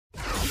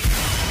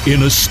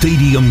in a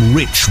stadium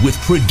rich with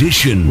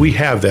tradition. We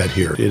have that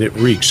here, and it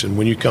reeks. And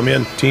when you come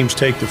in, teams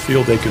take the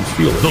field, they can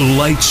feel it. The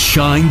lights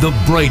shine the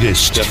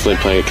brightest. Definitely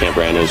playing at Camp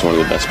Randall is one of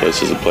the best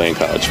places to play in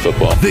college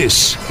football.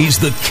 This is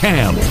the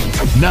Camp.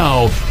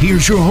 Now,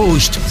 here's your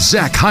host,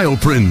 Zach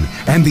Heilprin,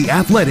 and the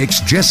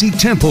Athletics' Jesse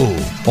Temple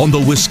on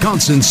the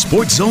Wisconsin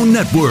Sports Zone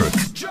Network.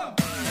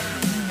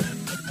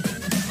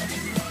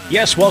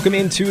 Yes, welcome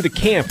into the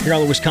Camp here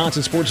on the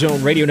Wisconsin Sports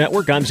Zone Radio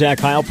Network. I'm Zach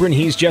Heilprin.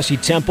 He's Jesse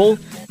Temple.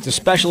 It's a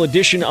special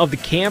edition of the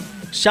Camp,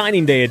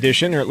 signing day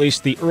edition, or at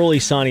least the early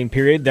signing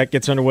period. That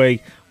gets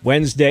underway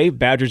Wednesday.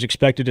 Badgers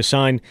expected to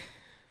sign,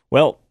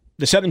 well,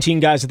 the 17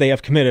 guys that they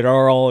have committed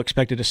are all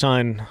expected to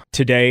sign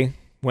today,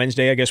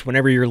 Wednesday, I guess,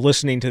 whenever you're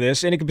listening to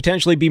this. And it could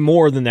potentially be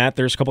more than that.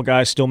 There's a couple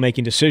guys still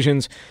making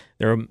decisions.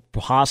 There will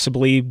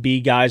possibly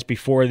be guys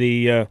before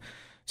the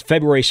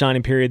February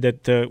signing period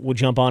that will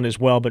jump on as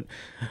well. But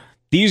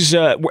these,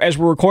 as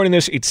we're recording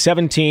this, it's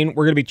 17.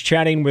 We're going to be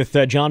chatting with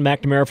John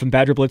McNamara from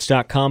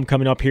BadgerBlitz.com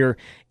coming up here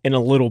in a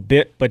little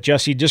bit. But,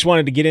 Jesse, just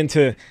wanted to get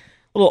into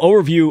a little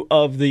overview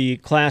of the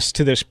class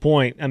to this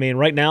point. I mean,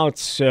 right now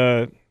it's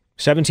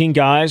 17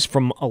 guys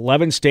from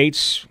 11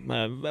 states,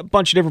 a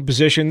bunch of different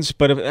positions,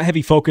 but a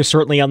heavy focus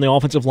certainly on the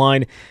offensive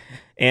line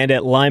and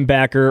at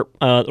linebacker.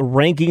 The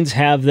rankings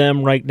have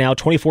them right now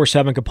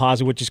 24/7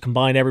 composite, which is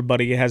combined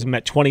everybody. It has them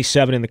at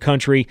 27 in the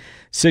country,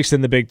 6th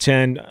in the Big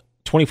Ten.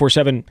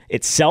 24/7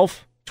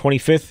 itself,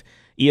 25th.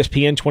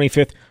 ESPN,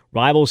 25th.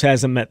 Rivals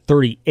has them at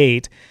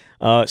 38.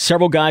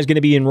 Several guys going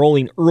to be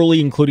enrolling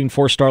early, including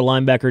 4-star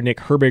linebacker Nick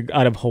Herbig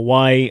out of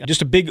Hawaii.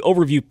 Just a big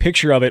overview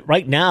picture of it.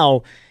 Right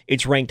now,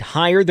 it's ranked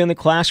higher than the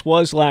class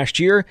was last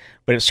year,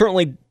 but it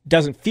certainly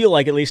doesn't feel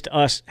like, at least to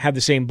us, have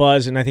the same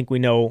buzz, and I think we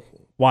know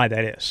why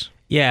that is.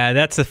 Yeah,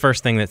 that's the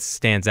first thing that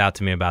stands out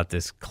to me about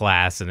this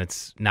class, and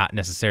it's not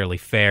necessarily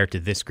fair to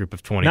this group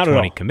of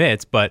 2020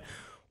 commits, but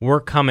we're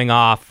coming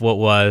off what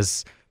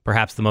was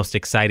perhaps the most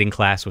exciting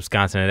class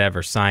Wisconsin had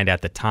ever signed.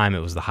 At the time, it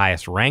was the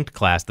highest-ranked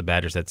class the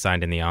Badgers had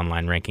signed in the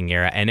online ranking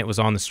era, and it was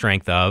on the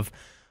strength of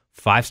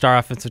 5-star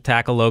offensive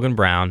tackle Logan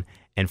Brown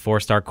and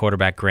 4-star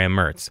quarterback Graham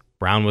Mertz.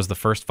 Brown was the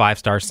first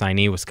 5-star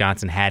signee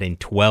Wisconsin had in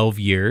 12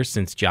 years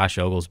since Josh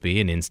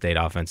Oglesby, an in-state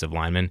offensive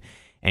lineman.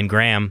 And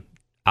Graham,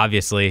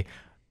 obviously,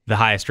 the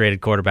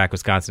highest-rated quarterback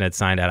Wisconsin had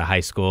signed out of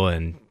high school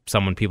and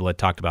someone people had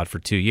talked about for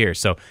 2 years.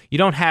 So you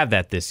don't have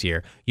that this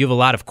year. You have a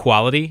lot of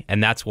quality,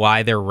 and that's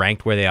why they're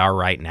ranked where they are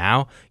right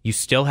now. You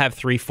still have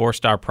 3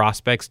 4-star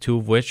prospects, 2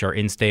 of which are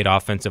in-state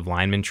offensive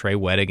linemen, Trey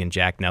Wettig and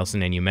Jack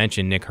Nelson, and you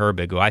mentioned Nick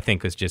Herbig, who I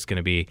think is just going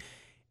to be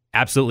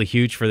absolutely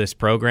huge for this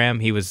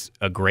program. He was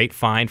a great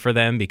find for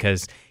them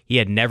because he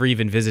had never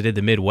even visited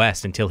the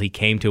Midwest until he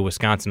came to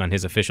Wisconsin on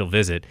his official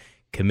visit,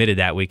 committed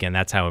that weekend.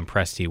 That's how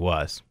impressed he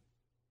was.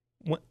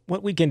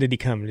 What weekend did he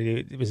come?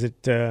 Was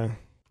it...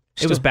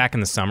 It was back in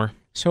the summer.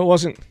 So it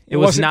wasn't... It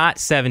was not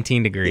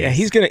 17 degrees. Yeah,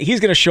 he's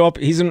gonna show up.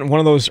 He's in one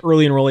of those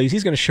early enrollees.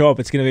 He's going to show up.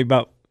 It's going to be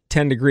about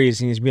 10 degrees,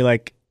 and he's going to be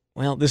like,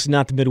 well, this is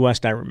not the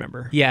Midwest I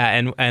remember.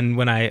 Yeah, and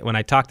when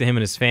I talked to him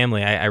and his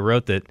family, I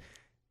wrote that,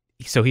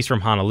 so he's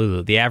from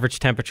Honolulu. The average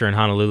temperature in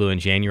Honolulu in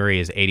January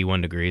is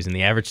 81 degrees, and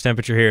the average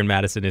temperature here in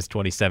Madison is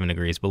 27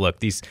 degrees. But look,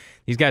 these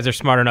guys are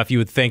smart enough, you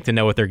would think, to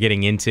know what they're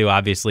getting into.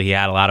 Obviously, he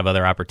had a lot of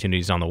other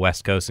opportunities on the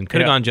West Coast and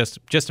could have gone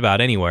just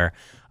about anywhere.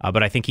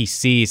 But I think he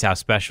sees how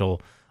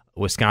special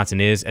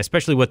Wisconsin is,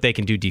 especially what they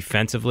can do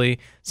defensively.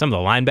 Some of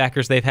the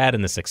linebackers they've had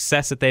and the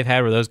success that they've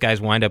had where those guys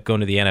wind up going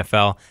to the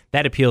NFL,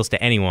 that appeals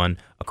to anyone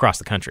across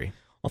the country.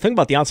 Well, think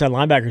about the outside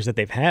linebackers that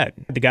they've had.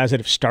 The guys that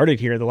have started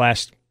here the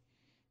last,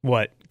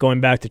 going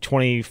back to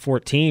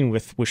 2014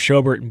 with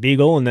Schobert and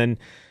Beagle, and then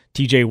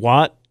TJ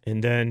Watt,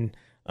 and then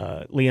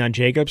Leon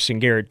Jacobs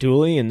and Garrett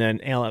Dooley, and then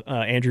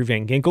Andrew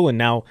Van Ginkel, and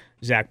now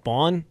Zach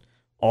Bond.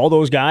 All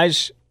those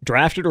guys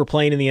drafted or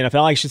playing in the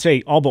NFL. I should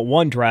say all but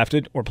one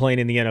drafted or playing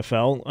in the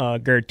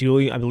NFL. Garrett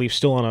Dooley, I believe,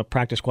 still on a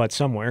practice squad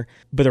somewhere.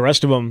 But the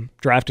rest of them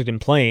drafted and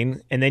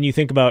playing. And then you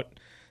think about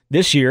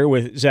this year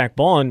with Zach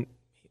Bond,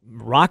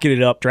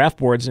 rocketed up draft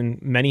boards,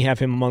 and many have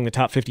him among the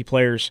top 50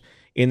 players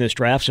in this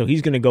draft. So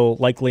he's going to go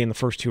likely in the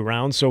first 2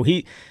 rounds. So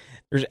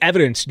there's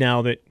evidence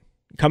now that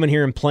coming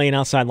here and playing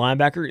outside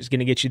linebacker is going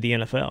to get you the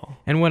NFL.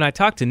 And when I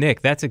talked to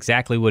Nick, that's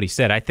exactly what he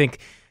said. I think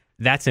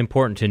that's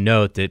important to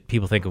note, that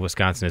people think of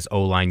Wisconsin as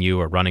O-line U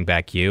or running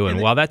back U.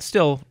 And while that's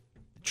still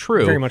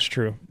true, very much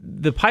true,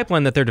 the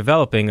pipeline that they're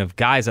developing of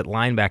guys at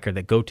linebacker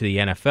that go to the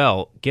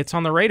NFL gets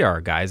on the radar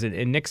of guys.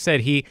 And Nick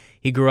said he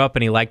grew up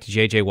and he liked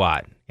J.J.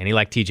 Watt and he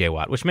liked T.J.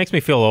 Watt, which makes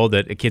me feel old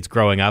that a kid's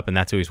growing up and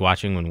that's who he's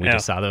watching when we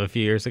just saw them a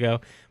few years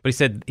ago. But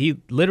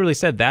he literally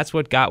said, that's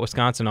what got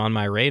Wisconsin on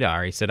my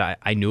radar. He said,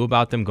 I knew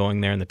about them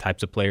going there and the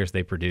types of players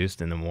they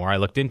produced. And the more I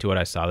looked into it,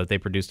 I saw that they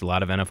produced a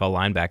lot of NFL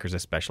linebackers,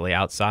 especially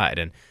outside.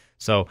 And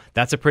so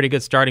that's a pretty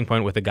good starting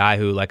point with a guy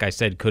who, like I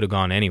said, could have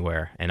gone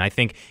anywhere. And I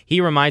think he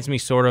reminds me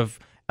sort of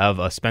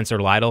a Spencer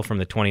Lytle from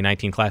the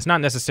 2019 class,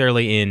 not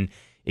necessarily in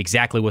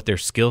exactly what their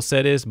skill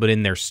set is, but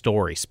in their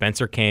story.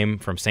 Spencer came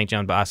from St.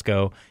 John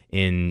Bosco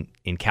in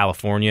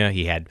California.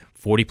 He had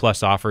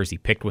 40-plus offers. He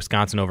picked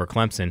Wisconsin over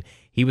Clemson.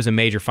 he was a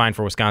major find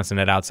for Wisconsin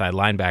at outside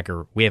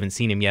linebacker. We haven't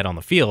seen him yet on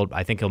the field.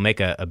 I think he'll make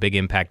a big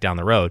impact down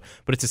the road.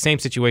 But it's the same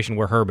situation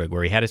where Herbig,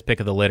 where he had his pick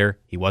of the litter.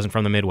 He wasn't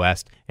from the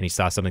Midwest, and he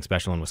saw something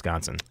special in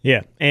Wisconsin.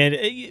 Yeah, and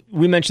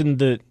we mentioned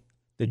the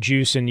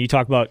juice, and you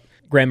talk about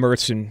Graham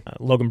Mertz and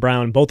Logan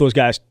Brown. Both those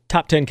guys,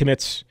 top 10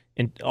 commits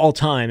in all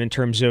time in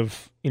terms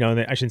of,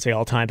 I shouldn't say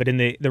all time, but in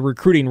the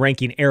recruiting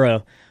ranking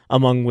era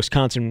among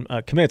Wisconsin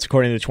commits,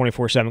 according to the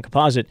 24/7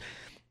 composite.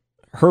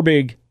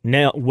 Herbig,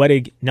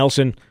 Wettig,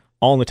 Nelson,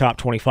 all in the top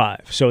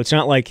 25. So it's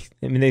not like,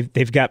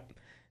 they've got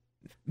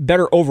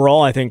better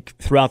overall, I think,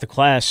 throughout the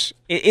class.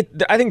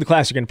 I think the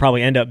class are going to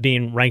probably end up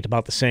being ranked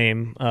about the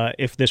same,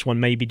 if this one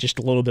may be just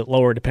a little bit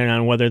lower, depending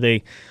on whether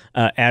they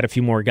add a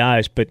few more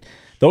guys. But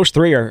those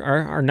three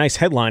are nice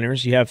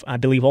headliners. You have, I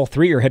believe, all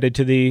three are headed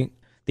to the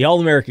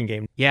All-American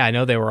game. Yeah, I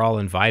know they were all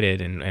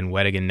invited, and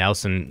Wettig and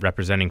Nelson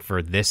representing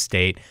for this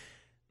state.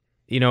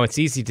 It's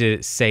easy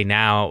to say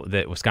now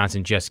that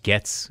Wisconsin just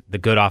gets the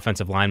good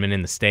offensive linemen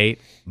in the state,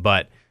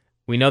 but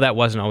we know that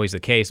wasn't always the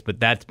case, but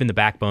that's been the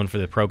backbone for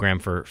the program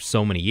for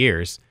so many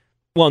years.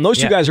 Well, and those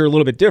two guys are a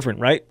little bit different,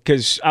 right?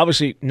 Because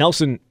obviously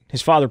Nelson,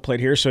 his father played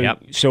here,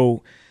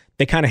 so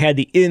they kind of had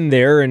the in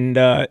there, and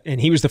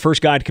he was the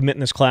first guy to commit in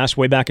this class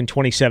way back in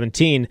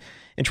 2017.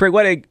 And Trey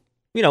Wettig,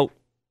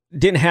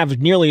 didn't have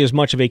nearly as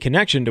much of a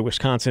connection to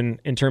Wisconsin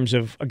in terms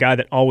of a guy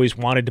that always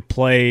wanted to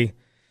play,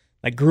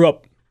 like grew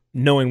up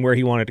knowing where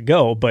he wanted to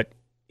go, but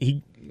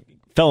he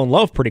fell in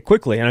love pretty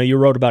quickly. I know you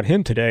wrote about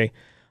him today.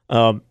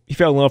 He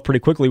fell in love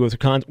pretty quickly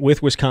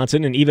with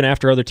Wisconsin, and even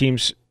after other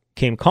teams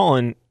came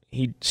calling,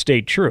 he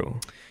stayed true.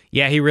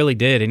 Yeah, he really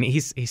did, and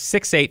he's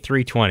 6'8",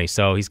 320,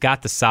 so he's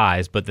got the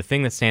size, but the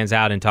thing that stands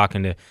out in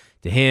talking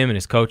to him and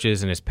his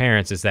coaches and his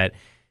parents is that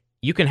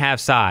you can have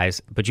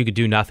size, but you could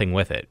do nothing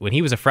with it. When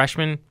he was a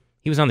freshman,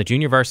 he was on the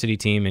junior varsity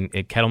team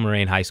at Kettle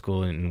Moraine High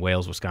School in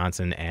Wales,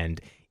 Wisconsin,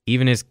 and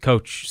even his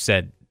coach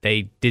said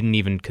they didn't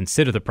even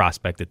consider the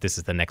prospect that this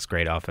is the next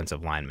great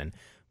offensive lineman.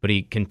 But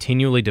he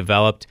continually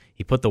developed,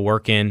 he put the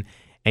work in,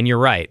 and you're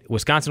right.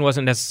 Wisconsin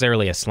wasn't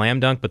necessarily a slam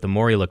dunk, but the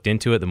more he looked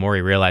into it, the more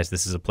he realized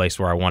this is a place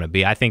where I want to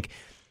be. I think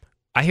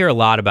I hear a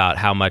lot about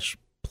how much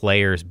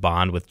players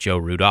bond with Joe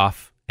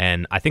Rudolph,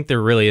 and I think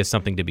there really is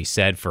something to be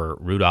said for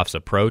Rudolph's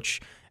approach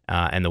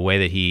and the way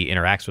that he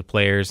interacts with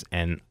players.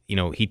 And,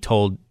 he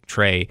told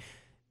Trey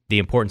the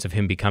importance of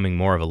him becoming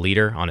more of a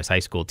leader on his high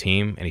school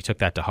team, and he took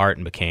that to heart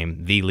and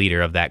became the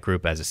leader of that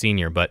group as a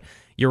senior. But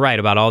you're right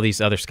about all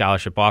these other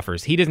scholarship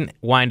offers. He didn't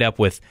wind up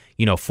with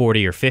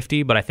 40 or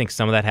 50, but I think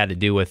some of that had to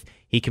do with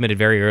he committed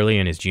very early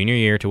in his junior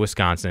year to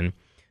Wisconsin.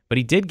 But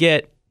he did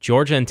get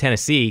Georgia and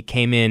Tennessee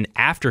came in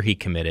after he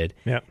committed,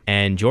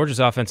 and Georgia's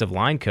offensive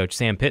line coach,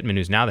 Sam Pittman,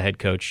 who's now the head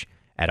coach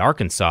at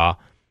Arkansas,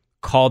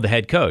 called the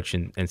head coach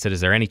and said,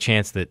 is there any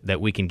chance that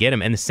we can get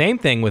him? And the same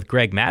thing with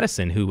Greg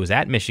Madison, who was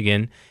at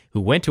Michigan,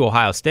 who went to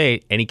Ohio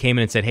State, and he came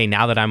in and said, hey,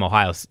 now that I'm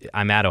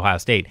at Ohio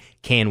State,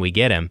 can we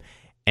get him?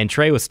 And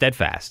Trey was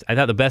steadfast. I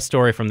thought the best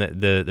story from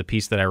the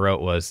piece that I wrote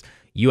was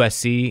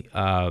USC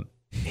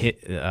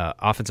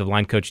offensive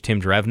line coach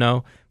Tim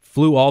Drevno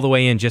flew all the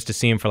way in just to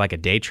see him for like a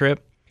day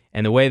trip.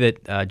 And the way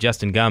that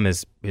Justin Gum,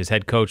 his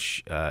head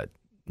coach,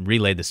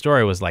 relayed the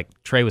story was like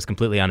Trey was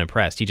completely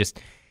unimpressed. He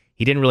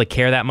didn't really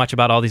care that much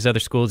about all these other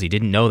schools. He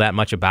didn't know that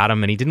much about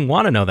them, and he didn't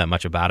want to know that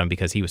much about them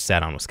because he was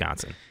set on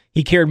Wisconsin.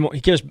 He cared more.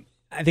 Cared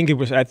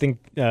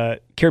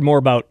more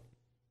about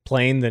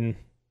playing than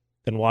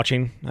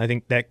watching. I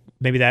think that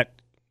maybe that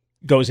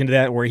goes into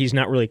that where he's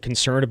not really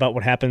concerned about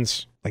what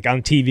happens like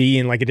on TV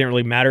and like it didn't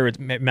really matter. It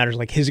matters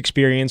like his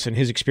experience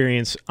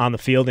on the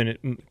field, and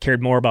it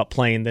cared more about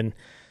playing than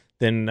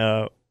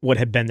what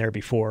had been there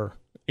before.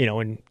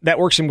 And that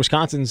works in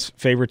Wisconsin's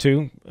favor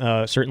too,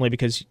 certainly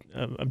because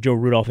of Joe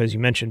Rudolph, as you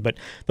mentioned. But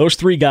those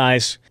three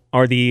guys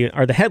are the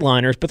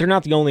headliners, but they're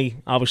not the only,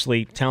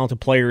 obviously, talented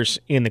players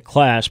in the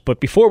class. But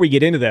before we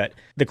get into that,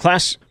 the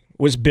class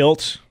was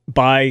built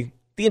by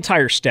the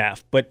entire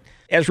staff. But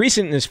as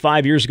recent as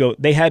 5 years ago,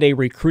 they had a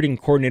recruiting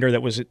coordinator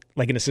that was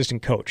like an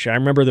assistant coach. I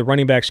remember the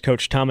running backs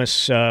coach,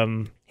 Thomas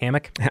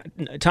Hammock?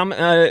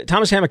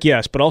 Thomas Hammock,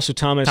 yes, but also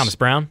Thomas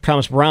Brown?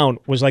 Thomas Brown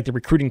was like the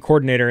recruiting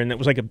coordinator, and it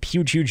was like a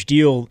huge, huge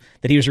deal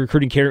that he was a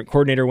recruiting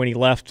coordinator when he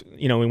left.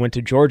 He went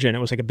to Georgia, and it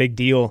was like a big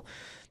deal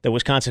that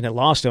Wisconsin had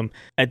lost him.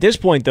 At this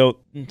point, though,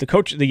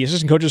 the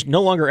assistant coach is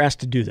no longer asked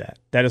to do that.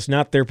 That is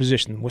not their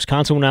position.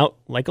 Wisconsin went out,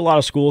 like a lot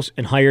of schools,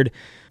 and hired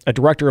a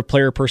director of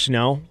player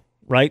personnel,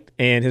 right?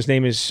 And his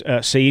name is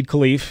Saeed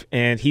Khalif,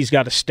 and he's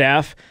got a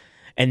staff,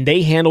 and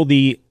they handle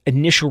the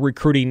initial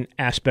recruiting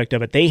aspect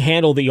of it. They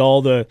handle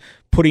all the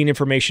putting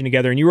information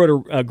together. And you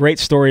wrote a great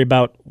story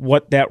about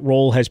what that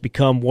role has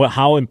become,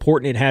 how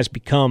important it has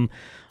become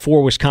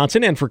for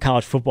Wisconsin and for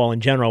college football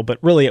in general. But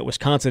really at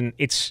Wisconsin,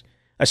 it's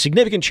a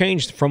significant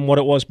change from what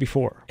it was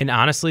before. And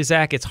honestly,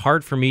 Zach, it's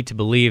hard for me to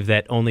believe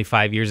that only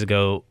 5 years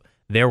ago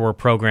there were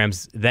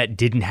programs that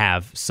didn't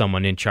have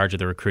someone in charge of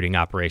the recruiting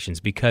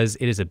operations, because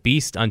it is a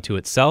beast unto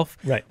itself.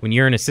 Right. When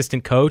you're an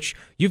assistant coach,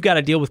 you've got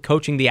to deal with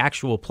coaching the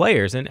actual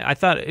players. And I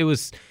thought it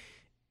was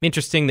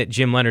Interesting that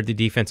Jim Leonard, the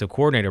defensive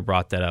coordinator,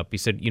 brought that up. He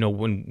said,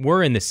 when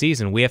we're in the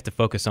season, we have to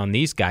focus on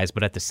these guys,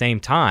 but at the same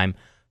time,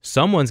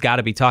 someone's got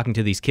to be talking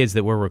to these kids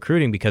that we're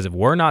recruiting, because if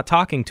we're not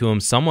talking to them,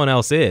 someone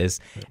else is.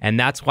 And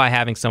that's why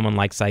having someone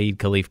like Saeed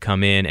Khalif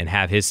come in and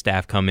have his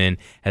staff come in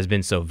has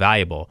been so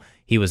valuable.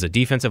 He was a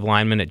defensive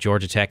lineman at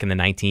Georgia Tech in the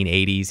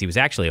 1980s. He was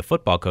actually a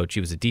football coach. He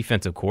was a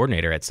defensive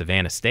coordinator at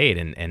Savannah State,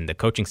 and the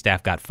coaching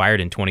staff got fired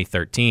in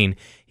 2013.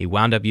 He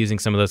wound up using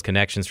some of those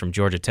connections from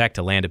Georgia Tech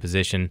to land a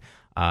position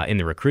in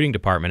the recruiting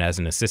department as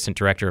an assistant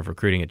director of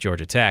recruiting at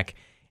Georgia Tech.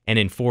 And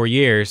in 4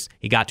 years,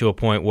 he got to a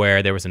point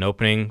where there was an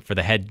opening for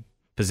the head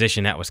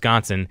position at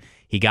Wisconsin.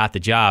 He got the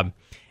job.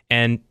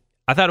 And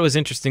I thought it was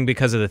interesting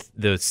because of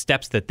the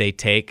steps that they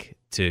take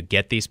to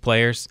get these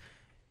players.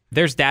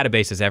 There's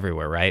databases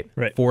everywhere, right?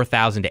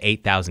 4,000 to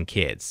 8,000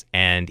 kids.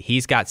 And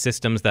he's got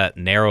systems that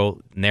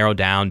narrow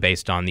down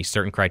based on these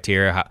certain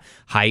criteria,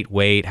 height,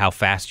 weight, how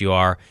fast you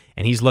are.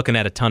 And he's looking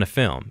at a ton of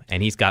film,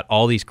 and he's got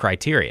all these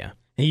criteria.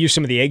 He used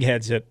some of the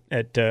eggheads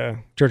at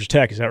Georgia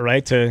Tech, is that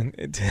right?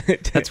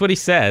 That's what he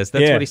says.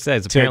 That's what he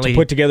says. Apparently, to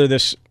put together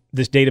this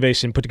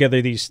database and put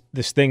together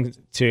this thing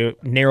to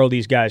narrow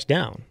these guys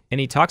down. And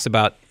he talks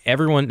about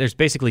everyone. There's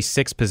basically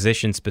 6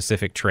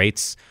 position-specific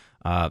traits.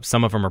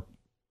 Some of them are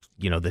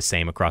the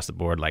same across the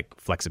board, like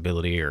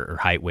flexibility or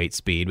height, weight,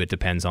 speed. It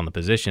depends on the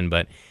position.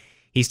 But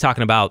he's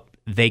talking about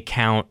they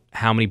count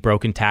how many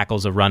broken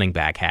tackles a running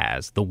back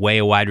has, the way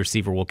a wide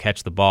receiver will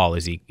catch the ball.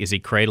 Is he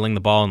cradling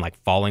the ball and like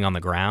falling on the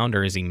ground,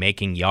 or is he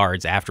making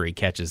yards after he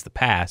catches the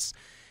pass?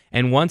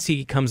 And once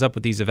he comes up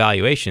with these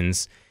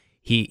evaluations,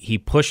 he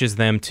pushes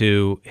them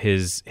to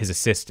his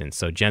assistants.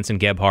 So Jensen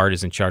Gebhardt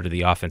is in charge of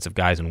the offensive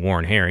guys, and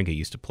Warren Herring, who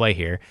used to play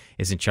here,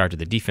 is in charge of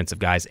the defensive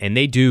guys, and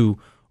they do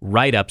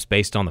write-ups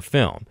based on the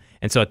film.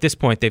 And so at this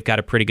point, they've got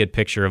a pretty good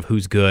picture of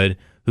who's good,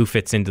 who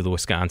fits into the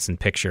Wisconsin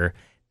picture.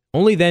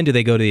 Only then do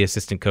they go to the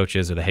assistant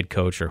coaches or the head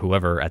coach or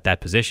whoever at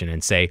that position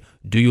and say,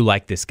 do you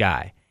like this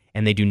guy?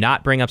 And they do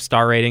not bring up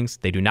star ratings.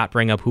 They do not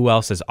bring up who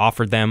else has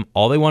offered them.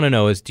 All they want to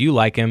know is, do you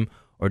like him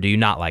or do you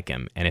not like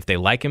him? And if they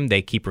like him,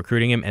 they keep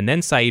recruiting him. And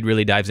then Saeed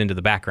really dives into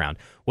the background.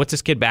 What's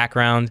this kid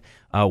background?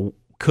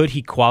 Could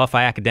he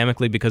qualify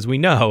academically? Because we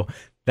know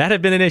that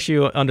had been an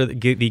issue under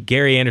the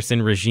Gary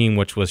Anderson regime,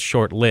 which was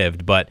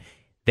short-lived, but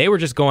they were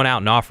just going out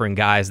and offering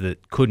guys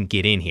that couldn't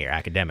get in here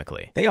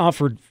academically. They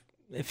offered,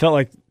 it felt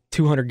like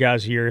 200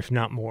 guys a year, if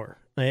not more.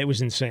 It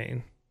was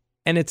insane.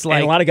 And it's like,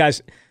 and a lot of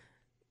guys,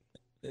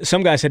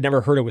 some guys had never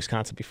heard of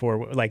Wisconsin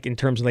before, like in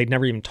terms of they'd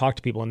never even talked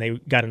to people, and they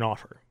got an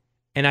offer.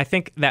 And I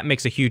think that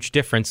makes a huge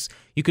difference.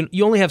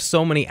 You only have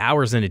so many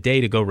hours in a day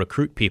to go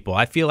recruit people.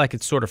 I feel like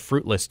it's sort of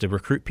fruitless to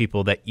recruit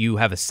people that you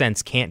have a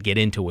sense can't get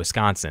into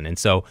Wisconsin. And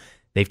so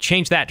they've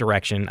changed that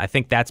direction. I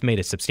think that's made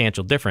a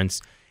substantial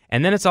difference.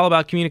 And then it's all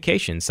about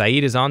communication.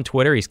 Saeed is on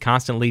Twitter. He's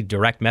constantly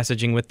direct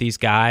messaging with these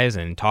guys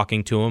and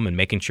talking to them and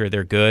making sure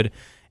they're good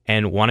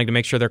and wanting to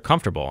make sure they're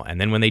comfortable. And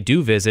then when they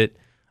do visit,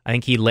 I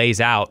think he lays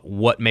out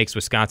what makes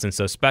Wisconsin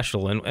so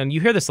special. And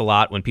you hear this a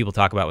lot when people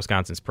talk about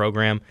Wisconsin's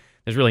program.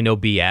 There's really no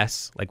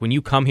BS. Like when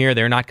you come here,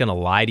 they're not going to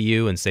lie to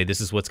you and say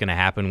this is what's going to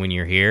happen when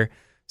you're here.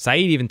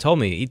 Saeed even told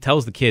me, he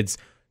tells the kids,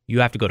 you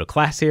have to go to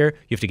class here,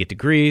 you have to get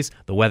degrees,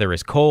 the weather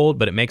is cold,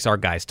 but it makes our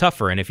guys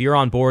tougher. And if you're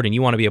on board and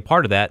you want to be a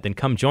part of that, then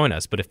come join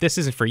us. But if this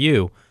isn't for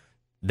you,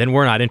 then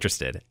we're not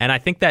interested. And I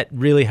think that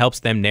really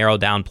helps them narrow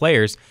down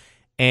players.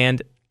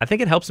 And I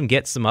think it helps them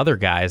get some other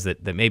guys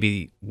that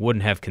maybe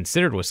wouldn't have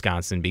considered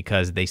Wisconsin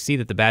because they see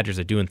that the Badgers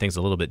are doing things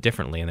a little bit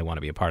differently and they want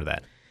to be a part of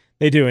that.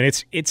 They do. And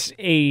it's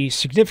a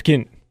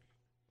significant,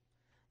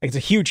 it's a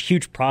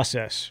huge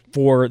process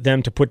for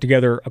them to put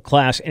together a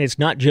class. And it's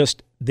not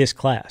just this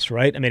class,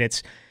 right? I mean,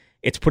 it's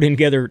putting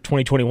together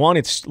 2021.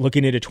 It's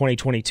looking into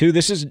 2022.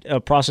 This is a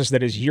process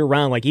that is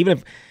year-round. Like, even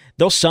if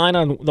they'll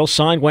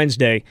sign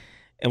Wednesday,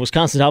 and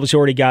Wisconsin's obviously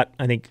already got,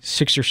 I think,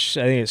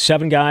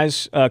 7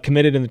 guys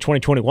committed in the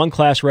 2021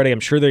 class already. I'm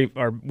sure they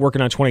are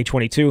working on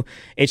 2022.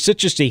 It's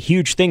just a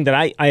huge thing that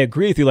I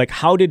agree with you. Like,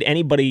 how did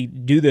anybody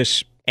do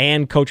this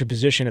and coach a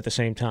position at the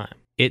same time?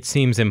 It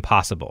seems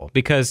impossible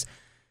because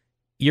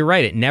you're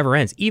right. It never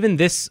ends. Even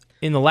this,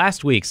 in the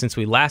last week since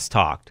we last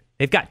talked,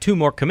 they've got 2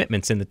 more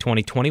commitments in the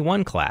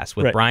 2021 class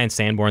with Brian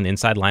Sanborn, the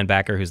inside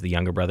linebacker, who's the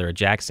younger brother of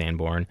Jack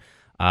Sanborn.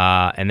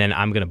 And then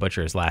I'm going to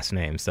butcher his last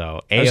name.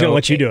 So I was going to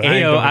let you do it.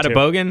 Ayo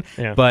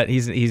Adebogun, but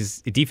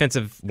he's a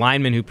defensive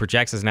lineman who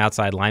projects as an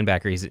outside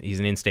linebacker. He's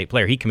an in-state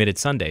player. He committed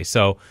Sunday.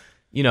 So,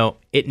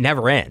 it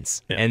never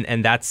ends. Yeah.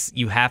 And that's,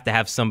 you have to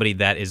have somebody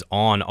that is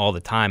on all the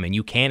time, and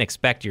you can't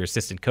expect your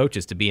assistant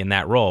coaches to be in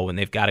that role when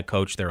they've got to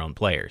coach their own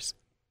players.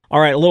 All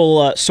right, a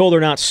little sold or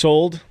not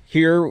sold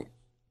here.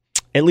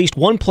 At least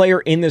one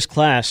player in this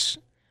class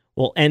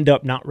will end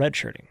up not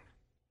redshirting.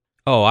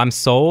 Oh, I'm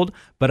sold,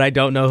 but I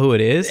don't know who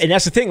it is. And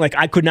that's the thing. Like,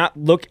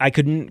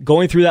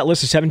 going through that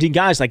list of 17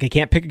 guys, like, I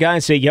can't pick a guy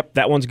and say, yep,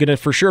 that one's going to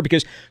for sure,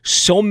 because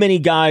so many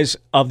guys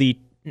of the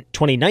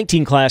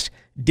 2019 class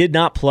did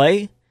not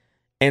play.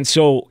 And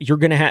so you're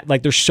going to have,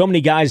 like, there's so many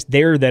guys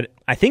there that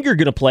I think are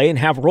going to play and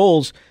have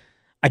roles.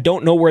 I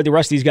don't know where the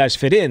rest of these guys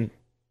fit in.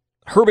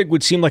 Herbig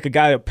would seem like a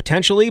guy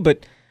potentially,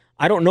 but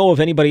I don't know of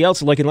anybody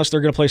else, like, unless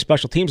they're going to play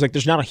special teams, like,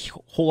 there's not a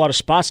whole lot of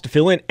spots to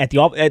fill in at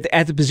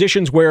the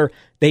positions where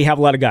they have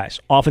a lot of guys.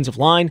 Offensive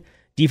line,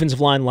 defensive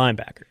line,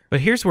 linebacker.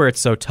 But here's where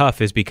it's so tough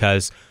is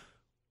because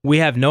we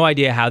have no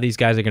idea how these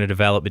guys are going to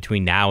develop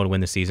between now and when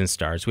the season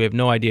starts. We have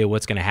no idea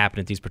what's going to happen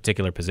at these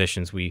particular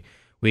positions. We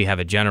have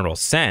a general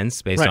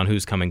sense based on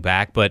who's coming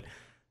back. But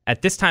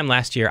at this time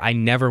last year, I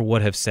never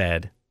would have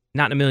said,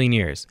 not in a million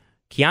years,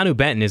 Keanu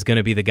Benton is going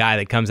to be the guy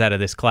that comes out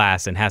of this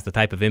class and has the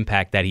type of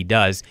impact that he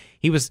does.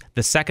 He was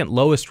the second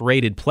lowest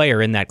rated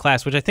player in that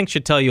class, which I think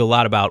should tell you a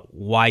lot about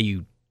why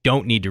you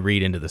don't need to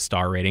read into the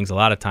star ratings. A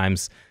lot of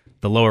times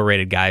the lower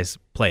rated guys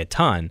play a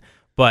ton,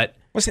 but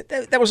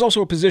that was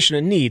also a position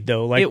of need,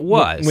 though. Like, it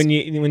was. When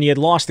you had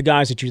lost the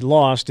guys that you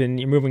lost and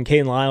you're moving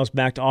Caden Lyles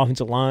back to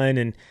offensive line,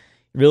 and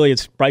really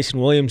it's Bryson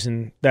Williams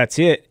and that's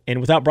it.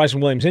 And without Bryson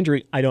Williams'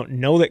 injury, I don't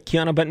know that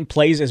Keanu Benton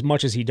plays as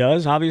much as he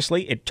does,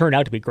 obviously. It turned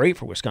out to be great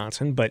for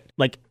Wisconsin, but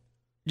like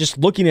just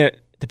looking at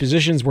the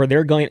positions where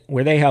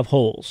they have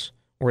holes,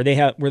 where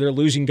they're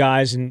losing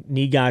guys and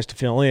need guys to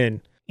fill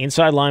in.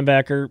 Inside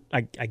linebacker,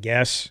 I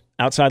guess.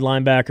 Outside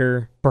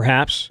linebacker,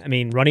 perhaps. I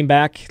mean, running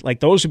back, like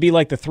those would be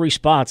like the three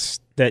spots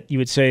that you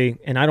would say,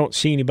 and I don't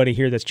see anybody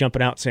here that's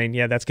jumping out saying,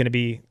 yeah, they're going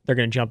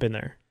to jump in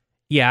there.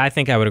 Yeah, I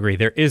think I would agree.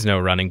 There is no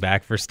running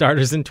back for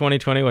starters in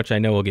 2020, which I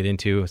know we'll get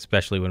into,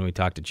 especially when we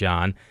talk to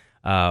John,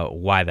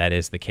 why that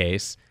is the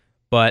case.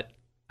 But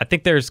I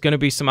think there's going to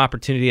be some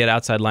opportunity at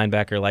outside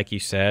linebacker, like you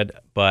said,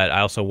 but I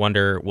also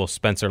wonder, will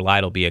Spencer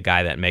Lytle be a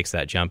guy that makes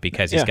that jump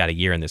because he's got a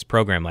year in this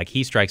program? Like,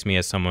 he strikes me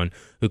as someone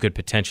who could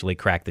potentially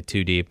crack the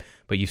two deep,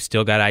 but you've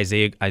still got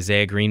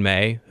Isaiah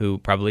Green-May, who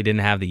probably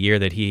didn't have the year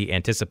that he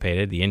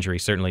anticipated. The injury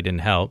certainly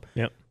didn't help,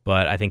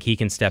 but I think he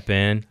can step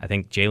in. I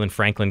think Jalen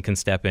Franklin can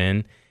step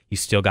in. You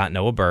still got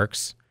Noah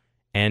Burks,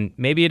 and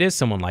maybe it is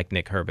someone like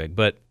Nick Herbig,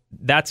 but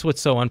that's what's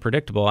so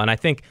unpredictable. And I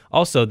think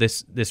also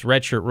this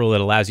redshirt rule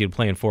that allows you to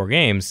play in 4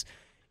 games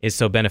is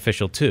so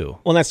beneficial too.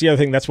 Well, that's the other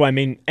thing. That's why I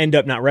mean end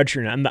up, not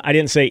redshirt. I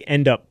didn't say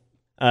end up.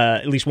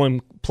 At least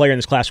one player in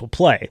this class will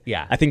play.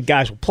 Yeah, I think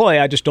guys will play.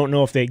 I just don't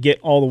know if they get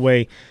all the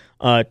way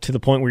to the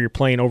point where you're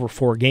playing over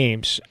 4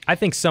 games. I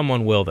think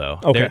someone will,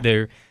 though.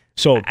 Okay.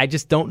 So I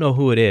just don't know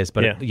who it is,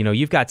 but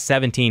you've got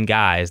 17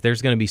 guys.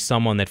 There's going to be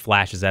someone that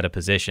flashes at a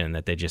position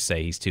that they just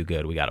say he's too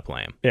good. We got to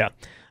play him.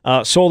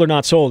 Yeah. Sold or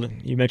not sold,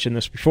 you mentioned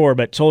this before,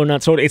 but sold or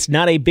not sold, it's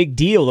not a big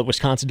deal that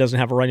Wisconsin doesn't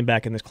have a running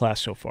back in this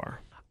class so far.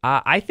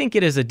 I think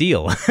it is a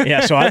deal.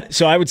 Yeah,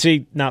 so I would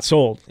say not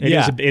sold. It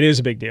is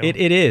a big deal. It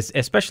is,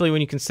 especially when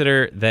you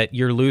consider that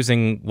you're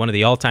losing one of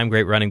the all-time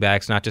great running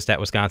backs, not just at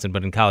Wisconsin,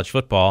 but in college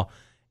football,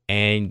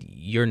 and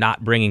you're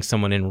not bringing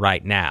someone in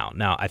right now.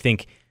 Now, I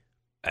think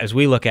as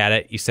we look at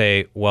it, you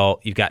say, well,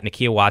 you've got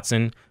Nakia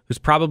Watson, who's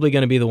probably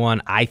going to be the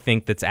one I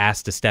think that's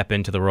asked to step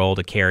into the role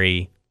to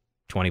carry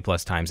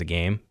 20-plus times a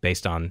game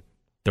based on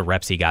the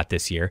reps he got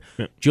this year.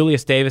 Yeah.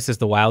 Julius Davis is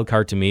the wild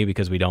card to me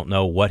because we don't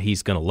know what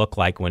he's going to look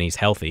like when he's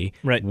healthy.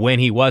 Right. When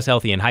he was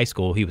healthy in high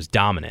school, he was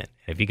dominant.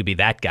 If he could be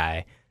that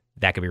guy,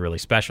 that could be really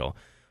special.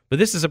 But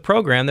this is a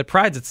program that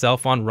prides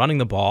itself on running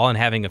the ball and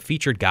having a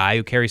featured guy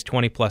who carries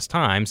 20-plus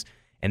times,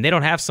 and they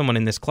don't have someone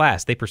in this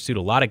class. They pursued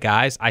a lot of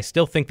guys. I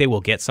still think they will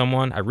get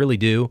someone. I really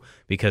do,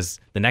 because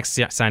the next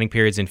signing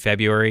period's in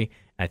February.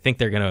 I think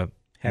they're going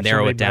to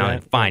narrow it down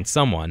and find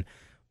someone.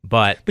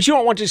 But you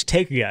don't want to just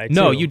take a guy, too.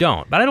 No, you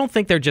don't. But I don't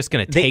think they're just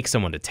going to take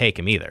someone to take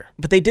him either.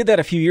 But they did that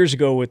a few years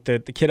ago with the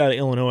kid out of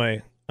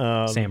Illinois.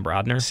 Sam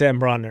Brodner? Sam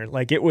Brodner.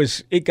 Like,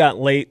 it got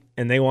late,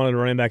 and they wanted a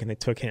running back, and they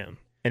took him.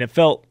 And it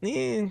felt,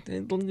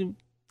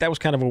 that was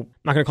kind of I'm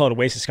not going to call it a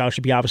wasted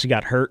scholarship. He obviously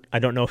got hurt. I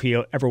don't know if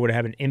he ever would have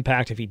had an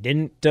impact if he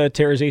didn't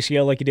tear his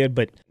ACL like he did,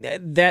 but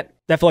that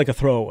felt like a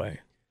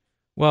throwaway.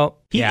 Well,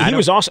 he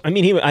was awesome. I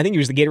mean, I think he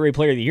was the Gatorade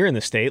Player of the Year in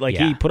the state. Like,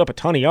 he put up a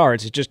ton of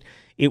yards.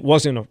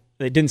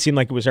 It didn't seem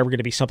like it was ever going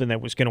to be something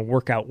that was going to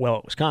work out well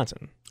at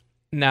Wisconsin.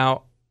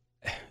 Now,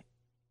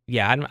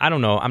 I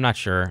don't know. I'm not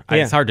sure.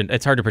 Yeah. It's hard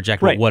to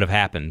project what would have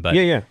happened. But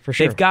for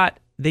sure.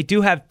 They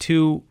do have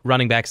 2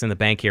 running backs in the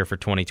bank here for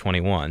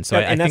 2021. So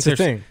I think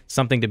there's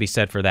something to be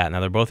said for that. Now,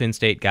 they're both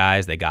in-state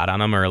guys. They got on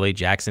them early.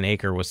 Jackson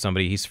Aker was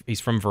somebody. He's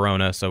from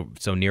Verona, so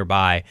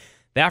nearby.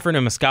 They offered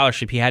him a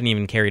scholarship he hadn't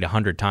even carried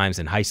 100 times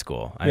in high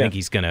school. I think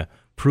he's going to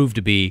prove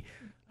to be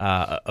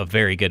a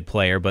very good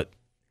player, but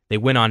they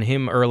went on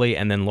him early,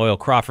 and then Loyal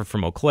Crawford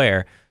from Eau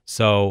Claire.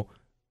 So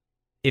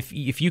if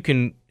you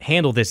can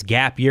handle this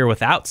gap year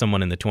without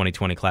someone in the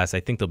 2020 class,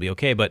 I think they'll be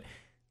okay. But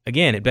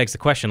again, it begs the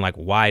question, like,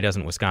 why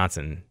doesn't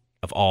Wisconsin,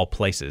 of all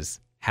places,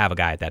 have a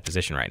guy at that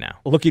position right now?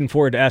 Looking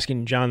forward to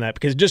asking John that,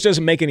 because it just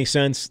doesn't make any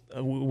sense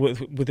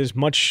with as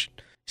much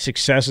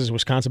success as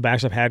Wisconsin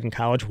backs have had in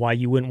college, why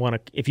you wouldn't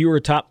want to, if you were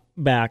a top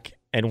back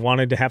and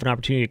wanted to have an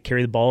opportunity to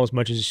carry the ball as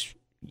much as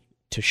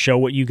to show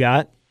what you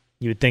got,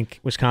 you would think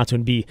Wisconsin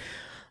would be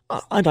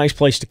a nice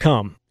place to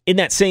come. In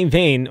that same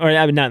vein, or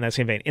not in that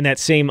same vein, in that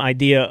same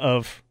idea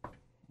of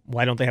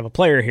why don't they have a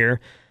player here,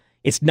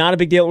 it's not a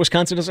big deal that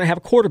Wisconsin doesn't have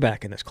a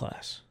quarterback in this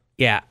class.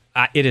 Yeah,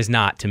 it is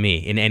not to me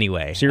in any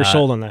way. So you're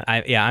sold on that?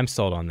 I'm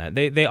sold on that.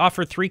 They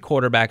offered 3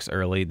 quarterbacks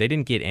early. They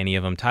didn't get any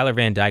of them. Tyler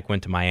Van Dyke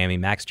went to Miami,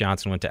 Max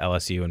Johnson went to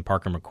LSU, and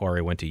Parker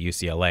McQuarrie went to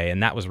UCLA,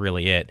 and that was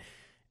really it.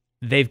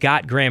 They've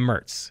got Graham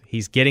Mertz.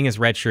 He's getting his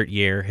redshirt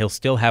year. He'll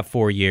still have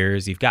 4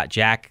 years. You've got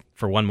Jack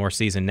for 1 more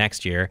season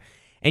next year,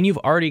 and you've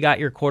already got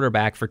your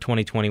quarterback for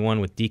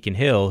 2021 with Deacon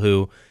Hill,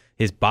 who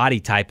his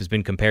body type has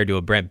been compared to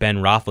a Ben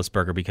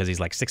Roethlisberger because he's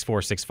like 6'4",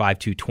 6'5",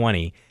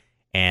 220,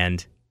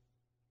 and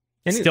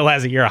still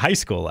has a year of high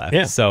school left.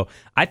 Yeah. So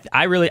I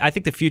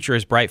think the future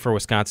is bright for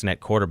Wisconsin at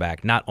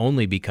quarterback, not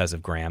only because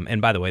of Graham.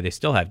 And by the way, they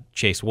still have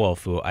Chase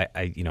Wolf, who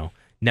I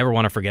never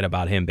want to forget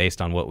about him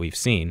based on what we've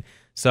seen.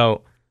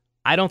 So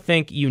I don't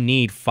think you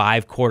need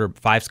 5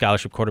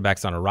 scholarship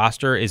quarterbacks on a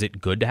roster. Is it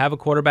good to have a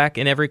quarterback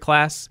in every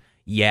class?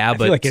 Yeah,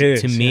 but like it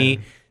is,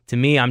 to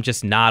me, I'm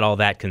just not all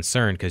that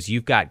concerned because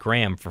you've got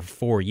Graham for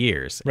 4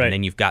 years, right, and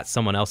then you've got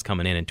someone else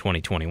coming in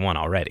 2021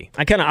 already.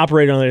 I kind of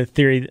operated on the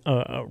theory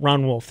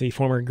Ron Wolf, the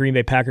former Green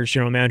Bay Packers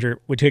general manager,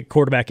 would take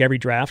quarterback every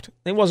draft.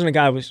 It wasn't a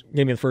guy who was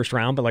maybe in the first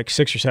round, but like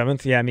 6th or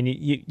 7th. Yeah, I mean,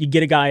 you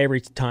get a guy every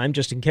time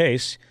just in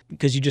case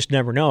because you just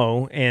never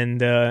know,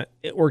 and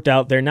it worked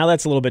out there. Now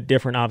that's a little bit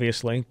different,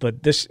 obviously,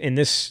 but because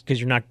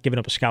you're not giving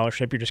up a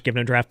scholarship, you're just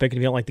giving a draft pick, and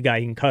if you don't like the guy,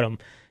 you can cut him.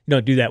 You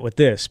don't do that with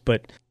this.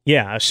 But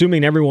yeah,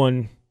 assuming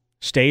everyone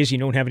stays, you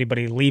don't have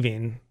anybody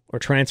leaving or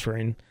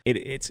transferring,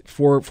 it's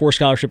 4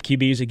 scholarship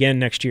QBs again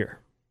next year.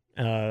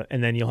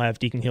 And then you'll have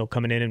Deacon Hill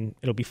coming in, and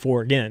it'll be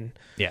 4 again.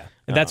 Yeah,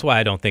 and that's why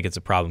I don't think it's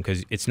a problem,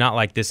 because it's not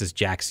like this is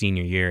Jack's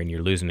senior year and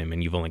you're losing him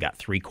and you've only got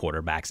 3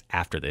 quarterbacks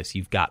after this.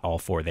 You've got all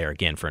 4 there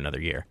again for another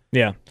year.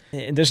 Yeah,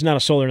 and this is not a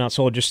sold or not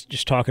sold,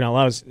 just talking out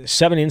loud.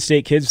 7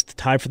 in-state kids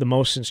tied for the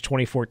most since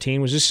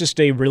 2014. Was this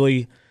just a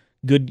really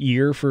good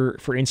year for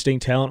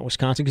in-state talent in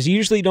Wisconsin? Because you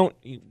usually don't,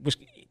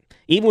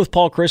 even with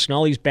Paul Chryst and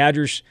all these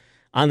Badgers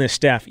on this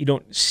staff, you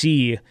don't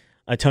see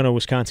a ton of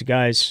Wisconsin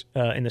guys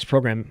in this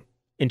program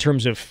in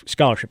terms of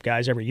scholarship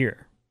guys every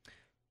year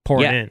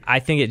pouring in. I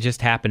think it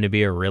just happened to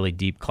be a really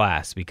deep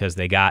class because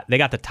they got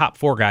the top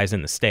 4 guys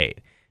in the state,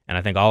 and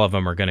I think all of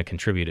them are going to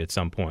contribute at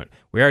some point.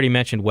 We already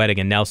mentioned Wettig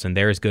and Nelson.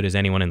 They're as good as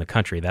anyone in the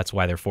country. That's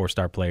why they're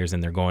 4-star players,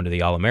 and they're going to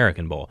the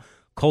All-American Bowl.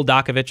 Cole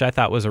Dakovich, I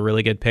thought, was a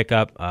really good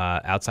pickup,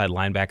 outside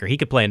linebacker. He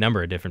could play a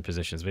number of different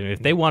positions. But if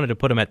they wanted to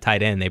put him at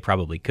tight end, they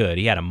probably could.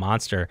 He had a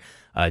monster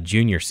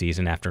junior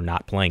season after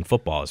not playing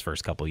football his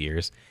first couple of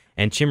years.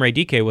 And Chimere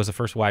Dike was the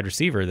first wide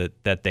receiver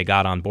that they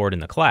got on board in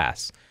the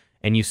class.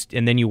 And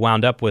then you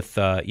wound up with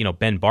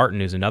Ben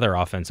Barton, who's another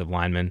offensive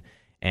lineman,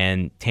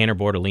 and Tanner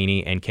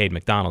Bortolini and Cade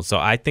McDonald. So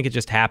I think it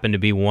just happened to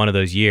be one of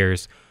those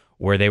years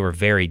where they were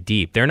very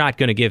deep. They're not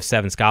going to give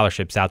 7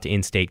 scholarships out to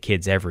in-state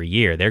kids every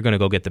year. They're going to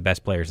go get the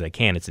best players they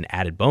can. It's an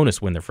added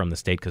bonus when they're from the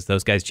state because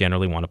those guys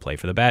generally want to play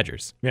for the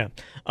Badgers. Yeah.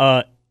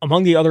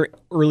 Among the other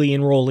early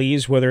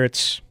enrollees, whether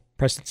it's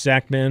Preston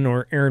Zachman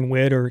or Aaron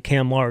Witt or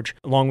Cam Large,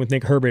 along with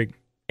Nick Herbig,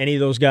 any of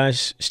those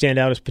guys stand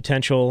out as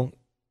potential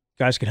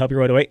guys could help you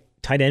right away?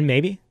 Tight end,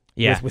 maybe?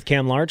 Yeah. With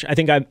Cam Large? I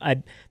think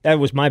that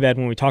was my bad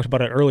when we talked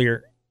about it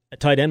earlier. A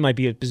tight end might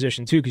be a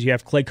position, too, because you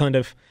have Clay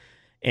Cundiff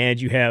and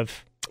you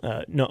have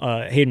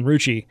Hayden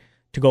Rucci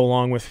to go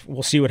along with.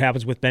 We'll see what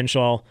happens with Ben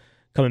Shaw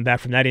coming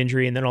back from that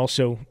injury, and then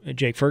also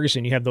Jake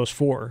Ferguson. You have those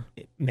 4,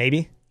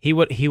 maybe. He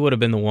would have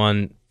been the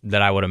one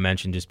that I would have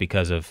mentioned just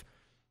because of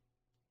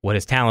what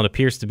his talent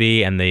appears to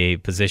be and the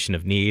position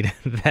of need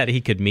that he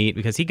could meet,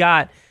 because he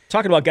got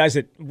talking about guys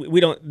that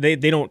they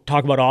don't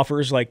talk about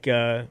offers like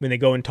when they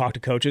go and talk to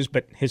coaches,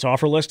 but his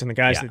offer list and the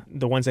guys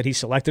the ones that he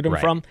selected him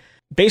from,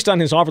 based on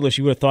his offer list,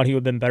 you would have thought he would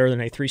have been better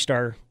than a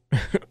 3-star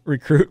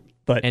recruit.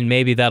 And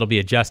maybe that'll be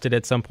adjusted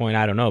at some point.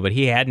 I don't know. But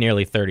he had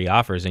nearly 30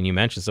 offers, and you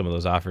mentioned some of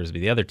those offers. But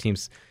the other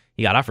teams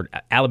he got offered,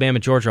 Alabama,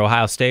 Georgia,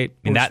 Ohio State.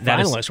 I mean,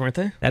 finalists, weren't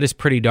they? That is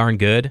pretty darn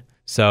good.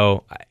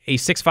 So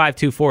he's 6'5",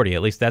 240.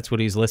 At least that's what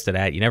he's listed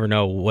at. You never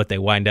know what they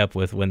wind up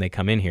with when they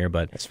come in here.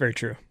 But that's very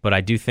true. But I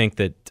do think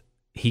that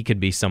he could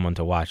be someone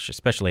to watch,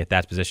 especially at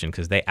that position,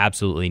 because they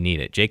absolutely need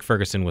it. Jake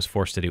Ferguson was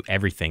forced to do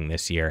everything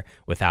this year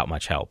without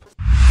much help.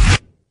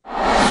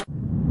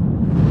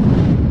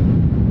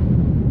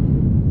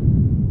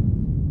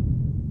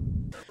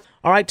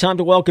 All right, time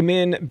to welcome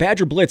in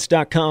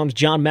BadgerBlitz.com's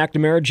John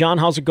McNamara. John,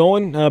 how's it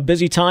going?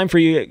 Busy time for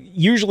you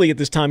usually at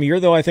this time of year,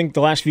 though I think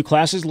the last few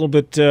classes a little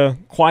bit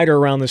quieter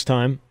around this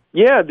time.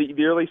 Yeah,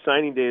 the early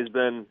signing day has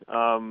been,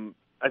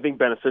 I think,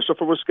 beneficial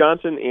for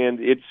Wisconsin, and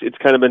it's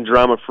kind of been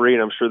drama-free,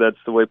 and I'm sure that's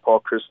the way Paul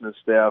Chryst and his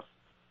staff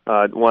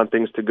want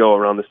things to go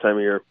around this time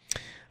of year.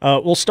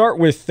 We'll start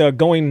with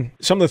going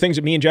some of the things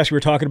that me and Jesse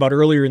were talking about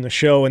earlier in the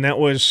show, and that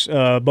was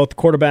both the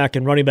quarterback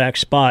and running back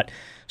spot.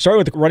 Starting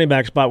with the running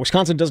back spot,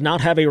 Wisconsin does not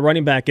have a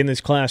running back in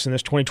this class, in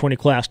this 2020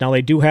 class. Now,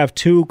 they do have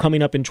 2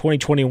 coming up in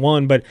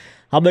 2021, but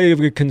how big of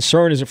a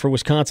concern is it for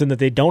Wisconsin that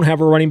they don't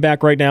have a running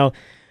back right now?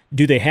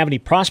 Do they have any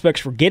prospects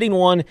for getting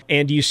one?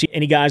 And do you see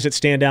any guys that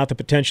stand out that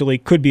potentially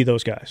could be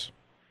those guys?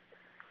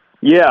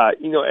 Yeah,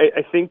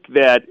 I think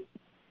that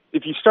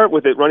if you start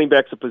with it, running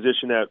back's a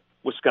position that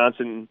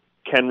Wisconsin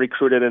can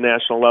recruit at a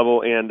national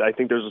level, and I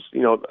think there's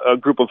a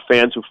group of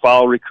fans who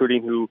follow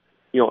recruiting who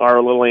are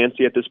a little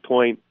antsy at this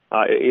point,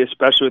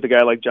 especially with a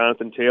guy like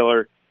Jonathan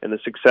Taylor and the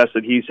success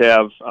that he's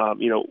have.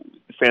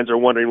 Fans are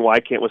wondering, why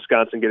can't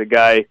Wisconsin get a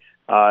guy,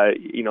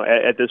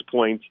 at this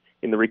point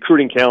in the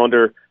recruiting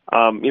calendar?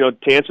 To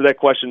answer that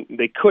question,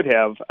 they could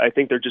have. I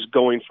think they're just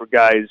going for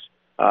guys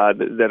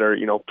that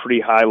are,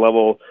 pretty high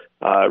level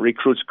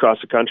recruits across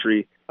the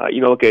country.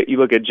 You look at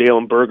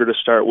Jalen Berger to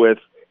start with.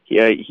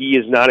 He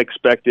is not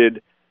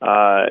expected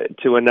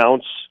to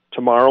announce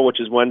tomorrow, which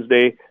is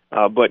Wednesday,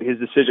 but his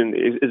decision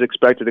is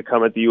expected to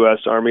come at the U.S.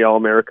 Army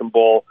All-American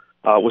Bowl.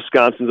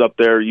 Wisconsin's up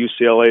there,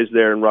 UCLA is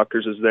there, and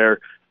Rutgers is there.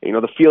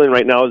 The feeling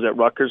right now is that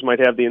Rutgers might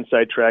have the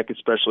inside track,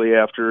 especially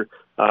after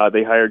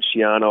they hired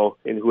Schiano,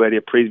 and who had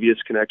a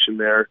previous connection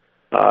there,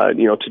 to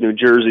New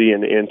Jersey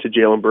and to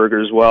Jalen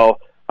Berger as well.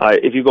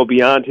 If you go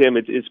beyond him,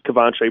 it's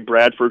Kevontre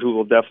Bradford, who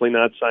will definitely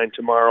not sign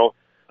tomorrow.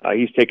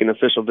 He's taken an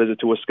official visit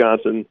to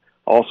Wisconsin,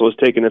 also has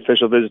taken an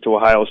official visit to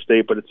Ohio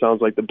State, but it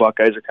sounds like the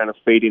Buckeyes are kind of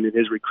fading in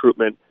his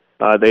recruitment.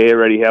 They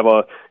already have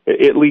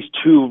at least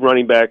 2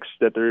 running backs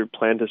that they're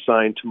planned to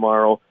sign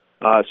tomorrow.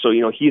 So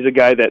he's a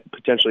guy that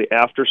potentially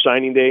after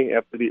signing day,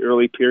 after the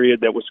early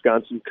period that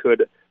Wisconsin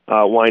could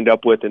wind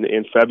up with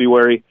in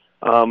February.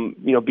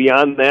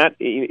 Beyond that,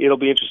 it'll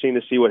be interesting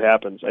to see what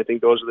happens. I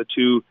think those are the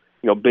 2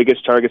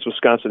 biggest targets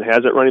Wisconsin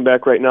has at running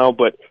back right now.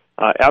 But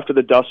after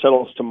the dust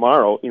settles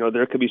tomorrow,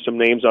 there could be some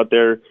names out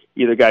there,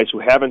 either guys who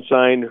haven't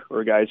signed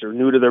or guys who are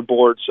new to their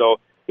board. So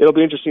it'll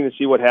be interesting to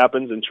see what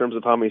happens in terms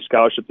of how many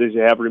scholarships they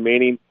have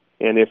remaining,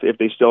 and if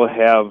they still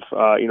have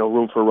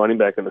room for a running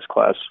back in this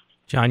class.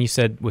 John, you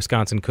said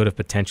Wisconsin could have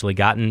potentially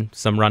gotten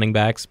some running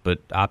backs, but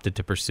opted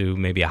to pursue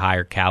maybe a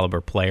higher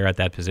caliber player at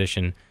that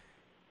position.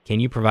 Can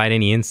you provide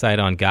any insight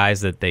on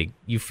guys that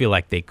you feel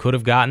like they could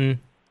have gotten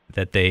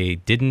that they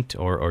didn't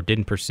or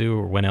didn't pursue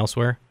or went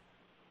elsewhere?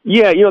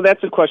 Yeah,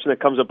 that's a question that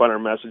comes up on our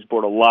message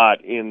board a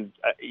lot. And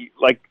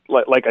like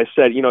I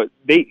said,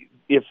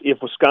 if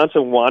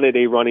Wisconsin wanted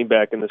a running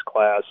back in this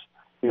class,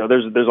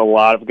 there's a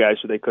lot of guys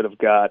who they could have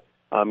got.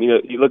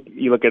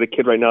 You look at a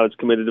kid right now that's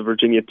committed to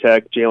Virginia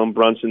Tech, Jalen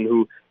Brunson,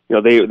 who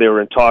they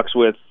were in talks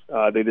with.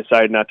 They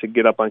decided not to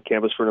get up on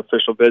campus for an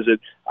official visit.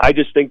 I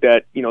just think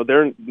that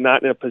they're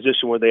not in a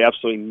position where they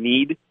absolutely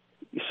need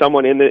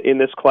someone in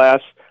this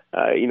class.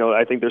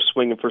 I think they're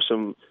swinging for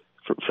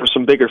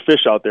some bigger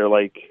fish out there,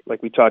 like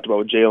we talked about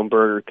with Jalen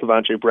Berger,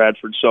 Kevontre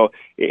Bradford. So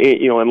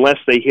unless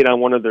they hit on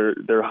one of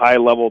their high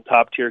level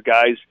top tier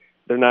guys,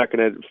 they're not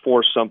going to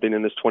force something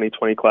in this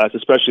 2020 class,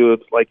 especially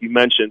with, like you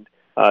mentioned.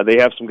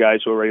 They have some guys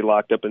who are already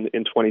locked up in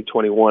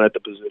 2021 at the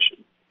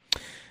position.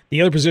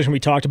 The other position we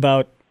talked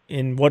about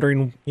in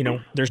wondering,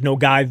 there's no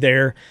guy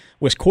there,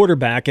 was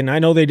quarterback. And I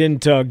know they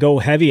didn't go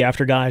heavy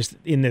after guys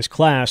in this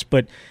class,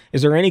 but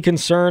is there any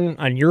concern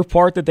on your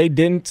part that they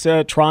didn't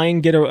try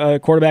and get a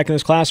quarterback in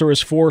this class, or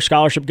is 4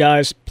 scholarship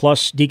guys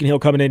plus Deacon Hill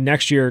coming in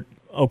next year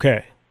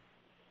okay?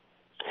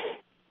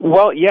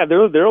 Well, yeah,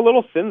 they're a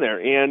little thin there.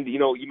 And,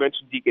 you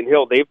mentioned Deacon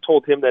Hill. They've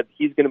told him that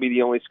he's going to be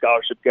the only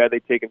scholarship guy they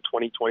take in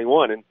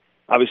 2021. And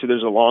obviously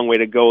there's a long way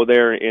to go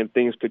there, and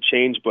things could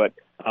change. But,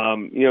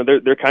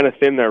 they're kind of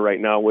thin there right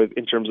now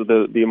in terms of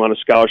the amount of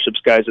scholarships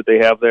guys that they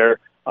have there.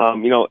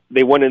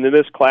 They went into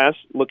this class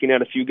looking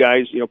at a few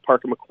guys,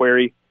 Parker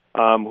McQuarrie,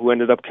 who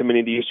ended up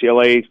committing to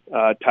UCLA,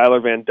 Tyler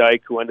Van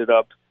Dyke, who ended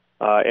up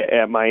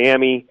at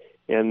Miami.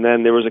 And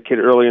then there was a kid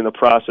early in the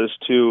process,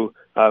 too,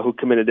 who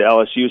committed to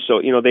LSU.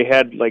 So, they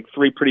had like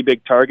 3 pretty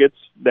big targets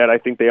that I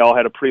think they all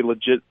had a pretty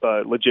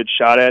legit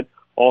shot at.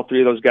 All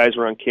 3 of those guys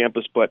were on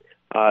campus, but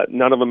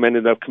none of them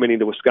ended up committing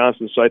to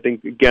Wisconsin. So I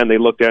think, again, they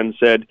looked at it and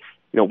said,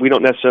 we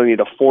don't necessarily need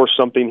to force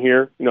something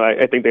here.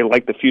 I think they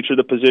like the future of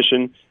the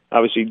position.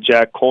 Obviously,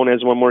 Jack Cohn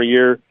has 1 more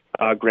year.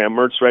 Graham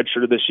Mertz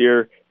redshirted this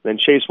year. And then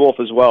Chase Wolf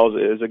as well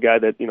is a guy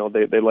that,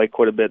 they like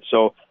quite a bit.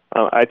 So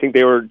I think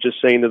they were just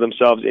saying to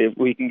themselves, if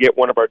we can get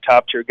one of our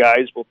top-tier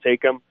guys, we'll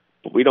take him.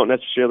 But we don't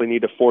necessarily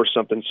need to force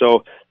something.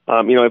 So,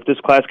 if this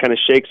class kind of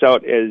shakes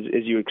out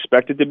as you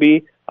expect it to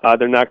be,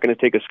 they're not going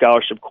to take a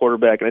scholarship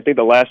quarterback. And I think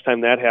the last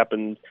time that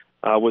happened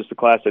was the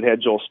class that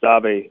had Joel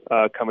Stave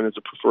coming as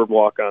a preferred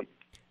walk-on.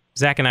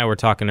 Zach and I were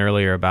talking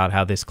earlier about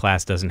how this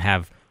class doesn't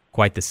have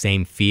quite the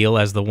same feel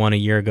as the one a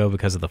year ago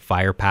because of the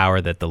firepower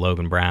that the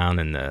Logan Brown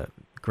and the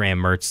Graham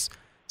Mertz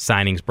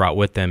signings brought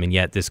with them, and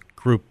yet this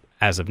group,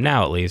 as of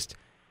now at least,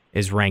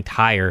 is ranked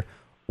higher.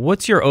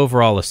 What's your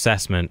overall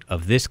assessment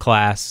of this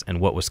class and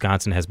what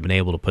Wisconsin has been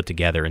able to put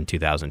together in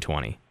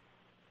 2020?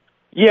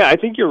 Yeah, I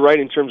think you're right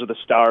in terms of the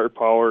star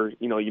power.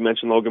 You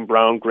mentioned Logan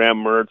Brown, Graham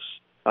Mertz.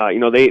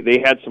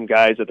 They had some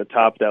guys at the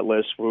top of that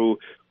list who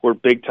were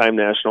big-time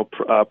national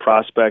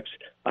prospects.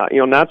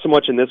 Not so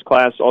much in this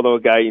class, although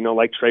a guy,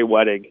 like Trey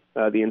Wettig,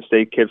 the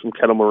in-state kid from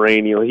Kettle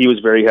Moraine, he was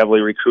very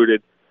heavily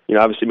recruited.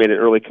 Obviously made an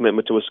early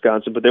commitment to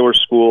Wisconsin, but there were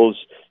schools,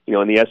 in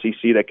the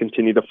SEC that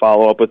continued to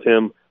follow up with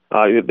him.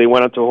 They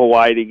went up to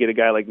Hawaii to get a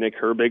guy like Nick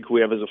Herbig, who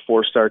we have as a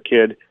 4-star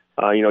kid.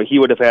 He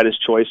would have had his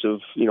choice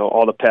of,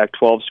 all the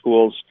Pac-12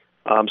 schools.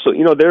 So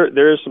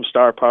there is some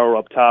star power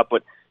up top,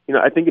 but,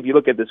 I think if you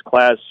look at this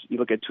class, you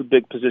look at 2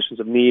 big positions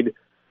of need.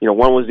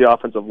 One was the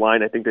offensive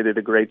line. I think they did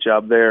a great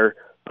job there.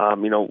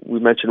 We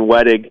mentioned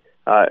Wettig,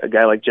 a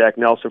guy like Jack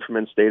Nelson from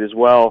in-state as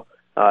well.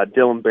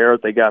 Dylan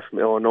Barrett they got from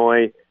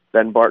Illinois.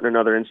 Ben Barton,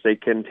 another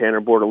in-state kid, and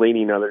Tanner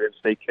Bortolini, another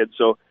in-state kid.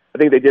 So I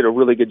think they did a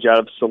really good job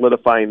of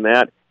solidifying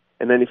that.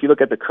 And then if you look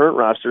at the current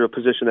roster, a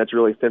position that's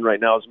really thin right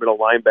now is middle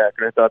linebacker,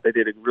 and I thought they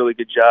did a really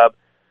good job.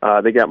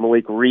 They got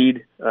Malik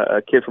Reed,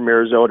 a kid from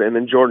Arizona, and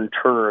then Jordan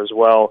Turner as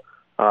well,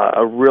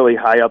 a really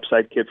high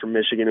upside kid from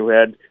Michigan who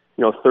had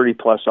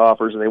 30-plus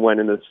offers, and they went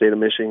into the state of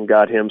Michigan and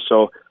got him.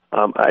 So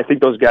I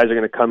think those guys are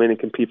going to come in and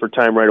compete for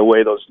time right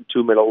away, those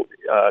two middle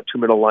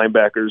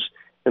linebackers.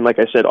 And like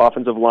I said,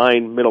 offensive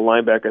line, middle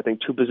linebacker, I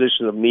think two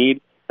positions of need.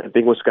 I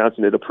think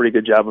Wisconsin did a pretty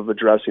good job of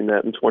addressing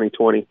that in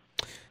 2020.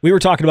 We were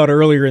talking about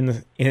earlier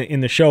in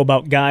the show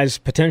about guys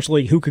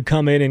potentially who could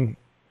come in and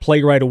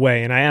play right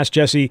away. And I asked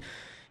Jesse,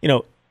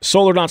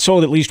 sold or not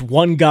sold, at least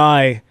one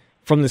guy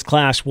from this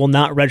class will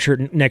not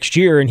redshirt next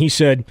year. And he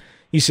said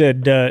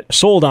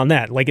sold on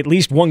that. Like, at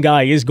least one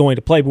guy is going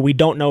to play, but we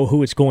don't know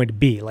who it's going to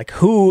be. Like,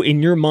 who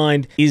in your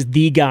mind is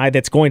the guy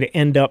that's going to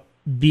end up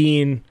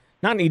being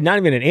not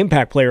even an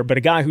impact player, but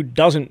a guy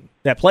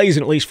that plays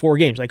in at least 4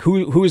 games? Like,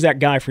 who is that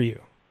guy for you?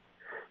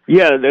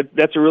 Yeah,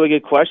 that's a really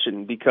good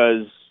question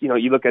because,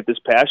 you look at this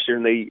past year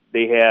and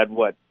they had,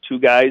 2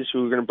 guys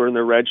who were going to burn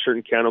their red shirt,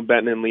 and Keanu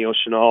Benton and Leo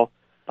Chenal.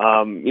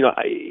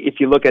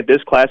 If you look at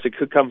this class, it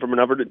could come from a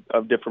number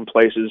of different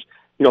places.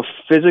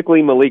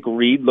 Physically, Malik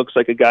Reed looks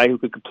like a guy who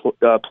could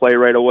play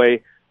right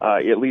away,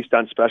 at least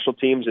on special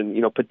teams,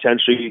 and,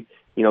 potentially,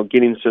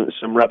 getting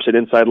some reps at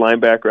inside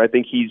linebacker. I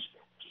think he's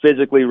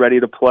physically ready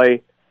to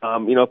play.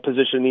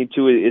 Position need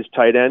too is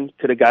tight end.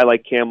 Could a guy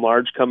like Cam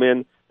Large come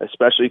in,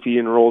 especially if he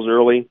enrolls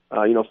early?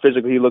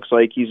 Physically he looks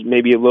like he's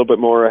maybe a little bit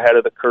more ahead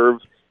of the curve,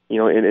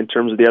 in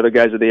terms of the other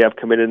guys that they have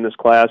committed in this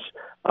class.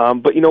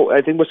 But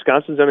I think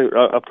Wisconsin's done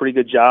a pretty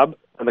good job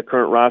on the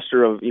current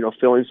roster of,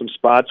 filling some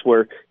spots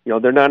where,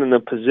 they're not in a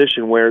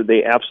position where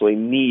they absolutely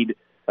need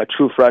a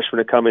true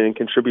freshman to come in and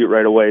contribute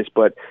right away.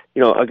 But,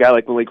 a guy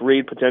like Malik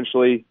Reed,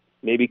 potentially,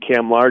 maybe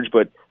Cam Large.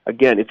 But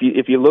again, if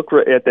you look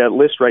at that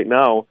list right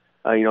now,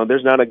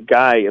 there's not a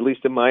guy, at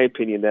least in my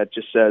opinion, that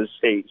just says,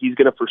 hey, he's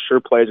going to for sure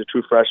play as a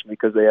true freshman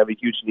because they have a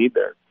huge need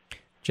there.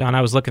 John,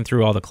 I was looking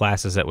through all the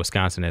classes that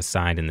Wisconsin has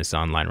signed in this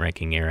online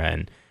ranking era,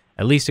 and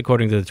at least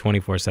according to the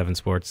 24/7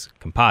 Sports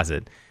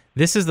composite,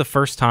 this is the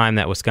first time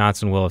that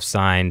Wisconsin will have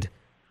signed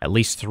at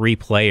least 3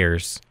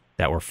 players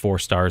that were 4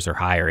 stars or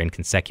higher in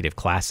consecutive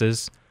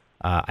classes.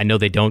 I know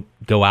they don't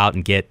go out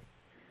and get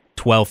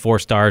 12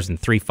 4-stars and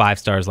 3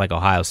 5-stars like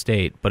Ohio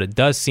State, but it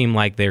does seem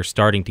like they're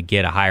starting to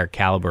get a higher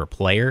caliber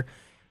player.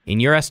 In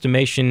your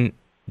estimation,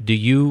 do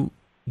you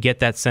get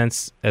that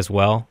sense as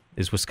well?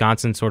 Is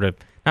Wisconsin sort of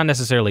not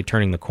necessarily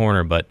turning the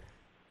corner, but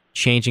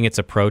changing its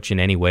approach in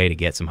any way to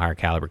get some higher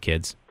caliber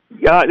kids?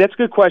 Yeah, that's a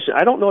good question.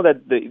 I don't know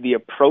that the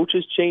approach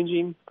is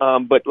changing,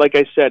 but like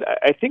I said,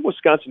 I think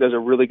Wisconsin does a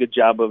really good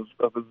job of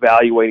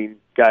evaluating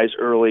guys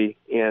early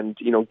and,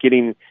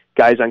 getting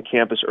guys on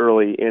campus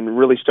early and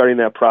really starting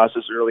that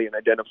process early and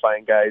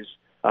identifying guys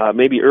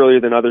maybe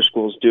earlier than other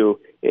schools do.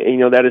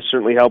 And, that has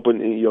certainly helped when,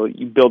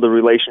 you build the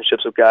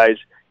relationships with guys,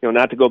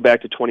 not to go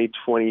back to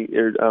 2020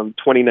 or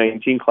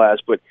 2019 class,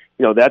 but,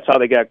 that's how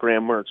they got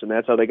Graham Mertz and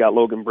that's how they got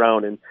Logan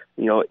Brown. And,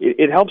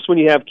 it helps when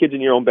you have kids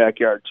in your own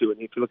backyard too.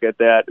 And if you look at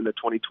that in the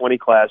 2020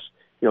 class,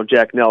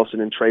 Jack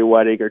Nelson and Trey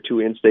Wettig are 2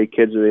 in-state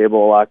kids that are able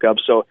to lock up.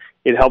 So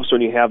it helps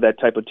when you have that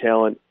type of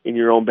talent in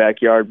your own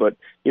backyard. But,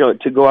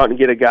 to go out and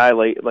get a guy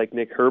like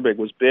Nick Herbig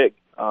was big.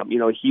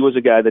 He was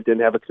a guy that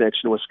didn't have a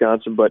connection to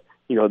Wisconsin, but,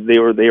 they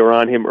were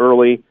on him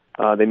early.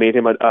 They made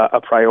him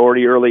a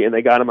priority early, and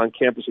they got him on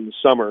campus in the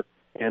summer,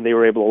 and they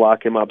were able to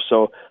lock him up.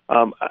 So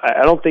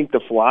I don't think the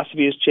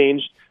philosophy has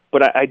changed,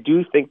 but I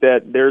do think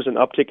that there's an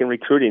uptick in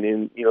recruiting,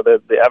 and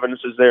the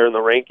evidence is there in the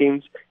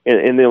rankings,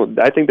 and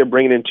I think they're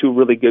bringing in 2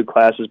 really good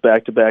classes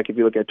back to back. If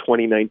you look at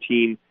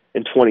 2019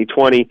 and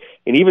 2020,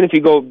 and even if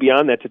you go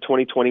beyond that to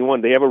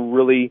 2021, they have a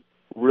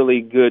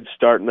really good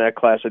start in that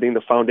class. I think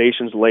the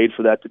foundation's laid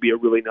for that to be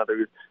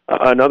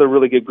another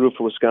really good group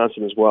for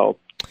Wisconsin as well.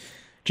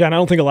 John, I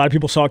don't think a lot of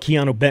people saw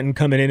Keanu Benton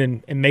coming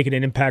in and making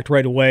an impact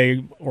right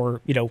away,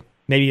 or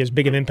maybe as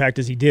big an impact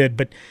as he did.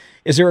 But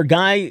is there a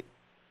guy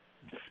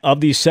of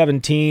these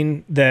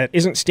 17 that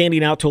isn't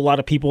standing out to a lot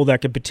of people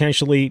that could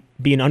potentially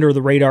be an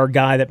under-the-radar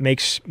guy that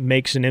makes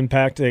an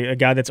impact, a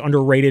guy that's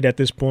underrated at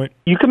this point?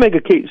 You can make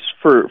a case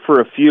for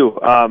a few.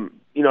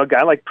 A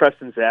guy like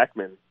Preston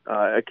Zachman,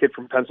 a kid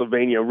from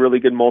Pennsylvania, a really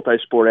good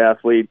multi-sport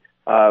athlete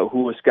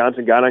who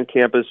Wisconsin got on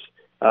campus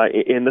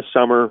in the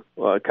summer,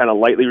 kind of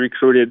lightly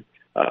recruited.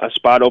 A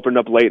spot opened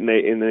up late, and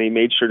they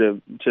made sure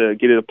to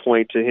get it a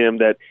point to him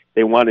that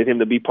they wanted him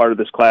to be part of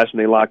this class, and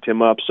they locked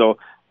him up. So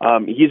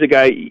he's a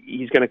guy,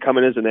 he's going to come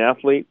in as an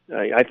athlete.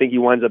 I think he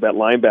winds up at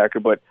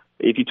linebacker, but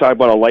if you talk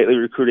about a lightly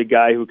recruited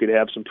guy who could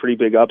have some pretty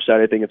big upside,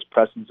 I think it's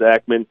Preston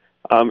Zachman.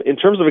 In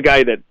terms of a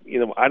guy that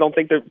I don't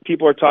think that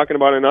people are talking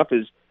about enough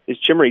is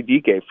Chimere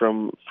Dike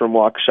from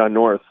Waukesha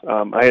North.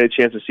 I had a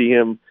chance to see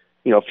him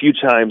a few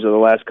times over the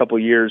last couple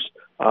of years.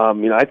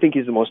 I think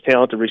he's the most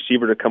talented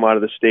receiver to come out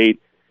of the state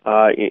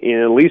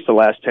in at least the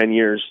last 10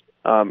 years.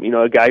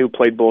 A guy who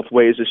played both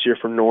ways this year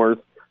for North.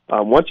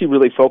 Once he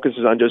really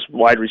focuses on just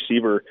wide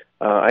receiver,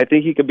 I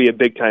think he could be a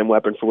big-time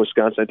weapon for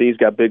Wisconsin. I think he's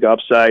got big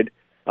upside.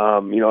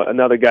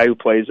 Another guy who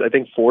plays, I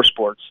think, 4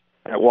 sports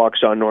at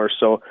Waukesha North.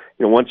 So,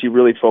 once he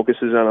really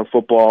focuses on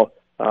football,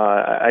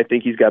 I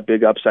think he's got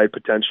big upside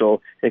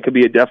potential and could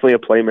be definitely a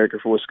playmaker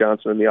for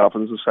Wisconsin on the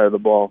offensive side of the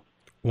ball.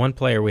 One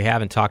player we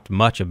haven't talked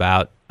much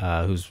about,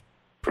 who's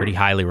pretty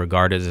highly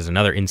regarded, is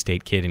another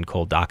in-state kid in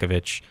Cole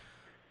Dakovich.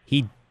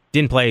 He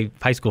didn't play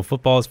high school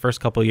football his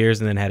first couple of years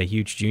and then had a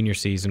huge junior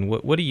season.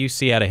 What do you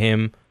see out of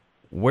him?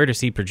 Where does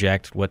he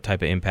project? What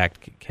type of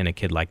impact can a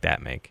kid like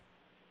that make?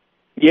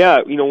 Yeah,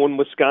 when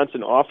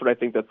Wisconsin offered, I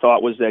think the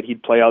thought was that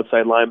he'd play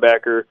outside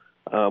linebacker.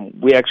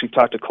 We actually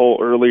talked to Cole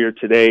earlier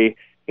today,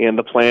 and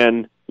the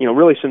plan,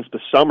 really since the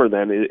summer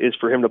then, is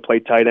for him to play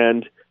tight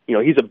end.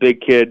 He's a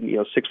big kid,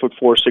 6'4",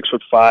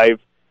 6'5",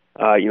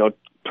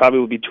 probably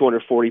will be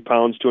 240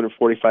 pounds,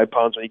 245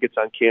 pounds when he gets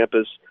on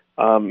campus.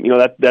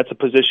 That's a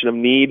position of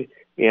need,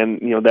 and,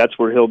 that's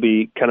where he'll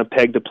be kind of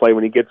pegged to play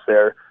when he gets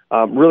there.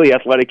 Really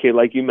athletic kid,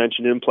 like you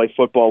mentioned, didn't play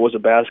football, was a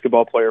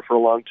basketball player for a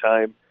long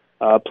time,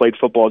 played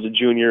football as a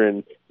junior,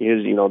 and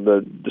his,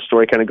 the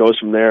story kind of goes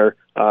from there.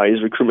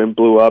 His recruitment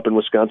blew up, and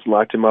Wisconsin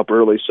locked him up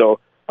early. So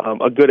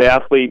a good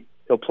athlete.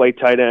 He'll play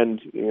tight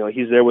end.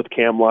 He's there with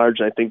Cam Large,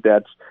 and I think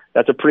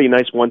that's a pretty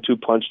nice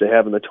 1-2 punch to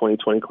have in the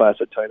 2020 class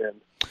at tight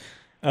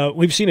end.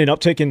 We've seen an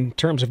uptick in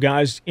terms of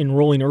guys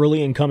enrolling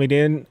early and coming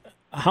in.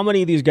 How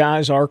many of these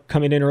guys are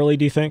coming in early,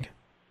 do you think?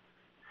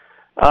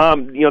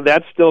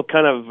 That still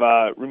kind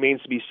of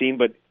remains to be seen,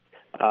 but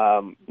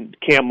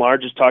Cam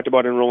Large has talked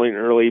about enrolling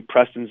early,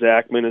 Preston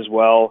Zachman as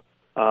well.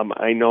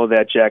 I know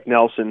that Jack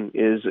Nelson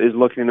is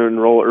looking to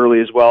enroll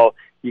early as well.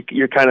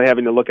 You're kind of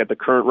having to look at the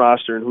current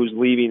roster and who's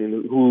leaving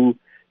and who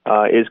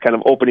is kind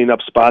of opening up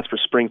spots for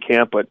spring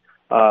camp. But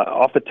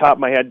off the top of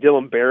my head,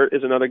 Dylan Barrett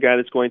is another guy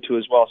that's going to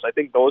as well. So I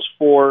think those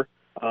 4.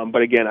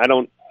 But again,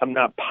 I'm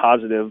not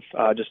positive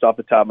just off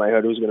the top of my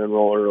head who's going to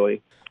enroll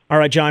early. All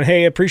right, John.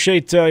 Hey,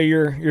 appreciate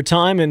your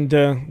time, and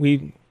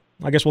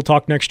I guess we'll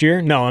talk next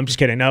year. No, I'm just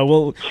kidding.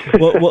 No,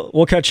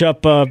 we'll catch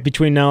up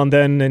between now and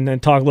then,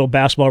 and talk a little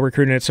basketball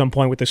recruiting at some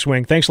point with the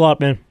Swing. Thanks a lot,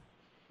 man.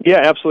 Yeah,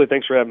 absolutely.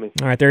 Thanks for having me.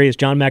 All right, there he is,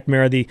 John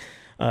McNamara, the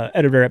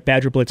editor at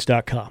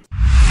BadgerBlitz.com.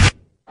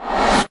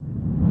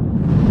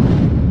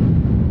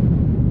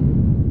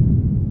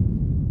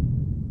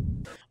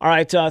 All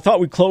right, I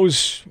thought we'd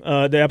close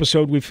the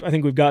episode. I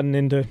think we've gotten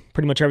into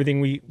pretty much everything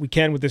we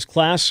can with this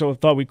class, so I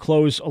thought we'd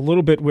close a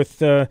little bit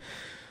with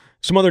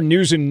some other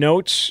news and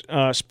notes,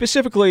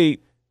 specifically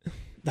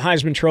the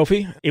Heisman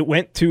Trophy. It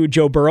went to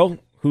Joe Burrow,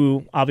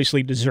 who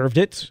obviously deserved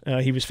it.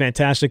 He was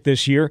fantastic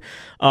this year.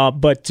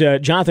 But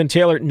Jonathan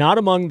Taylor, not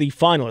among the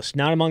finalists,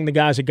 not among the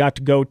guys that got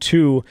to go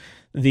to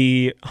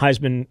the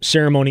Heisman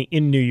ceremony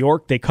in New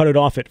York. They cut it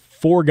off at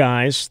 4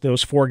 guys.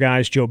 Those 4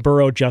 guys, Joe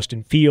Burrow,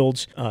 Justin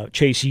Fields,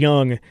 Chase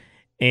Young,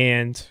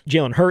 and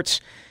Jalen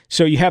Hurts.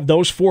 So you have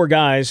those 4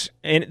 guys,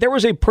 and there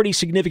was a pretty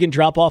significant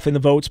drop-off in the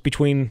votes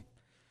between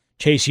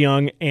Chase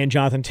Young and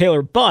Jonathan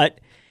Taylor. But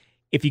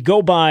if you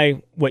go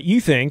by what you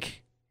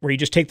think, where you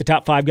just take the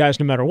top 5 guys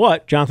no matter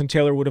what, Jonathan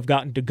Taylor would have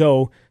gotten to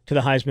go to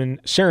the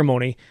Heisman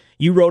ceremony.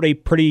 You wrote a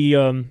pretty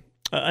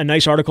a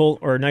nice article,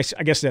 or a nice,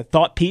 I guess, a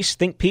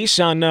think piece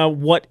on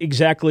what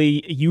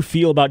exactly you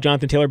feel about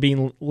Jonathan Taylor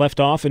being left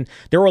off. And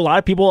there were a lot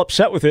of people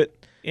upset with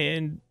it,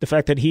 and the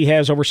fact that he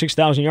has over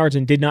 6,000 yards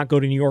and did not go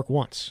to New York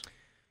once.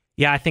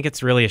 Yeah, I think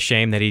it's really a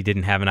shame that he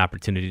didn't have an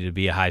opportunity to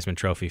be a Heisman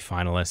Trophy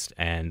finalist.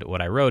 And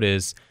what I wrote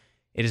is,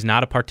 it is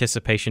not a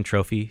participation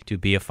trophy to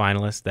be a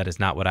finalist. That is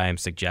not what I am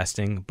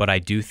suggesting. But I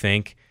do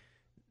think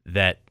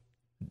that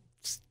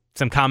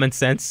some common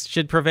sense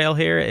should prevail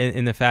here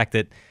in the fact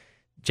that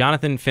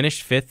Jonathan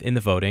finished 5th in the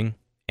voting,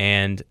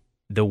 and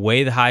the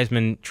way the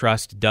Heisman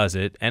Trust does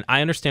it, and I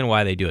understand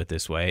why they do it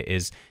this way,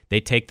 is they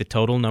take the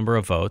total number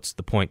of votes,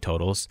 the point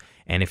totals,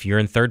 and if you're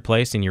in 3rd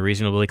place and you're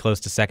reasonably close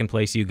to 2nd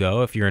place, you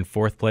go. If you're in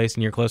 4th place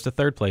and you're close to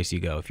 3rd place, you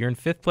go. If you're in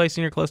 5th place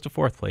and you're close to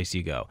 4th place,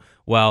 you go.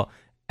 Well,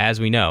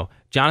 as we know,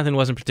 Jonathan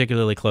wasn't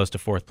particularly close to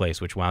 4th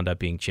place, which wound up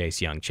being Chase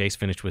Young. Chase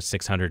finished with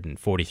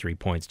 643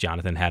 points.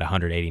 Jonathan had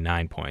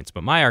 189 points.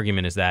 But my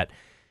argument is that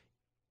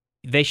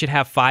they should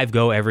have 5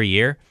 go every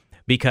year,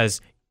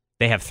 because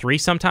they have 3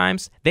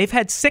 sometimes. They've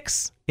had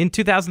 6 in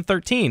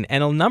 2013,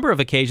 and a number of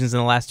occasions in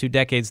the last 2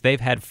 decades, they've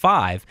had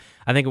 5.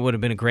 I think it would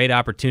have been a great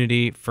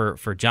opportunity for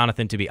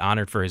Jonathan to be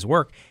honored for his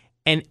work.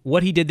 And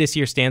what he did this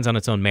year stands on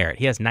its own merit.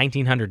 He has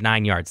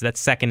 1,909 yards.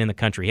 That's 2nd in the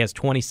country. He has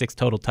 26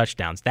 total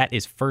touchdowns. That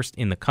is 1st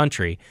in the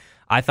country.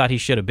 I thought he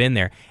should have been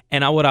there.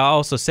 And what I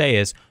also say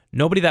is,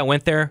 nobody that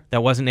went there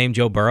that wasn't named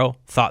Joe Burrow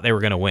thought they were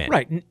going to win.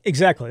 Right,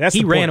 exactly. That's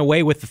he ran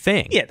away with the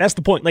thing. Yeah, that's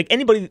the point. Like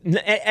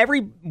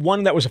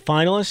everyone that was a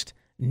finalist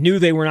knew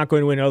they were not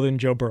going to win other than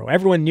Joe Burrow.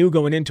 Everyone knew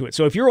going into it.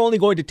 So if you're only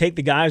going to take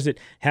the guys that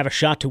have a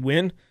shot to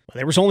win, well,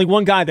 there was only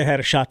one guy that had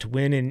a shot to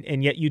win,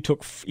 and yet you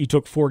took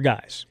 4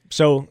 guys.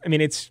 So I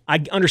mean,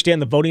 I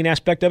understand the voting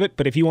aspect of it,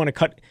 but if you want to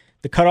cut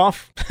the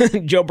cutoff,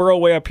 Joe Burrow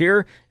way up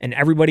here and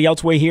everybody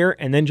else way here,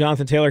 and then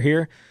Jonathan Taylor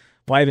here,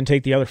 why even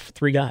take the other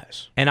 3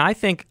 guys? And I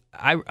think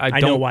I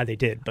know why they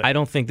did. But I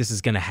don't think this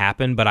is going to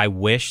happen, but I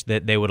wish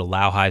that they would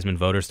allow Heisman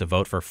voters to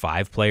vote for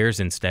 5 players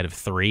instead of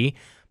 3,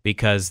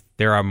 because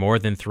there are more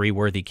than 3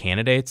 worthy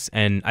candidates.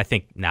 And I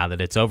think now that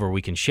it's over,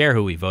 we can share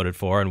who we voted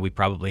for, and we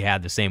probably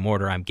had the same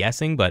order, I'm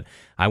guessing. But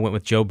I went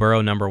with Joe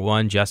Burrow number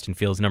 1, Justin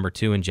Fields number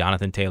 2, and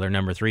Jonathan Taylor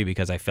number 3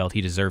 because I felt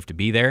he deserved to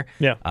be there.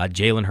 Yeah.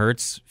 Jalen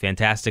Hurts,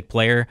 fantastic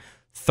player,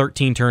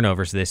 13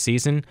 turnovers this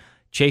season.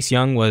 Chase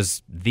Young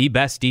was the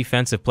best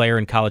defensive player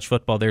in college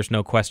football. There's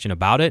no question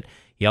about it.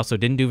 He also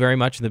didn't do very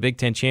much in the Big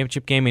Ten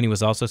championship game, and he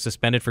was also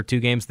suspended for 2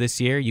 games this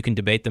year. You can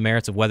debate the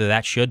merits of whether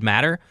that should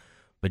matter,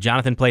 but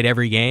Jonathan played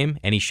every game,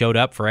 and he showed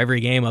up for every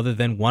game other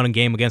than one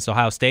game against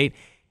Ohio State,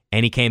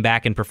 and he came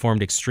back and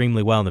performed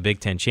extremely well in the Big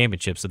Ten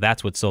championship, so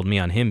that's what sold me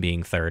on him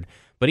being 3rd.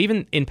 But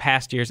even in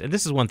past years, and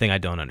this is one thing I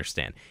don't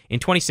understand. In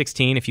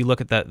 2016, if you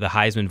look at the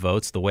Heisman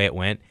votes, the way it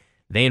went,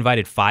 they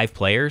invited 5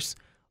 players.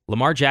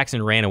 Lamar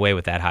Jackson ran away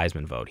with that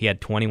Heisman vote. He had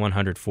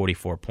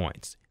 2,144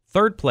 points.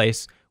 3rd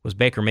place was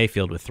Baker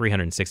Mayfield with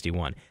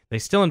 361. They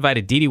still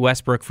invited Dede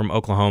Westbrook from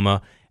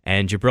Oklahoma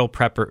and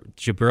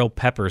Jabril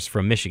Peppers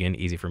from Michigan,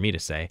 easy for me to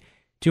say,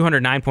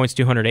 209 points,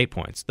 208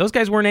 points. Those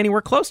guys weren't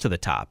anywhere close to the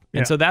top.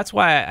 And so that's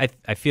why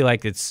I feel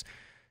like it's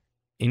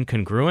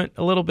incongruent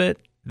a little bit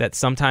that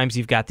sometimes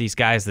you've got these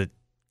guys that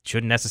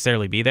shouldn't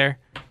necessarily be there.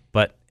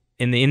 But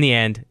in the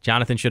end,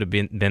 Jonathan should have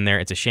been there.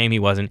 It's a shame he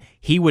wasn't.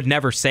 He would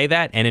never say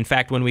that. And in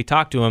fact, when we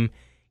talked to him,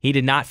 he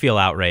did not feel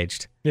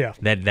outraged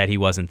that he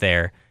wasn't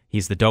there.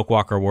 He's the Doak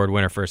Walker Award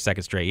winner for a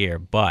 2nd straight year,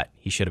 but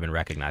he should have been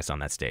recognized on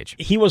that stage.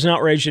 He wasn't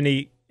outraged,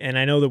 and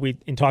I know that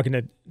in talking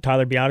to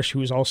Tyler Biadasz,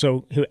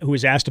 who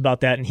was asked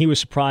about that, and he was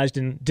surprised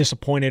and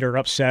disappointed or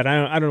upset.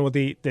 I don't know what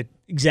the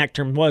exact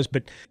term was,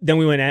 but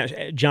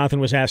then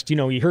Jonathan was asked,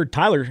 we heard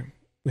Tyler.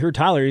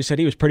 He said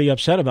he was pretty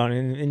upset about it,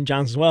 and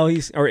John says, well,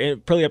 he's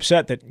pretty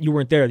upset that you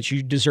weren't there, that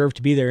you deserve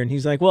to be there. And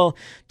he's like, well,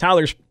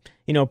 Tyler's,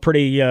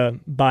 pretty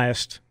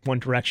biased one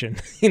direction.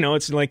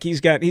 It's like he's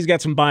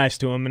got some bias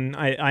to him, and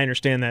I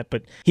understand that.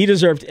 But he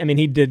deserved. I mean,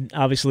 he did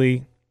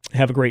obviously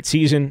have a great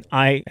season.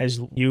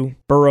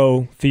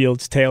 Burrow,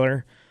 Fields,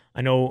 Taylor.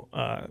 I know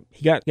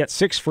he got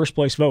 6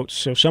 first-place votes,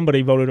 so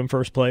somebody voted him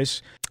first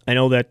place. I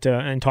know that,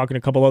 and talking to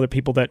a couple other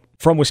people that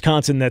from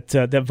Wisconsin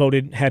that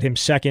voted had him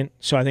 2nd.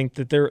 So I think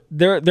that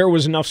there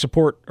was enough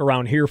support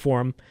around here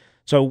for him.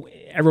 So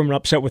everyone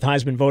upset with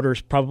Heisman voters,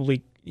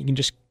 probably you can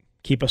just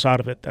keep us out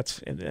of it.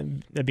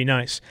 That'd be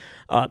nice.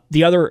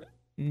 The other,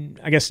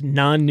 I guess,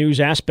 non-news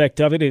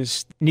aspect of it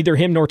is neither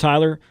him nor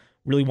Tyler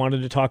really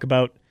wanted to talk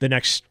about the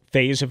next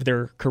phase of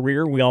their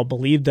career. We all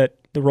believed that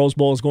the Rose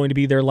Bowl is going to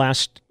be their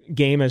last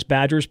game as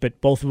Badgers, but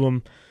both of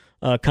them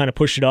kind of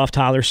pushed it off.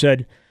 Tyler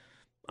said,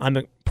 I'm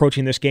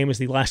approaching this game as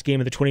the last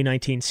game of the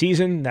 2019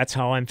 season. That's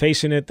how I'm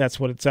facing it. That's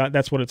what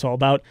it's all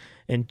about.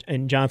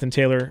 And Jonathan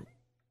Taylor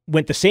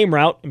went the same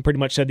route and pretty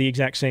much said the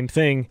exact same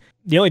thing.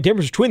 The only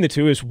difference between the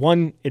two is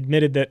one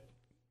admitted that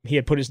he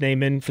had put his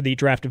name in for the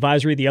draft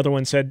advisory. The other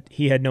one said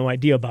he had no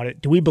idea about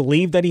it. Do we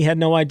believe that he had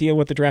no idea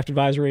what the draft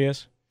advisory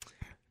is?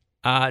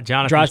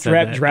 Jonathan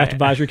draft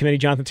advisory committee.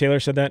 Jonathan Taylor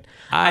said that.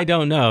 I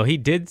don't know. He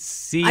did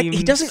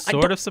seem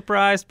sort of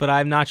surprised, but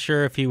I'm not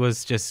sure if he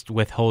was just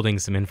withholding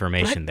some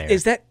information there.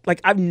 Is that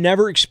like I've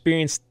never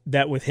experienced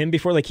that with him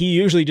before? Like he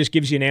usually just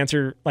gives you an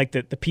answer like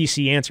the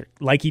PC answer,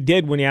 like he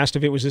did when he asked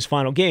if it was his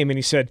final game, and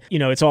he said,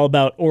 it's all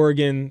about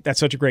Oregon. That's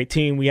such a great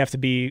team. We have to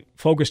be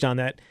focused on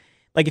that.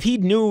 Like if he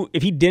knew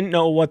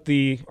what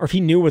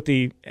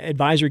the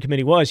advisory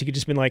committee was, he could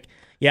just been like,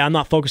 yeah, I'm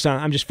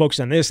just focused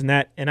on this and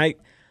that, and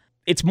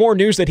it's more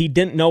news that he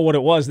didn't know what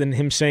it was than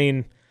him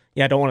saying,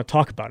 yeah, I don't want to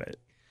talk about it.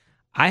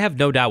 I have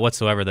no doubt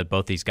whatsoever that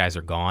both these guys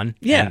are gone.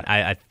 Yeah.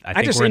 And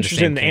I think we're in the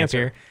same camp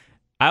here.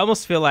 I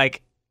almost feel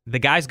like the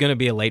guy's going to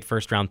be a late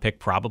first-round pick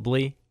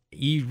probably.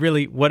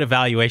 What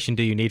evaluation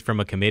do you need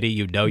from a committee?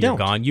 You're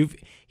gone.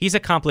 He's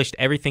accomplished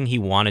everything he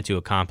wanted to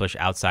accomplish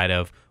outside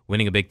of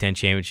winning a Big Ten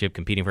championship,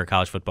 competing for a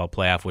college football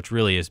playoff, which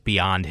really is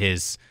beyond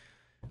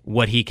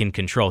what he can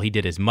control. He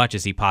did as much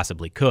as he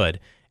possibly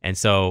could. And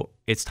so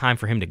it's time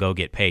for him to go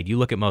get paid. You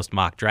look at most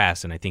mock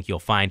drafts, and I think you'll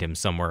find him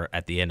somewhere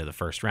at the end of the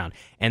first round.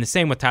 And the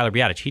same with Tyler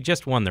Biadasz. He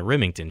just won the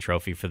Remington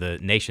Trophy for the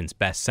nation's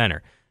best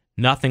center.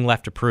 Nothing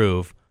left to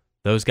prove.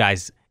 Those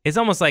guys, it's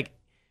almost like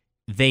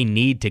they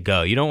need to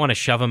go. You don't want to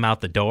shove them out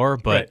the door,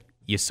 but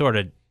you sort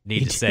of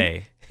need to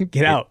say,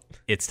 get out.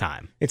 It's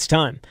time. It's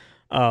time.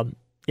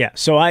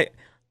 So I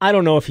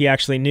don't know if he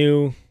actually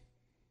knew.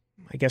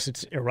 I guess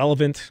it's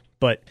irrelevant,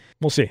 but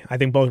we'll see. I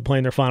think both are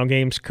playing their final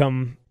games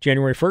come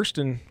January 1st,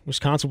 and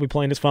Wisconsin will be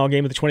playing its final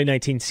game of the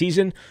 2019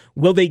 season.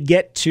 Will they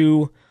get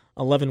to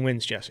 11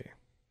 wins, Jesse?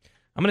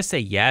 I'm going to say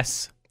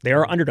yes. They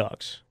are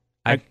underdogs.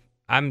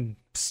 I'm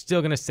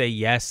still going to say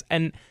yes.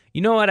 And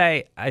you know what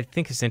I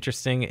think is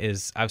interesting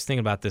is I was thinking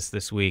about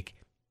this week.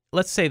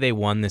 Let's say they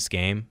won this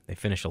game. They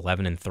finished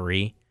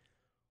 11-3.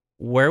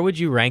 Where would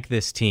you rank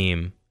this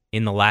team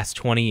in the last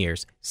 20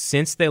 years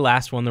since they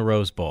last won the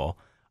Rose Bowl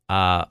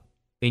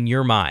in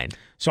your mind?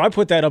 So I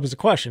put that up as a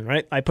question,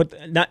 right? I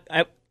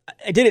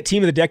did it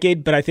team of the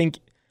decade, but I think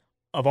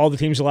of all the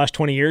teams the last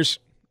 20 years,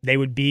 they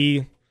would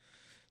be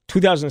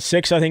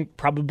 2006, I think,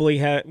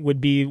 probably would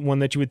be one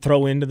that you would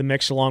throw into the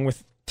mix along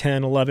with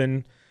 10,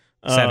 11,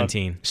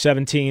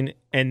 17,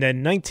 and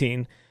then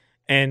 19.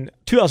 And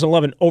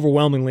 2011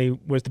 overwhelmingly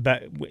was the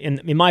best,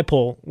 in my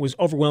poll, was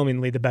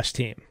overwhelmingly the best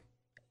team.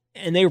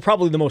 And they were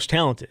probably the most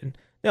talented.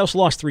 They also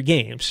lost 3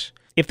 games.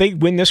 If they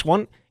win this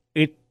one,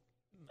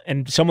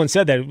 and someone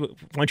said that, why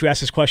don't you ask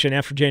this question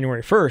after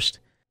January 1st?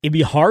 It'd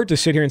be hard to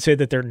sit here and say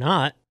that they're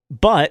not,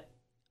 but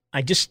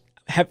I just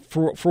have,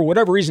 for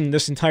whatever reason,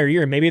 this entire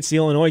year, maybe it's the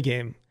Illinois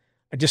game,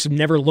 I just have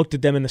never looked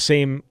at them in the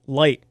same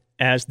light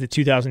as the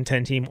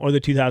 2010 team or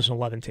the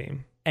 2011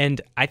 team. And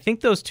I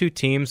think those two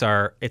teams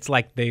it's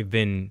like they've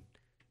been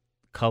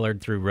colored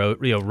through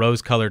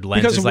rose-colored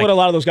lenses. Because of what a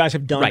lot of those guys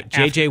have done. Right.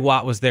 J.J.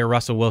 Watt was there,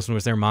 Russell Wilson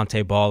was there,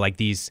 Monte Ball. Like,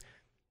 these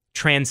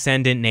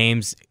transcendent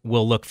names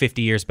will look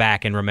 50 years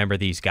back and remember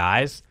these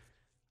guys.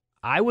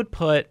 I would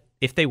put,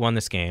 if they won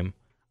this game,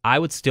 I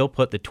would still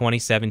put the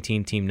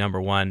 2017 team number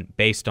 1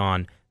 based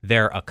on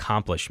their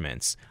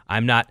accomplishments.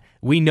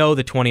 We know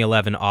the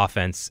 2011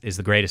 offense is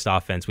the greatest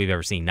offense we've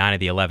ever seen. 9 of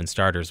the 11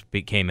 starters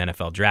became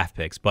NFL draft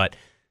picks, but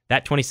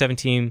that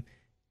 2017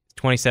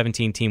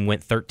 team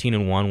went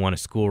 13-1, won a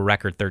school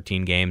record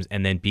 13 games,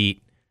 and then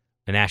beat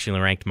a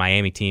nationally ranked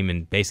Miami team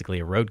in basically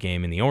a road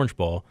game in the Orange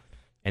Bowl.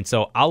 And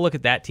so I'll look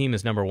at that team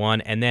as number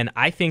 1, and then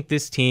I think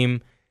this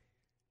team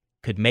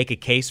could make a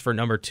case for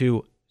number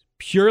 2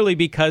 purely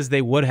because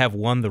they would have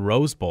won the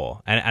Rose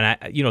Bowl. And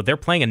they're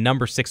playing a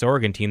number 6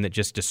 Oregon team that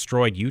just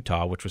destroyed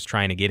Utah, which was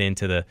trying to get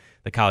into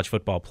the college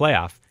football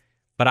playoff.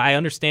 But I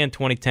understand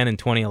 2010 and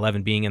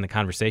 2011 being in the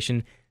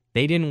conversation.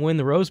 They didn't win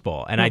the Rose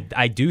Bowl. And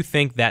I do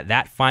think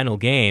that final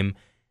game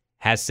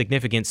has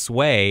significant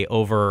sway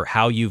over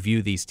how you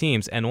view these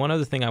teams. And one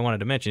other thing I wanted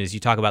to mention is you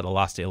talk about the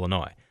loss to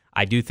Illinois.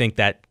 I do think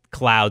that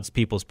clouds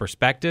people's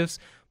perspectives,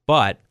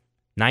 but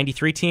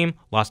 93 team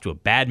lost to a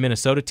bad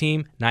Minnesota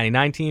team.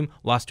 99 team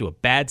lost to a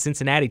bad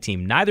Cincinnati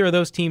team. Neither of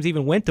those teams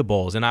even went to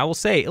bowls. And I will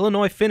say,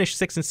 Illinois finished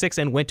 6-6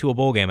 and went to a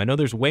bowl game. I know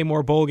there's way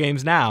more bowl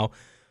games now,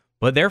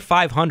 but they're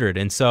 500.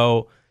 And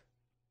so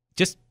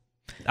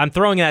I'm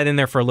throwing that in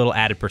there for a little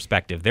added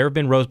perspective. There have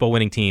been Rose Bowl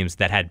winning teams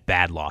that had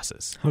bad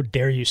losses. How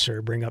dare you,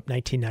 sir, bring up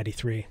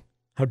 1993?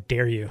 How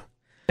dare you?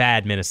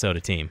 Bad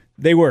Minnesota team.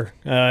 They were.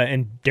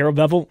 And Darrell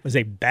Bevell was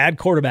a bad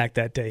quarterback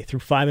that day, threw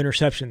 5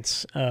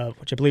 interceptions,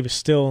 which I believe is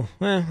still,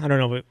 I don't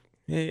know, but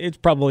it's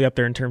probably up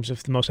there in terms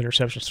of the most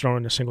interceptions thrown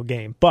in a single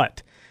game.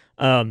 But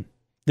the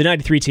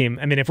 93 team,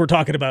 I mean, if we're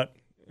talking about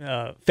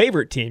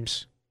favorite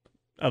teams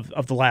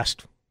of the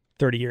last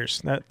 30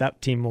 years,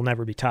 that team will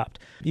never be topped.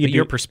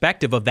 Your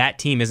perspective of that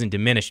team isn't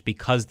diminished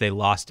because they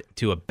lost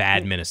to a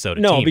bad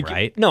Minnesota team,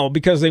 right? No,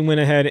 because they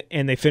went ahead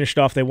and they finished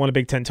off, they won a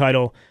Big Ten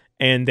title,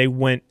 and they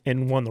went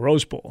and won the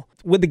Rose Bowl.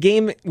 The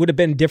game would have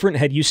been different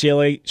had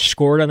UCLA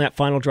scored on that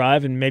final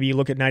drive, and maybe you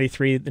look at the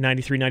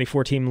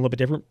 93-94 team a little bit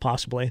different,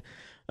 possibly,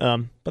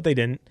 but they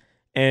didn't.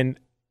 And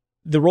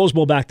the Rose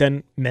Bowl back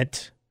then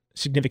meant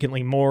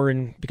significantly more,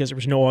 and because there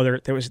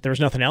was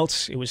nothing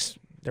else.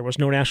 There was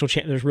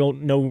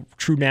no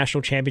true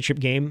national championship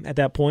game at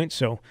that point.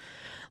 So,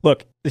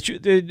 look, the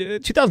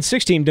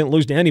 2006 team didn't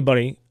lose to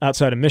anybody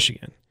outside of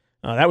Michigan.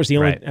 That was the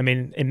only. Right. I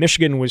mean, in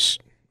Michigan was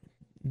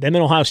them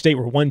and Ohio State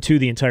were 1-2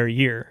 the entire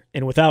year,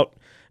 and without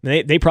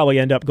they probably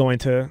end up going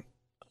to,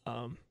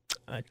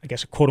 I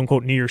guess, a quote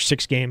unquote New Year's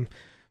Six game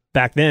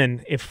back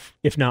then, if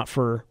not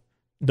for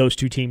those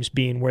two teams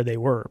being where they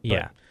were. But,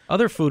 yeah.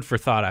 Other food for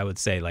thought, I would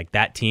say, like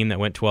that team that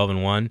went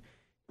 12-1.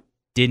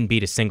 Didn't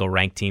beat a single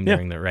ranked team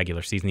during the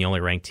regular season. The only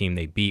ranked team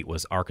they beat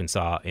was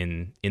Arkansas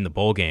in the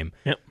bowl game.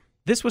 Yep.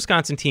 This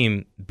Wisconsin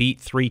team beat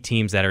 3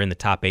 teams that are in the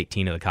top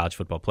 18 of the college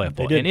football playoff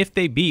poll. And if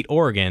they beat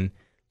Oregon,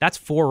 that's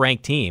 4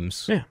 ranked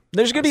teams. Yeah.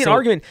 There's going to be an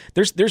argument.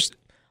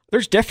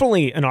 There's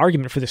definitely an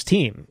argument for this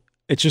team.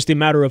 It's just a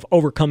matter of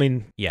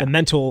overcoming the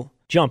mental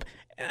jump.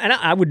 And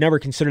I would never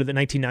consider the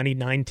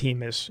 1999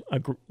 team as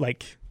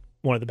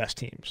one of the best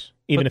teams,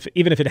 even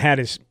if it had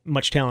as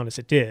much talent as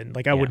it did.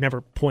 Like I would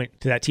never point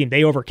to that team.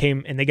 They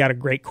overcame, and they got a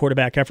great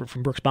quarterback effort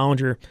from Brooks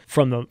Bollinger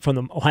from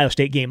the Ohio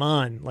State game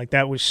on. Like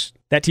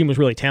that team was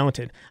really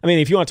talented. I mean,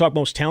 if you want to talk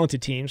most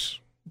talented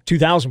teams,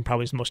 2000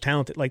 probably is the most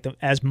talented, like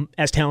as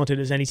talented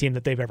as any team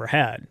that they've ever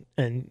had,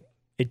 and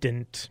it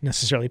didn't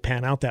necessarily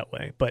pan out that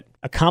way. But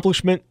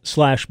accomplishment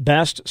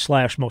 /best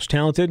 /most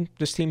talented,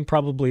 this team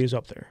probably is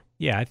up there.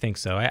 Yeah, I think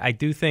so. I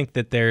do think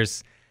that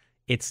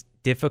it's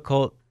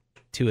difficult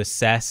to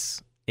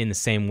assess in the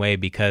same way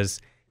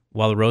because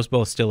while the Rose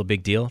Bowl is still a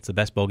big deal, it's the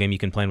best bowl game you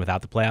can play in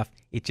without the playoff,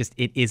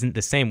 it isn't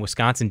the same.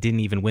 Wisconsin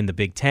didn't even win the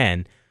Big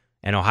Ten,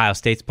 and Ohio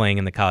State's playing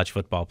in the college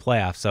football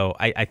playoff. So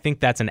I think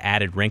that's an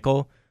added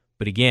wrinkle.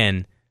 But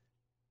again,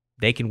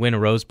 they can win a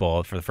Rose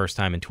Bowl for the first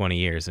time in 20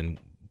 years and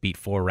beat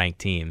 4 ranked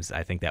teams.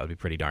 I think that would be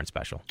pretty darn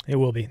special. It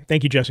will be.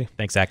 Thank you, Jesse.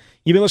 Thanks, Zach.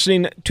 You've been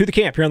listening to The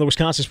Camp here on the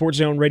Wisconsin Sports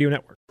Zone Radio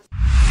Network.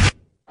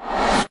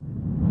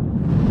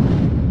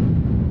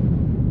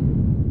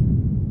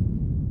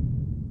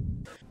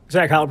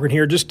 Zach Heilprin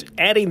here, just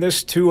adding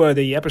this to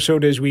the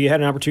episode as we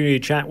had an opportunity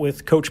to chat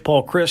with Coach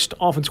Paul Chryst,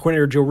 offensive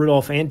coordinator Joe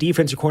Rudolph, and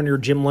defensive coordinator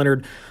Jim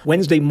Leonhard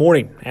Wednesday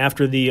morning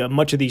after the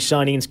much of these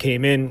signings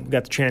came in. We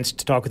got the chance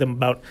to talk with them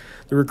about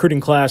the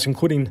recruiting class,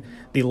 including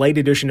the late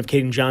edition of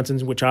Caden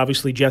Johnson, which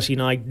obviously Jesse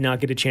and I did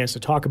not get a chance to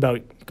talk about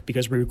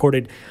because we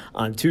recorded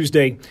on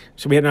Tuesday.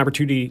 So we had an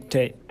opportunity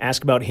to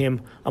ask about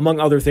him,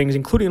 among other things,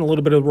 including a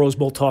little bit of Rose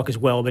Bowl talk as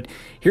well. But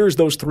here's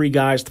those three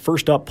guys. The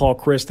first up, Paul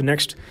Chryst. The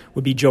next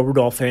would be Joe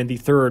Rudolph, and the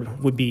third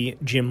would be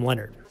Jim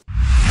Leonhard.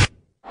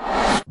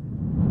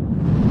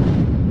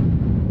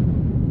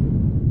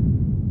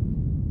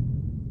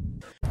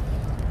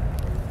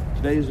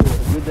 Today's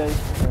a good day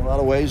in a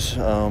lot of ways.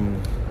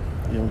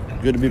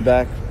 Good to be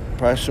back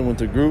practicing with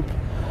the group,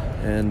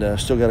 and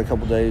still got a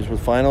couple days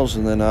with finals,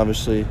 and then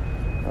obviously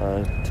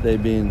today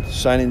being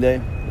signing day,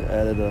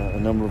 added a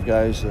number of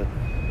guys that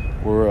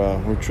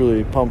we're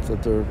truly pumped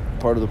that they're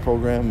part of the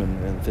program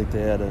and think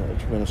they add a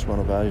tremendous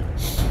amount of value.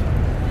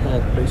 Well,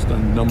 based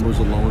on numbers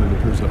alone, it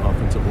appears that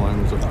offensive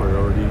line was a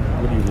priority.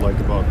 What do you like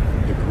about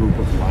the group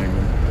of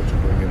linemen that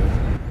you're bringing in?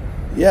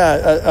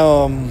 Yeah,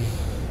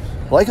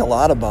 I like a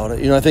lot about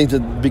it. I think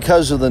that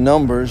because of the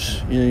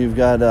numbers, you've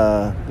got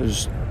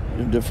there's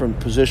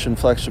different position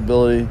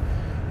flexibility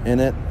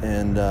in it,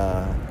 and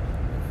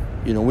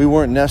we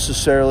weren't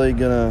necessarily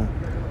gonna.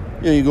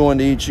 You go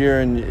into each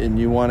year and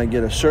you want to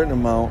get a certain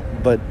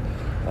amount, but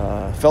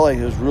felt like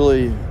it was a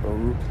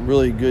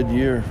really good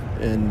year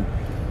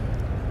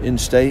in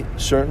state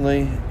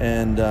certainly,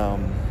 and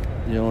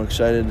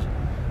excited.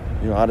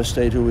 Out of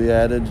state who we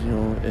added,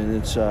 and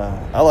it's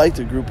I like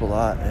the group a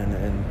lot,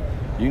 and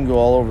you can go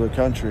all over the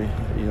country.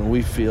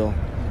 We feel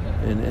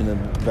in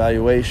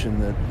evaluation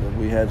that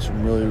we had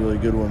some really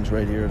good ones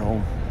right here at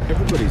home.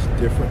 Everybody's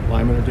different,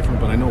 linemen are different,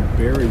 but I know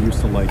Barry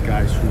used to like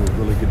guys who were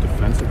really good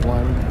defensive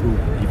linemen, who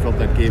he felt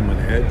that gave him an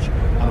edge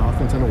on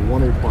offense. I know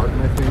Warner Barton,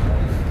 I think.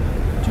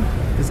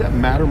 Does that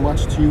matter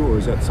much to you, or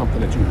is that something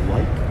that you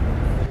like?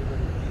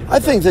 I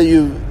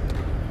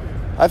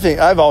think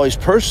I've always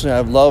personally,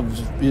 I've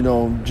loved,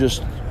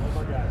 just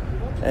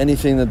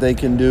anything that they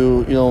can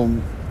do,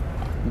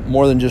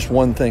 more than just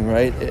one thing,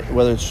 right?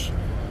 Whether it's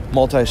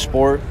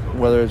multi-sport,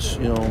 whether it's,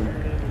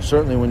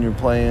 certainly when you're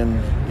playing,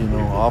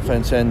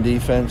 offense and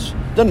defense,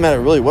 doesn't matter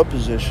really what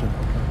position.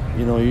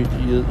 You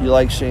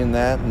like seeing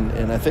that,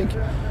 and I think,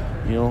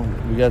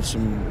 we got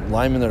some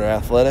linemen that are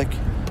athletic,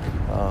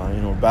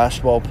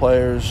 basketball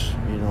players.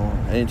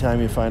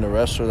 Anytime you find a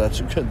wrestler,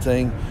 that's a good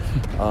thing.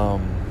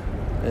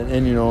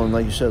 And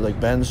like you said, like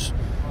Ben's,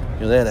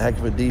 they had a heck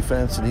of a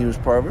defense, and he was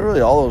part of it.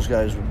 Really, all those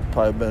guys would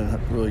probably have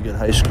been really good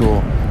high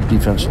school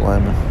defensive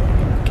linemen.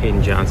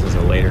 Caden Johnson's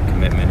a later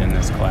commitment in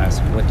this class.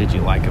 What did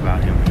you like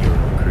about him when you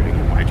were recruiting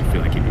him? Why did you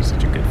feel like he'd be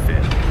such a good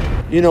fit?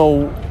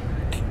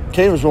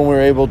 Caden was when we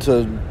were able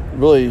to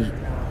really,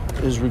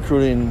 his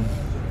recruiting,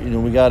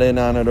 we got in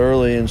on it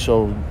early, and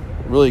so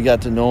really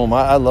got to know him.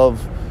 I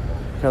love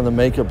kind of the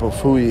makeup of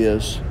who he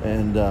is,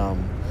 and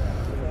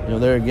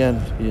there again,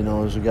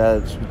 as a guy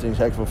that thinks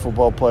heck of a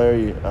football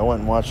player, I went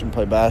and watched him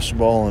play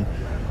basketball, and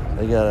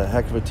they got a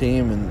heck of a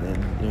team,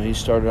 and he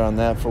started on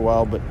that for a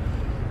while, but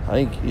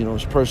I think,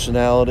 his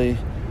personality,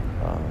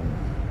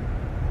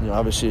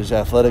 obviously his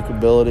athletic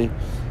ability,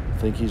 I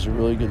think he's a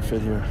really good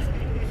fit here.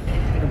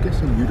 I'm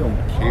guessing you don't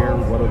care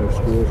what other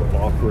schools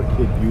offer a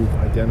kid you've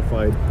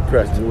identified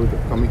as worth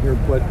of coming here,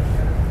 but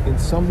in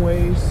some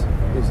ways,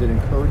 is it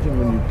encouraging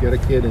when you get a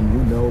kid and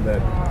you know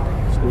that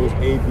schools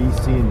A, B,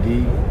 C, and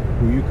D,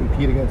 who you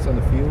compete against on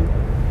the field,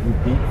 you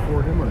beat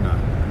for him or not?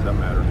 Does that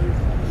matter to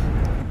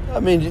you? I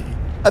mean,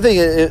 I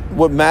think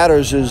what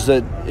matters is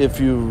that if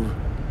you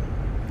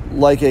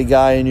like a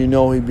guy and you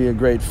know he'd be a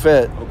great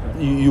fit,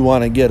 you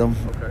want to get him.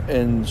 Okay.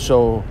 And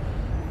so,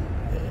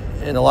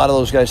 and a lot of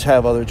those guys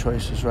have other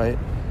choices, right?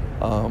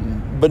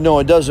 But no,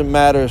 it doesn't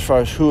matter as far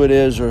as who it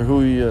is or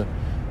who you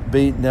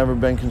beat. Never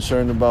been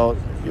concerned about.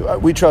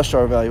 We trust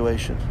our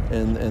evaluation,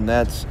 and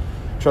that's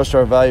trust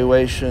our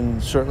evaluation.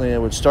 Certainly,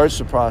 what starts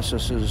the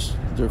process is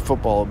their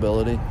football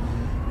ability,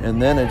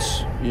 and then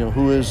it's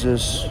who is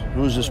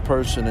this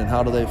person and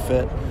how do they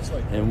fit.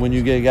 And when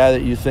you get a guy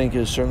that you think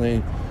is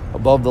certainly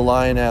above the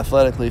line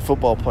athletically,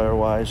 football player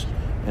wise,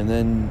 and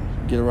then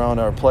get around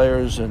our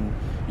players and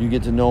you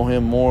get to know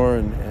him more,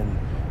 and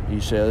you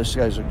say, oh, this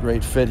guy's a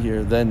great fit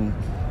here, then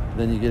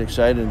you get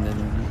excited and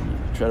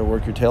you try to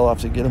work your tail off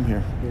to get him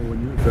here. Well,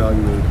 when you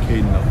evaluated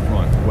Caden up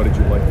front, what did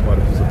you like about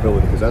his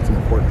ability? Because that's an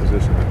important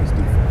position in this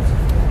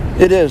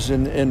defense. It is,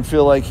 and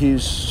feel like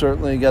he's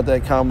certainly got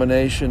that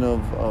combination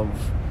of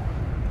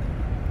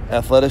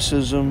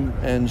athleticism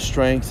and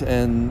strength,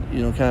 and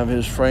kind of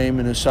his frame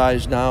and his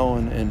size now,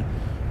 and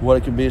what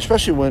it could be,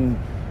 especially when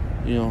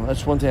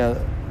that's one thing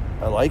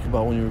I like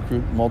about when you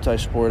recruit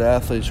multi-sport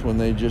athletes, when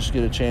they just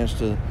get a chance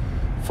to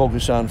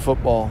focus on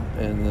football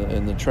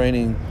and the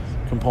training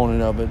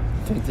component of it.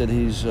 I think that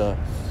he's kind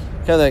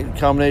of that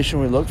combination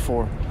we looked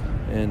for,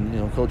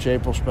 and Coach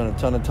April spent a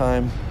ton of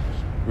time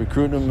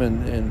recruiting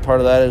them, and part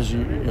of that is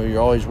you're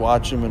always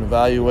watching them and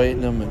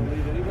evaluating them,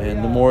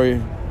 and the more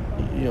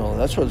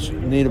that's what's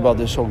neat about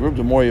this whole group.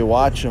 The more you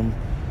watch them,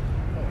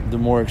 the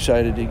more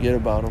excited you get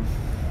about them.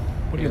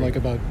 What do you like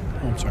about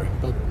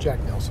Jack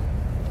Nelson?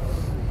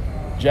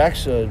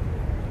 Jack's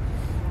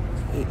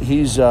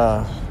he's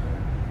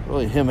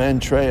really him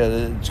and Trey.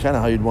 It's kind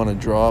of how you'd want to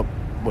draw up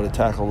what a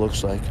tackle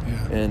looks like.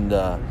 Yeah. And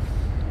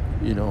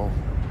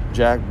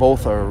Jack,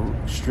 both are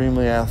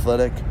extremely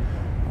athletic.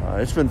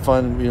 It's been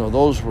fun.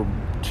 Those were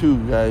two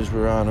guys we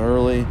were on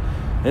early,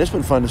 and it's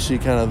been fun to see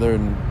kind of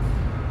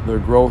their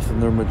growth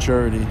and their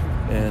maturity.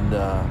 And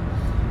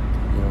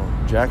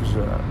Jack is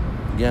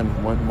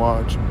again, went and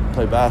watched him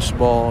play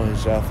basketball.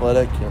 He's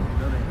athletic, and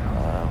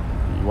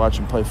you watch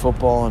him play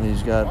football, and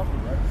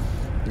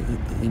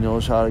he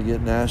knows how to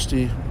get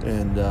nasty.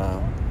 And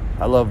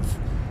I love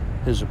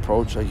his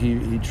approach. Like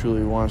he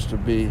truly wants to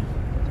be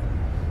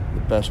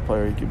the best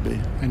player he could be.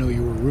 I know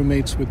you were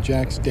roommates with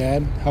Jack's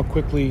dad. How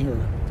quickly or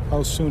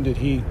how soon did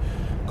he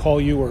call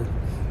you or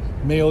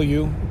mail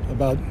you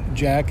about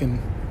Jack and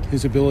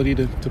his ability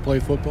to play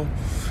football?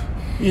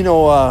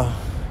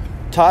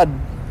 Todd,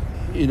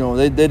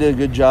 they did a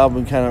good job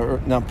in kind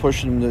of not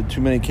pushing him to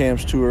too many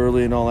camps too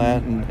early and all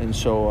that. And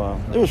so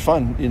it was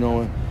fun,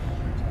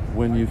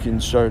 when you can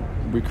start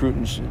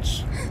recruiting.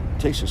 It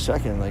takes a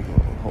second, like,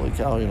 holy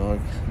cow, I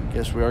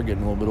guess we are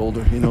getting a little bit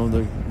older.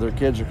 Their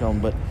kids are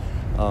coming. But,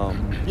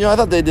 I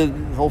thought the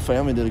whole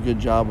family did a good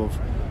job of,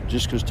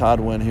 just because Todd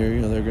went here,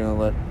 they're going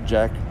to let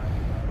Jack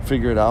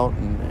figure it out.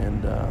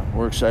 And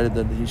we're excited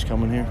that he's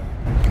coming here.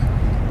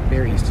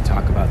 Barry used to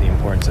talk about the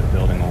importance of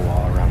building a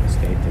wall around the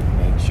state to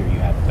make sure you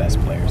have the best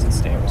players that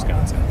stay in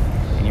Wisconsin.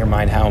 In your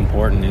mind, how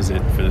important is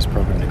it for this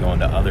program to go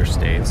into other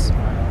states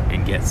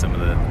and get some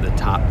of the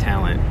top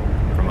talent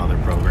from other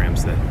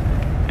programs that,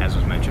 as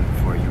was mentioned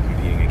before, you're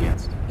competing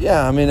against?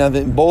 Yeah, I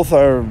think both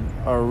are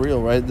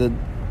real, right? That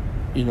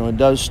it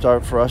does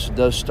start for us. It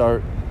does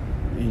start,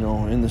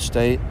 in the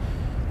state,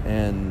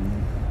 and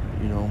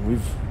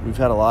we've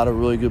had a lot of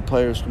really good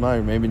players come out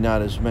here. Maybe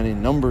not as many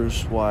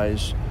numbers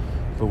wise,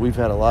 but we've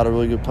had a lot of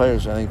really good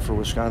players. I think for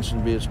Wisconsin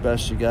to be its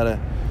best, you get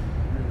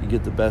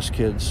the best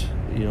kids,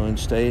 in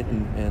state,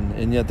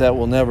 and yet that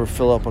will never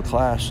fill up a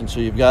class, and so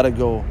you've got to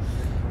go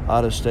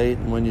out of state.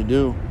 And when you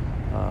do,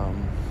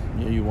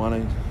 you want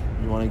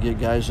to get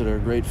guys that are a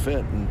great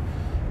fit, and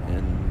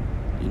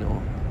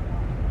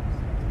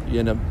you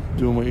end up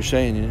doing what you're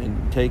saying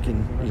and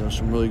taking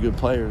some really good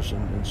players,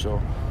 and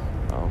so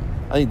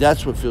I think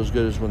that's what feels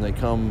good is when they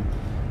come.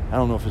 I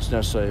don't know if it's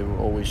necessarily,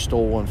 we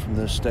stole one from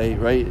this state,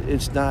 right?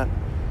 It's not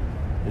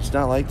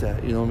like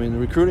that. The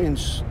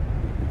recruiting's,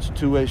 it's a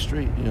two-way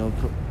street.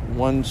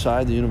 One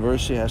side, the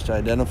university has to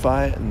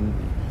identify it, and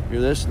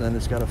you're this, and then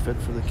it's got to fit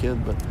for the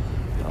kid. But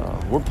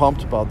we're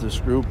pumped about this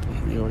group,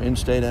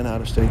 in-state and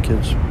out-of-state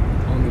kids.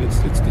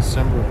 It's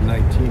December of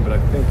 19, but I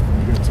think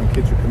you got some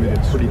kids who committed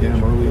pretty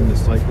damn early in the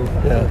cycle.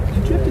 Yeah.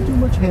 Did you have to do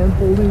much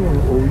hand-holding, or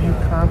were you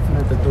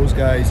confident that those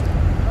guys,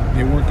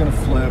 they weren't going to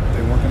flip,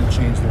 they weren't going to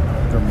change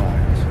their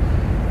minds?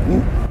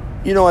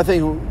 I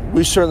think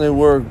we certainly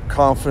were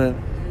confident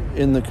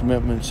in the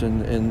commitments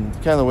and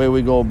kind of the way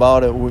we go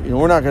about it.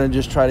 We're not going to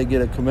just try to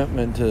get a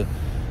commitment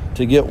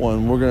to get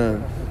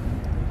one.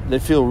 They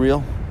feel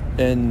real,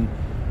 and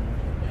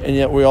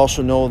yet we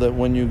also know that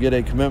when you get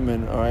a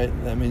commitment, all right,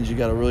 that means you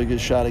got a really good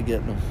shot at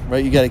getting them,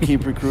 right? You got to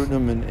keep recruiting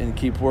them and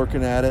keep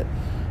working at it.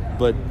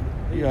 But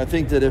I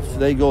think that if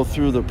they go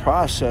through the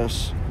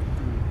process,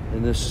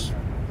 and this,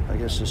 I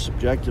guess, is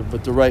subjective,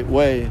 but the right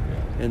way,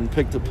 and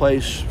pick the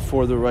place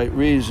for the right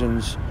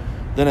reasons,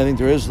 then I think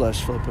there is less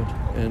flipping.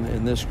 And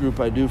in this group,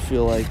 I do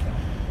feel like,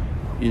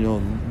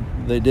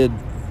 they did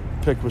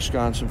pick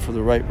Wisconsin for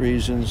the right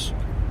reasons.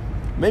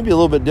 Maybe a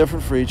little bit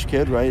different for each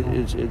kid, right?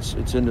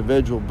 It's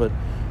individual, but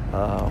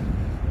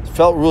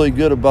felt really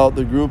good about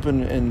the group,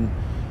 and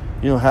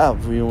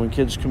when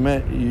kids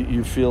commit,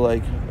 you feel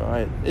like, all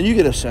right, and you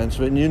get a sense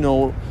of it,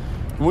 and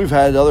we've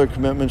had other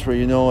commitments where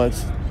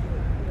it's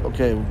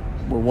okay,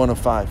 we're one of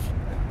five,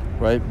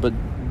 right? But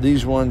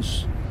these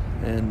ones,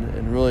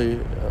 and really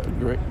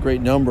a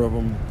great number of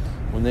them,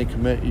 when they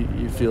commit,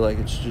 you feel like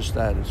it's just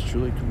that. It's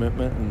truly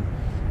commitment,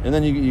 and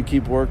then you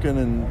keep working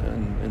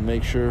and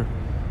make sure.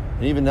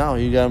 And even now,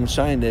 you got them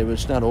signing day, but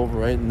it's not over,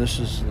 right? And it's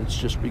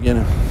just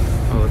beginning.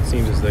 Well, it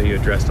seems as though you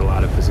addressed a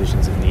lot of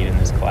positions of need in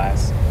this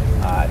class.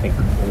 I think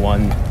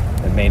one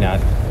that may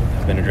not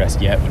have been addressed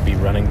yet would be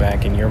running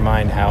back. In your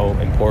mind, how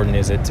important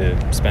is it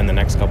to spend the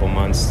next couple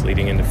months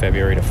leading into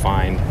February to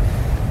find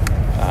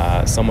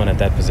someone at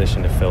that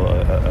position to fill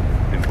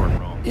an important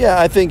role? Yeah,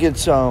 I think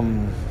it's. I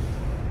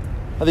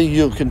think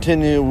we'll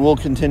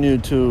continue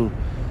to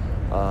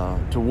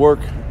work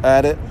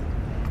at it,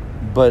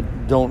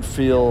 but don't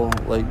feel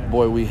like,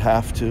 boy, we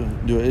have to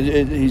do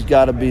it. He's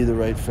got to be the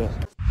right fit.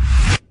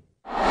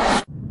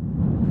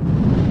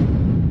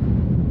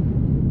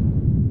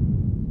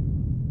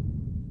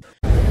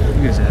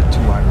 You guys had two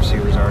wide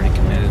receivers already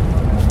committed.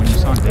 When you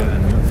saw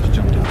Devin just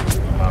jumped out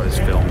about his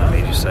film, that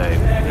made you say,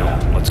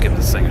 let's give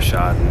this thing a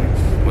shot,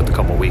 and with the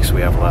couple weeks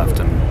we have left,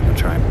 and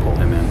try and pull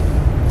him in.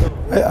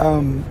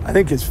 I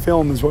think his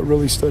film is what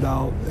really stood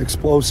out.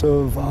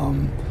 Explosive,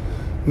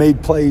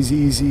 made plays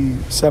easy,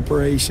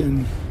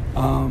 separation.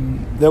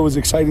 That was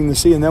exciting to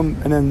see. And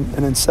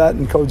then Seth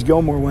and Coach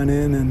Gilmore went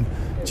in and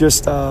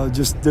just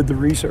did the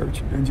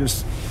research and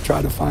just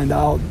tried to find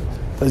out,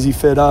 does he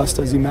fit us?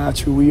 Does he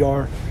match who we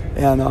are?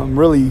 And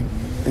really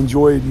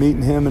enjoyed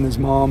meeting him and his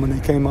mom when they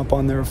came up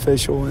on their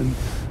official. And,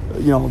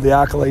 you know, the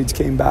accolades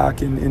came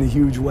back in a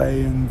huge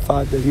way, and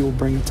thought that he will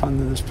bring a ton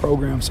to this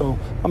program. So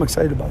I'm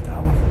excited about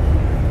that one.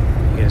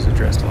 You guys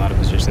addressed a lot of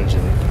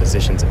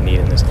positions of need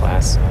in this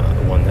class.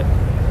 The one that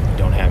you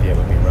don't have yet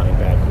would be running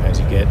back.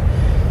 As you get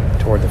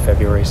toward the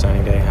February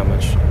signing day, how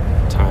much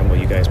time will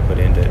you guys put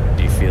into?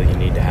 Do you feel you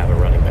need to have a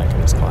running back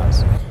in this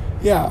class?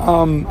 Yeah,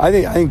 I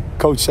think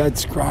Coach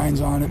Seth grinds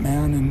on it,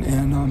 man,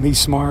 and he's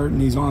smart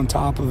and he's on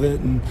top of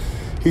it, and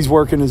he's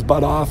working his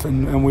butt off,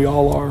 and we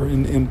all are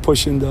in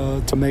pushing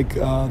to make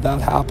that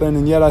happen.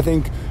 And yet I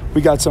think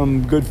we got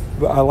some good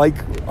 – I like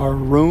our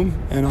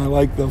room, and I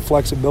like the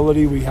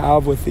flexibility we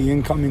have with the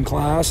incoming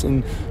class.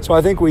 And so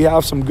I think we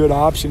have some good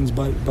options,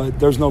 but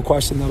there's no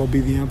question that'll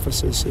be the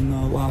emphasis in the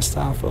last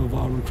half of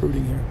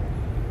recruiting here.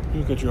 You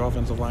look at your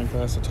offensive line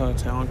class, a ton of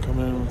talent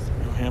coming in with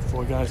a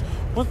handful of guys.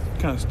 What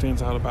kind of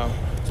stands out about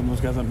some of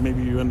those guys that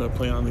maybe you end up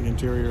playing on the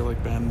interior,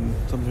 like Ben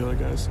and some of the other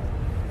guys?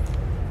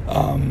 You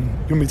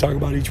want me to talk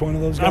about each one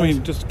of those guys? I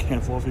mean, just a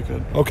handful if you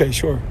could. Okay,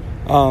 sure.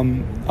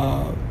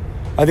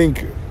 I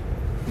think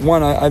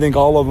I think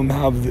all of them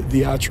have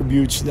the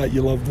attributes that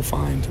you love to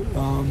find.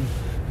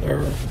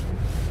 They're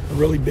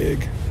really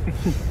big.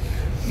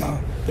 No,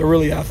 they're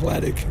really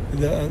athletic.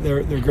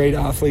 They're great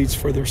athletes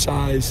for their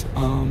size.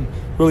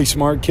 Really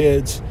smart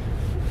kids,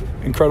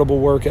 incredible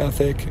work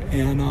ethic,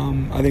 and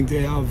I think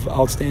they have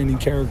outstanding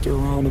character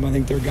around them. I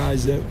think they're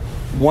guys that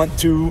want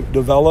to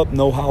develop,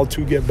 know how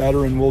to get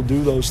better, and will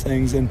do those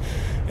things. And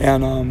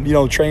you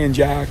know, Trey and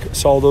Jack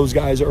saw those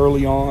guys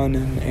early on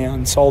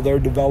and saw their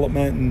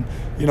development, and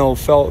you know,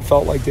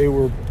 felt like they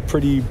were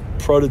pretty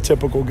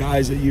prototypical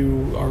guys that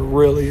you are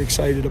really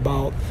excited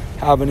about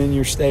having in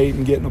your state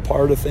and getting a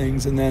part of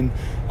things. And then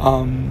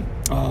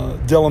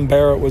Dylan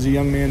Barrett was a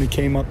young man who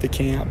came up to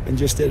camp and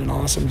just did an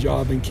awesome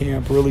job in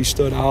camp, really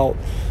stood out.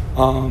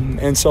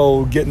 And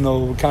so getting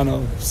to kind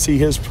of see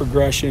his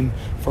progression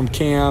from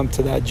camp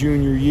to that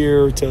junior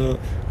year to,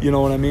 you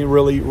know what I mean,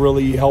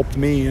 really helped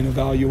me in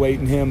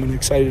evaluating him, and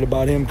excited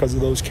about him because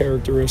of those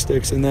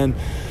characteristics. And then,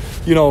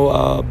 you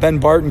know, Ben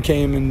Barton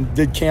came and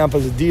did camp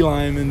as a D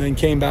lineman, and then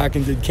came back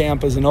and did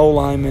camp as an O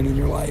lineman, and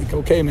you're like,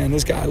 okay, man,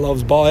 this guy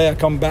loves ball. Yeah,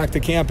 come back to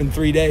camp in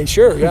 3 days.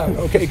 Sure, yeah,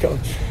 okay, coach.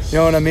 You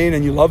know what I mean?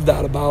 And you love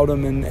that about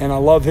him, and I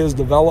love his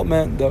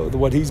development,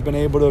 what he's been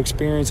able to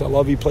experience. I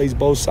love he plays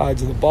both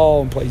sides of the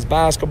ball and plays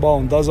basketball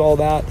and does all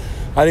that.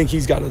 I think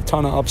he's got a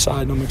ton of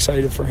upside, and I'm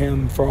excited for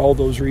him for all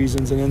those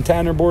reasons. And then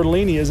Tanner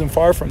Bortolini isn't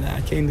far from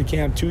that. Came to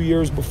camp 2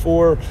 years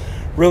before.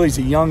 Really, he's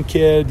a young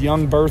kid,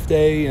 young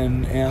birthday,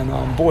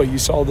 and boy, you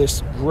saw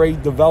this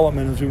great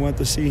development as we went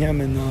to see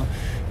him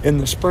in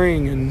the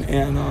spring,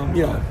 and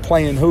you know,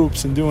 playing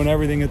hoops and doing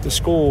everything at the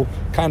school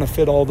kind of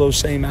fit all those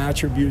same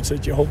attributes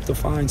that you hope to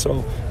find.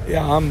 So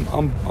yeah,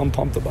 I'm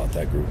pumped about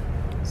that group.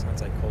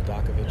 Sounds like Cole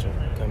Dakovich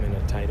will come in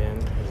at tight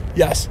end.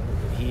 Yes.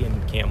 He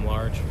and Cam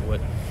Large,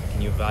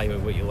 can you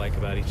evaluate what you like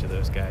about each of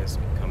those guys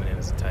coming in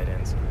as tight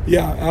ends?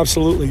 Yeah,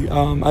 absolutely.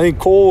 I think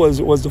Cole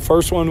was the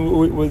first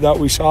one that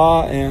we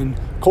saw, and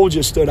Cole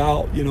just stood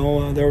out. You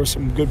know, there were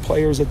some good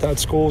players at that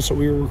school, so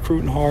we were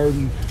recruiting hard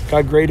and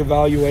got great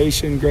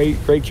evaluation,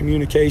 great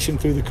communication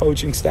through the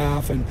coaching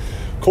staff. And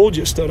Cole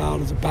just stood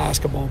out as a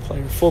basketball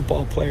player,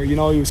 football player. You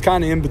know, he was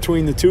kind of in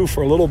between the two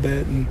for a little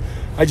bit, and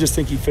I just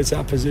think he fits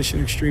that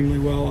position extremely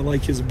well. I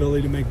like his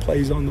ability to make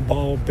plays on the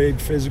ball, big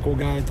physical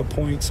guy at the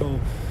point. So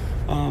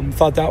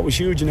thought that was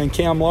huge. And then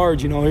Cam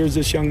Large, you know, here's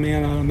this young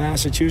man out of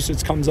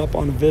Massachusetts, comes up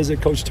on a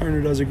visit. Coach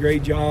Turner does a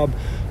great job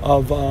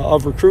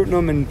of recruiting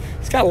him, and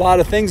he's got a lot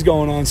of things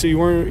going on, so you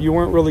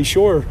weren't really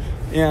sure.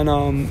 And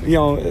you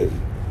know,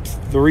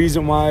 the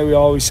reason why we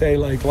always say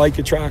like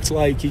attracts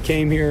like. He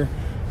came here,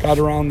 got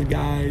around the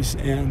guys,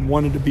 and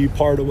wanted to be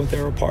part of what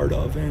they were a part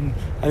of, and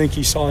I think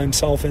he saw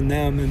himself in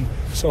them. And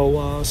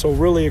so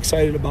really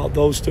excited about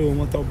those two and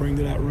what they'll bring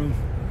to that room.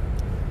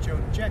 Joe,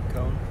 Jack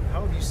Cohn,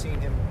 how have you seen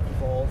him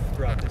evolve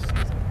throughout this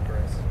season for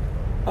us?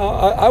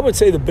 I would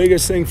say the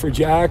biggest thing for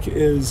Jack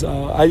is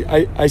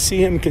I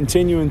see him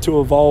continuing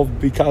to evolve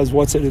because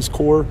what's at his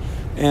core,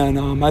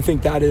 and I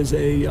think that is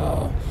it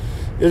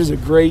is a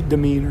great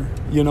demeanor.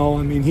 You know,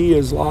 I mean, he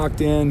is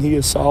locked in, he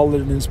is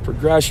solid in his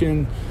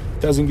progression,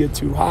 doesn't get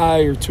too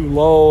high or too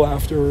low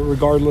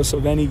regardless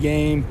of any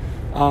game.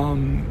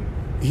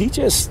 He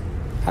just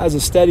has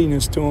a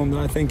steadiness to him that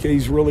I think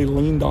he's really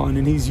leaned on,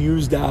 and he's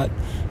used that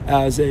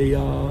as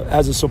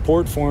a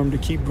support for him to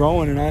keep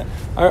growing. And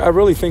I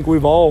really think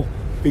we've all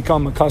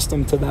become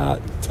accustomed to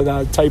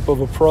that type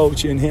of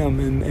approach in him,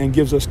 and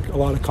gives us a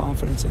lot of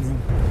confidence in him.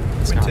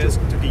 When Tez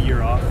took a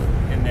year off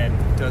and then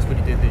does what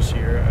he did this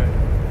year,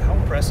 how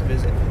impressive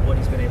is it what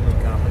he's been able to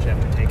accomplish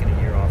after taking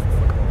a year off of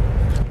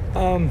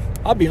football?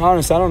 I'll be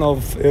honest, I don't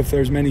know if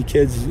there's many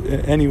kids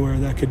anywhere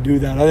that could do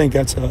that. I think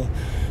that's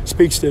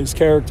speaks to his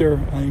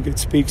character. I think it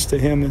speaks to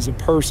him as a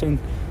person.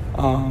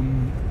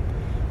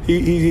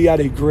 He had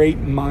a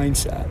great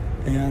mindset,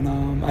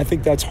 and I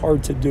think that's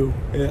hard to do.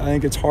 I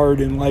think it's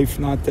hard in life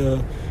not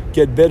to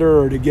get bitter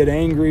or to get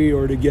angry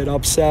or to get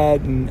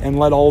upset and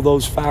let all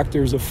those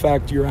factors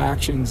affect your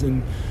actions.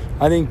 And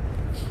I think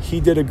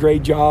he did a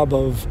great job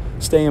of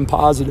staying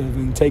positive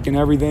and taking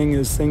everything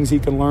as things he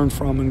can learn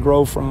from and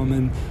grow from.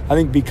 And I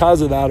think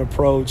because of that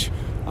approach,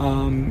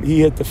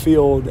 he hit the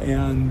field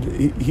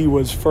and he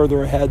was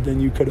further ahead than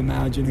you could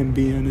imagine him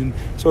being. And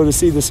so to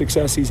see the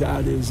success he's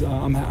had is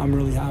I'm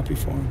really happy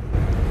for him.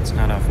 It's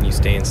not often you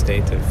stay in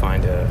state to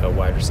find a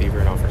wide receiver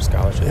and offer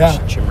scholarships. Yeah.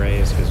 Chimray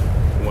is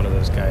one of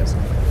those guys.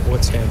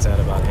 What stands out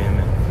about him,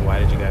 and why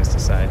did you guys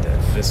decide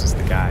that this is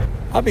the guy?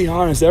 I'll be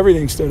honest,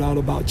 everything stood out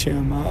about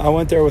Chim. I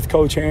went there with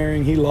Coach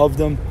Herring. He loved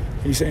him.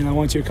 He's saying, I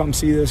want you to come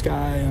see this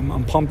guy.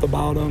 I'm pumped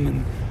about him.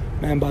 And,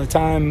 man, by the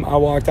time I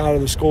walked out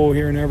of the school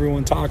hearing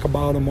everyone talk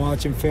about him,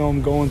 watching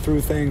film, going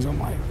through things, I'm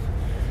like,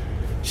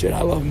 shit,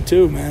 I love him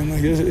too, man.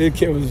 Like, this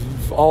kid was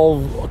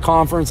all a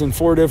conference in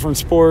 4 different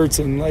sports.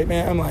 And, like,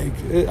 man, I'm like,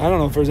 I don't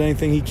know if there's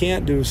anything he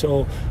can't do.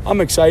 So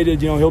I'm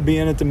excited. You know, he'll be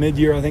in at the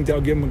mid-year. I think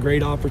that'll give him a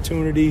great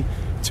opportunity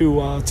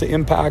to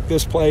impact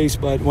this place.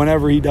 But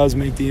whenever he does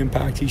make the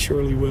impact, he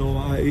surely will.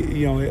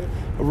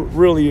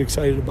 Really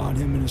excited about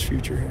him and his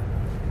future here.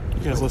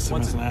 You guys list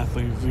him as an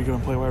athlete. Is he going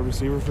to play wide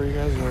receiver for you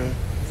guys, or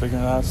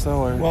figuring it out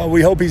still? Or? Well,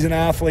 we hope he's an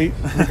athlete,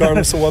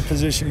 regardless of what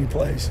position he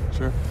plays.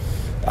 Sure.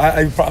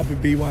 I'd probably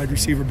be wide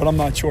receiver, but I'm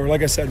not sure.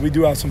 Like I said, we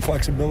do have some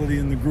flexibility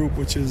in the group,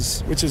 which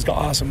is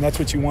awesome. That's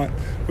what you want.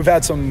 We've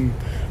had some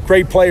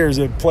great players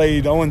that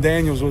played. Owen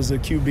Daniels was the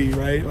QB,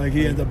 right? Like,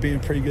 he ended up being a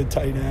pretty good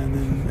tight end,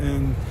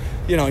 and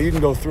you know, you can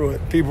go through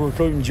it. People were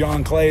recruiting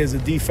John Clay as a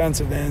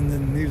defensive end,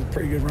 and he was a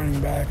pretty good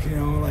running back, you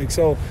know, like,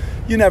 so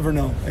you never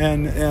know.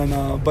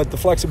 But the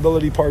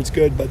flexibility part's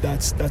good, but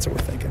that's what we're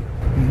thinking.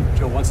 Mm-hmm.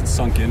 Joe, once it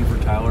sunk in for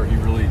Tyler, he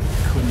really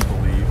couldn't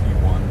believe he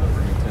won the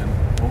Remington.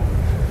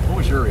 What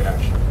was your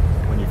reaction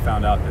when you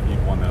found out that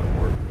he'd won that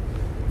award?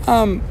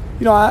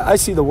 You know, I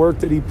see the work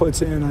that he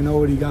puts in. I know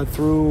what he got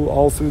through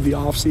all through the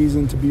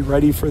offseason to be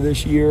ready for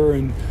this year,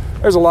 and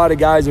there's a lot of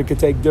guys that could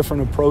take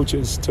different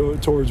approaches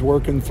towards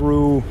working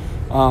through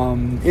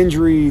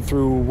injury,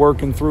 through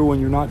working through when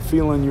you're not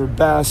feeling your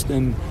best.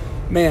 And,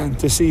 man,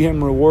 to see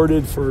him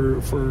rewarded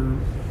for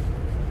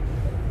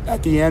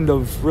at the end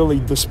of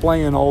really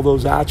displaying all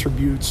those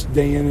attributes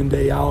day in and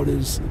day out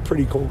is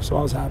pretty cool. So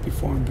I was happy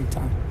for him big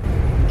time.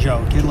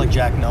 Joe, a kid like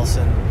Jack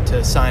Nelson,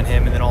 to sign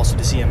him and then also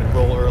to see him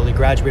enroll early,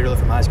 graduate early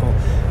from high school,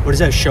 what does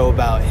that show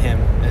about him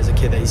as a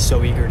kid that he's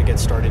so eager to get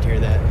started here,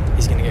 that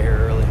he's going to get here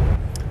early?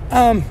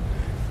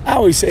 I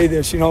always say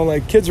this, you know,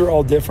 like, kids are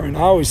all different.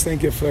 I always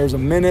think if there's a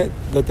minute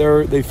that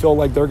they feel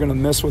like they're going to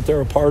miss what they're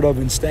a part of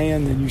and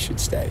staying, then you should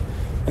stay.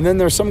 And then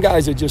there's some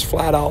guys that just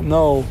flat out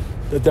know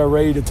that they're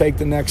ready to take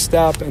the next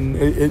step, and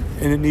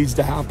it needs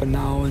to happen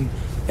now.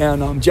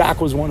 And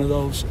Jack was one of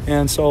those.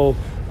 And so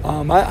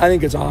I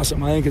think it's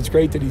awesome. I think it's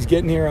great that he's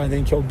getting here. I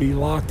think he'll be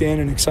locked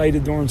in and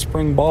excited during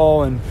spring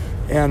ball, and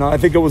I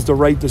think it was the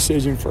right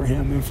decision for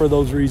him. And for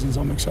those reasons,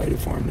 I'm excited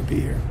for him to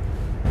be here.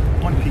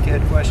 One peek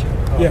ahead question.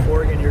 Yeah.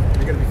 Oregon, you're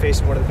going to be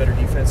facing one of the better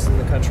defenses in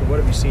the country. What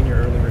have you seen your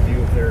early review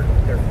of their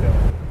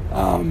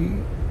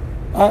film?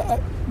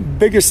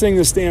 Biggest thing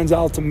that stands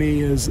out to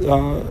me is,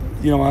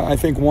 I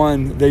think,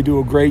 one, they do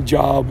a great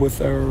job with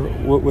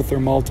their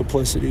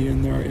multiplicity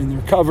in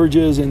their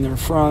coverages and their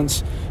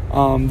fronts.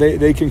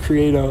 They can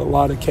create a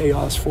lot of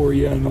chaos for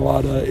you and a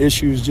lot of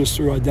issues just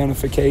through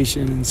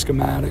identification and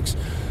schematics.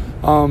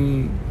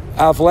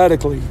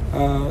 Athletically,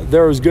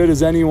 they're as good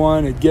as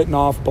anyone at getting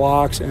off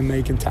blocks and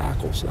making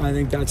tackles. I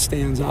think that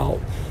stands out,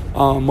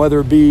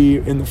 whether it be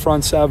in the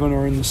front seven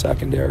or in the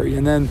secondary.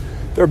 And then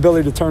their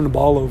ability to turn the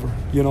ball over.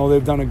 You know,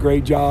 they've done a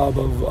great job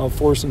of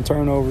forcing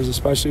turnovers,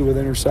 especially with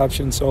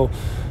interceptions. So,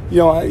 you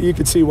know, you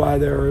could see why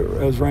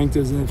they're as ranked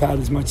as they've had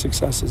as much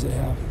success as they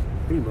have.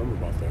 What do you remember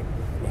about that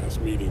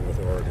last meeting with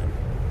Oregon?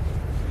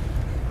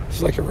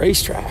 It's like a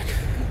racetrack,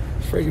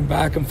 freaking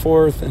back and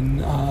forth,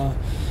 and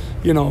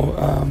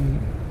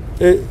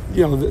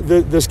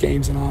this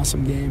game's an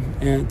awesome game,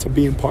 and to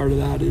being part of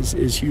that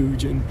is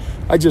huge. And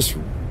I just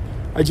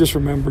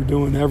remember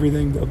doing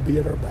everything to be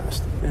at our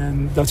best,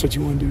 and that's what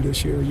you want to do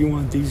this year. You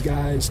want these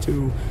guys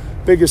to.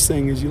 Biggest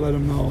thing is you let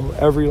them know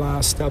every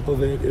last step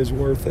of it is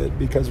worth it,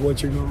 because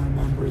what you're going to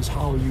remember is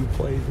how you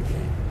play the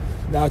game.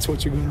 That's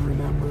what you're going to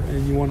remember,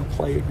 and you want to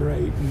play it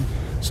great. And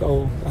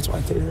so that's why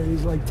I tell you that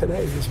he's like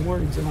today. This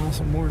morning's an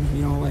awesome morning.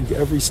 You know, like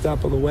every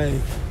step of the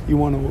way, you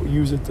want to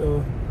use it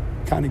to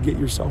kind of get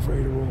yourself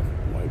ready to roll.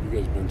 Why have you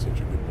guys been such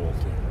a good ball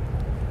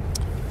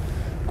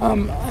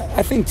team?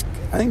 I think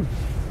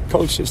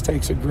Coach just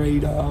takes a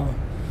great.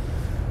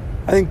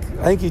 I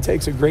think he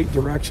takes a great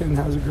direction,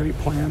 has a great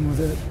plan with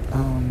it.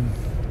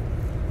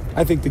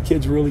 I think the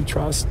kids really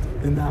trust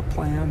in that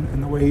plan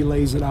and the way he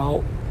lays it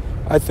out.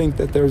 I think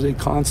that there's a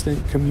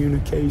constant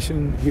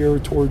communication here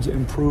towards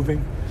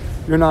improving.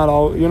 You're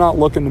not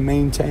looking to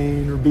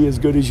maintain or be as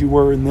good as you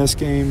were in this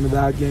game or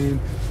that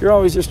game. You're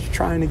always just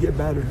trying to get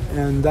better,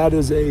 and that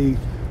is a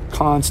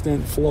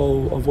constant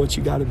flow of what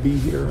you got to be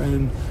here.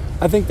 And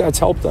I think that's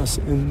helped us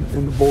in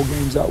the bowl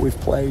games that we've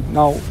played.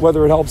 Now,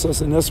 whether it helps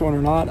us in this one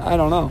or not, I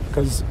don't know,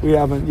 because we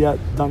haven't yet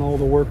done all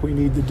the work we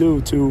need to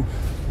do to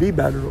be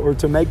better or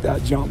to make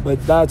that jump.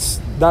 But that's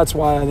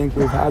why I think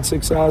we've had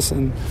success,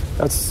 and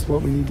that's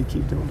what we need to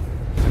keep doing.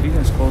 Have you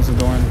guys closed the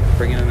door on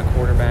bringing in a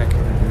quarterback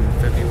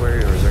in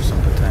February, or is there some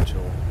potential?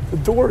 The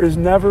door is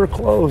never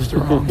closed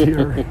around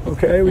here,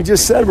 okay? We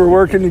just said we're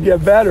working to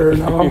get better.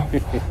 No,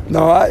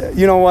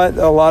 you know what?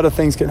 A lot of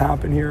things can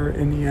happen here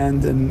in the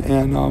end,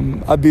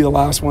 and I'd be the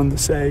last one to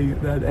say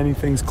that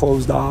anything's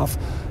closed off.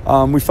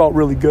 We felt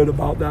really good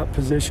about that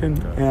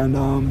position,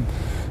 and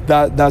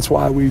that's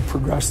why we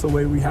progressed the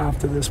way we have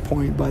to this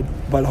point,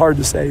 but hard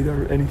to say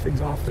that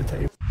anything's off the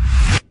table.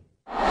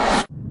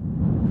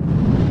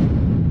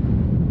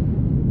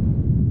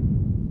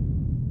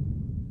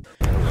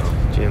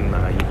 Jim,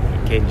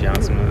 Caden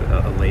Johnson,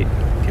 a late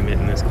commit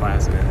in this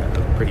class and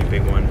a pretty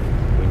big one.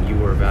 When you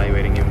were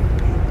evaluating him,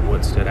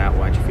 what stood out?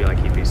 Why'd you feel like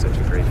he'd be such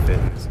a great fit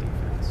in this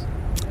defense?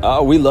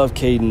 We love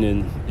Caden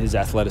and his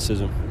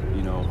athleticism.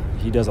 You know,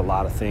 he does a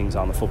lot of things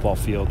on the football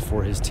field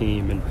for his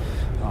team, and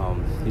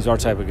he's our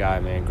type of guy,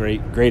 man.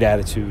 Great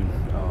attitude,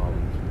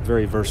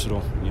 very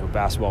versatile,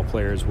 basketball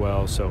player as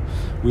well. So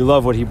we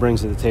love what he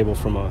brings to the table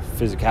from a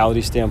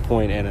physicality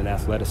standpoint and an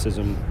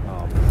athleticism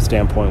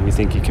standpoint. We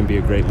think he can be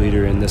a great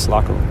leader in this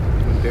locker room.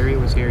 When Barry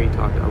was here, he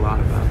talked a lot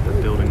about the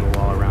building the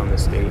wall around the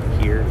state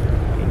here.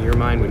 In your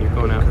mind, when you're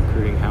going out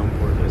recruiting, how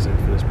important is it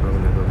for this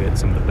program to go get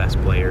some of the best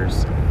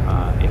players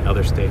in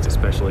other states,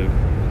 especially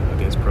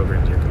against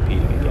programs you're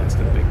competing against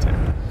in the Big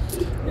Ten?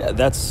 Yeah,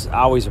 that's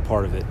always a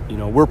part of it.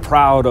 We're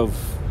proud of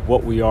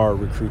what we are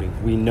recruiting.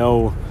 We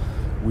know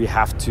we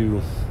have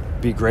to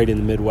be great in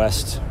the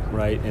Midwest,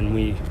 right? And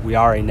we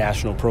are a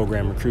national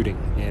program recruiting,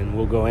 and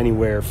we'll go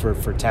anywhere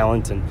for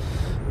talent. And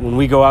when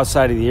we go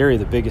outside of the area,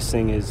 the biggest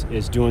thing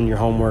is doing your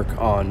homework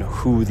on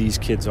who these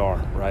kids are,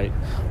 right?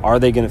 Are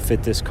they going to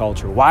fit this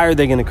culture? Why are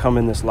they going to come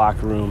in this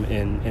locker room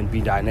and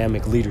be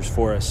dynamic leaders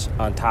for us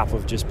on top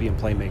of just being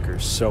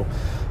playmakers? So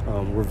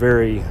we're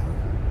very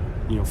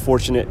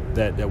fortunate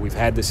that we've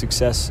had the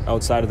success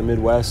outside of the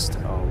Midwest.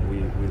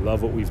 We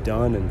love what we've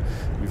done, and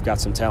we've got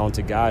some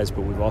talented guys,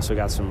 but we've also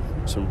got some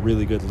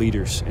really good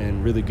leaders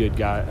and really good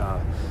guys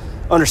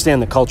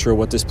understand the culture of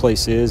what this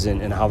place is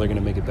and how they're going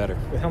to make it better.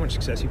 With how much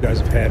success you guys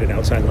have had at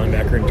outside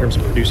linebacker in terms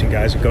of producing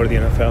guys that go to the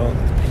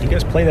NFL, do you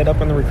guys play that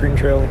up on the recruiting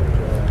trail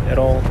at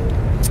all?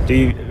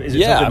 You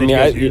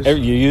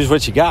use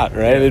what you got,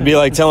 right? It'd be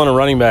like telling a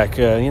running back,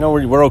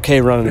 we're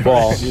okay running the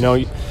ball.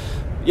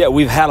 Yeah,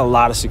 we've had a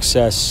lot of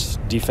success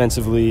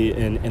defensively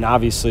and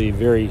obviously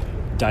very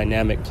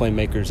dynamic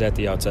playmakers at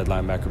the outside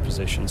linebacker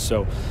position.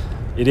 So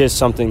it is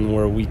something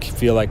where we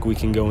feel like we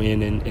can go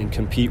in and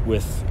compete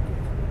with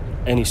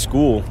any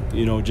school,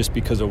 just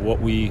because of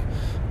what we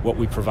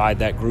provide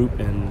that group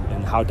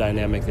and how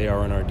dynamic they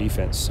are in our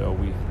defense. So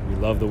we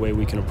love the way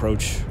we can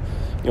approach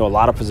a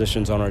lot of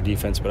positions on our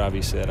defense, but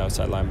obviously that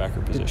outside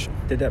linebacker position.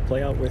 Did that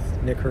play out with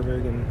Nick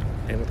Herbig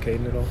and with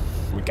Caden at all?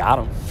 We got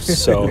them.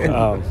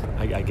 So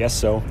I guess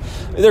so.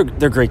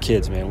 They're great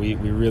kids, man. We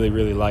really,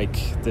 really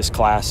like this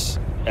class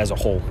as a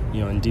whole.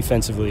 And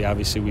defensively,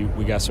 obviously,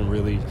 we got some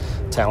really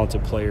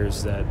talented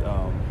players that,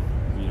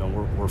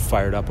 we're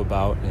fired up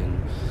about. And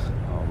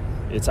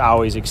it's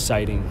always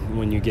exciting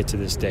when you get to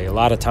this day. A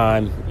lot of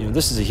time,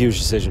 this is a huge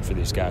decision for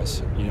these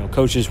guys.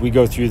 Coaches, we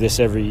go through this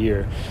every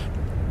year.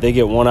 They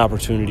get one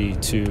opportunity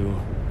to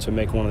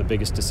make one of the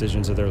biggest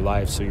decisions of their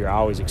life. So you're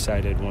always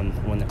excited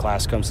when the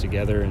class comes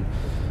together, and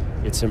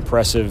it's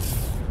impressive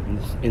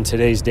in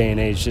today's day and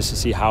age just to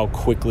see how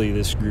quickly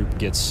this group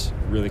gets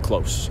really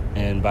close.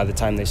 And by the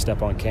time they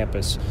step on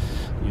campus,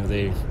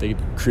 they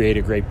create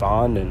a great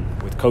bond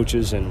and with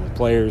coaches and with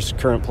players,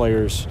 current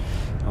players.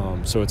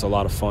 So it's a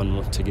lot of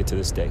fun to get to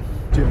this day.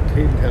 Jim,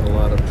 Caden had a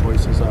lot of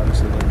choices,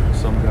 obviously, like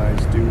some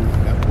guys do.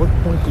 At what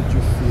point did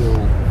you feel,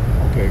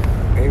 okay,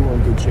 A, we're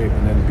in good shape,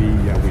 and then B,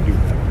 yeah, we do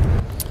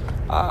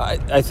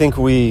that? I think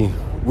we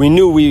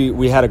knew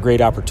we had a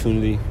great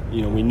opportunity.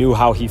 We knew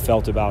how he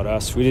felt about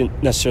us. We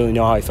didn't necessarily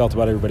know how he felt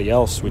about everybody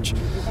else, which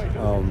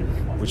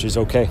is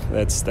okay.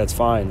 That's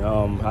fine.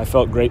 I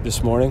felt great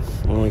this morning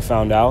when we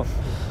found out.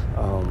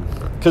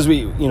 Because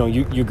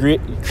you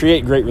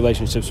create great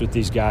relationships with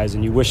these guys,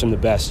 and you wish them the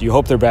best. You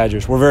hope they're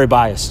Badgers. We're very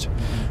biased,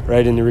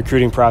 right? In the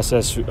recruiting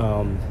process,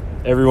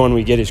 everyone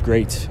we get is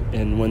great,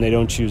 and when they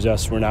don't choose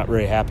us, we're not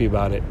very happy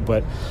about it.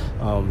 But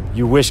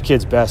you wish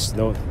kids best,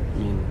 though.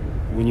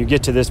 When you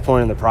get to this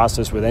point in the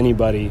process with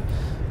anybody,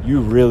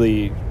 you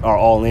really are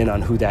all in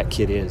on who that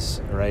kid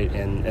is, right?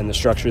 And the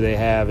structure they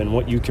have and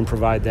what you can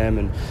provide them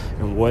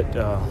and what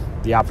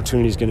the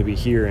opportunity is going to be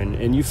here.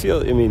 And you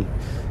feel,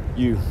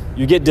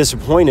 you get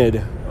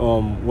disappointed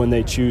when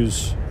they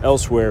choose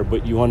elsewhere,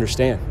 but you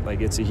understand.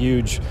 Like, it's a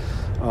huge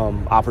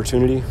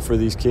opportunity for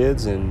these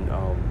kids, and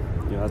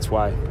that's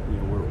why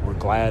we're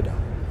glad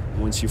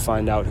once you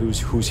find out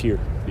who's here,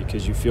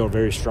 because you feel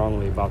very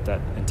strongly about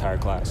that entire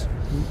class.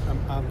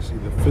 Obviously,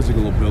 the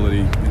physical ability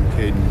in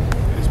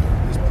Caden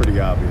is pretty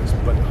obvious,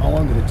 but how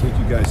long did it take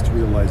you guys to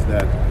realize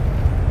that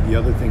the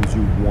other things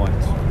you want,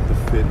 the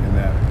fit in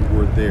that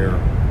were there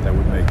that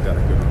would make that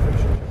a good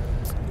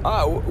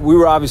relationship? We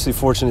were obviously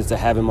fortunate to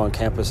have him on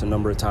campus a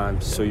number of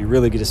times, so you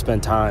really get to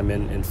spend time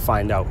and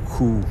find out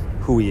who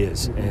he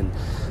is. And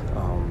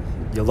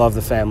you love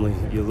the family,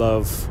 you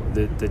love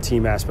the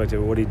team aspect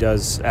of it, what he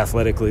does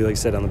athletically, like I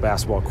said, on the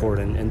basketball court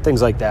and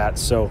things like that.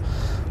 So,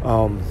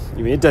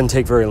 it doesn't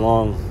take very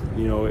long.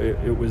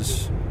 It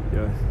was,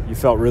 you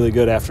felt really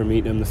good after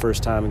meeting him the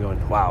first time and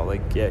going, wow,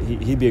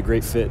 he'd be a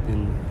great fit,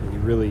 and he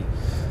really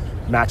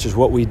matches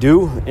what we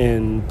do,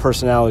 and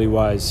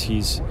personality-wise,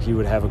 he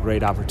would have a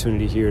great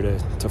opportunity here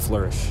to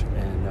flourish.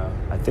 And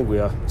I think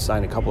we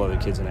signed a couple other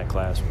kids in that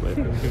class, but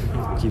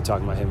we'll keep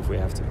talking about him if we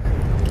have to.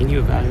 Can you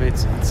evaluate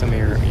some of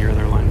your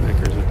other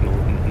linebackers with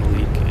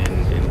Malik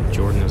and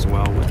Jordan as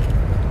well?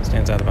 What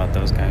stands out about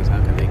those guys?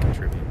 How can they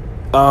contribute?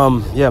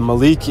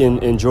 Malik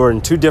and Jordan,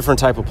 two different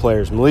type of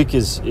players. Malik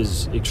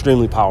is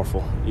extremely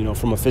powerful,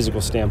 from a physical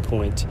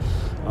standpoint.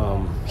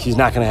 He's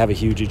not going to have a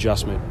huge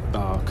adjustment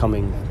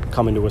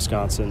coming to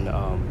Wisconsin.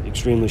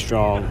 Extremely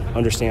strong,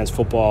 understands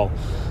football,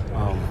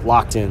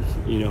 locked in.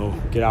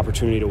 Get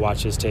opportunity to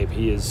watch his tape.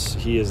 He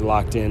is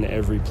locked in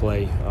every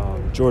play.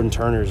 Jordan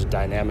Turner is a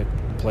dynamic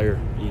player.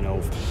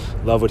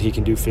 Love what he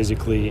can do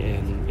physically,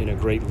 and a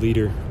great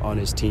leader on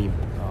his team.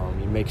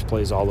 He makes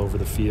plays all over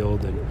the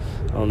field, and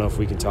I don't know if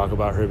we can talk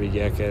about Herbie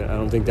yet. I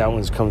don't think that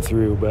one's come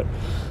through, but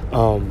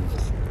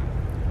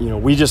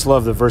we just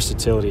love the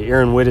versatility.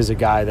 Aaron Witt is a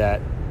guy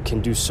that can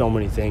do so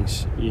many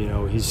things.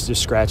 He's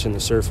just scratching the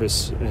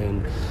surface,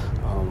 and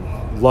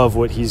love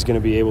what he's going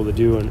to be able to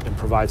do and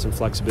provide some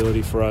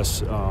flexibility for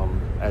us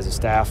as a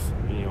staff.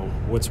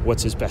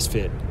 What's his best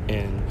fit,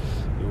 and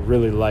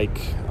really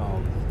like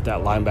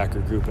that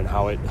linebacker group and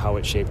how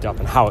it shaped up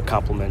and how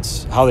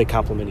they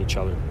complement each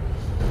other.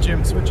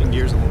 Jim, switching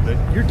gears a little bit,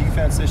 your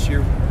defense this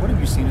year, what have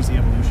you seen as the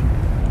evolution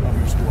of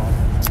your squad,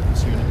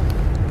 this unit?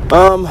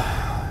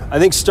 I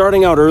think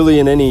starting out early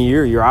in any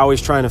year, you're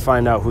always trying to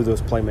find out who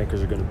those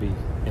playmakers are going to be.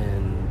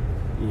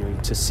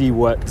 And, to see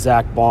what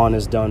Zach Bond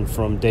has done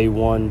from day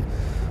one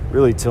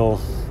really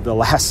till the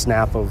last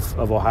snap of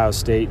Ohio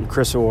State, and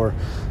Chris Orr,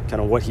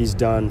 kind of what he's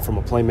done from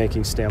a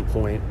playmaking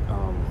standpoint.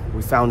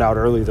 We found out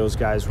early those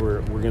guys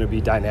were going to be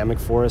dynamic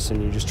for us,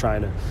 and you're just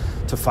trying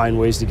to find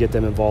ways to get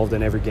them involved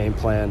in every game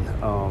plan.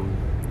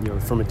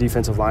 From a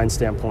defensive line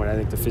standpoint, I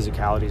think the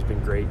physicality has been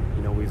great.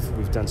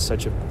 We've done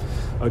such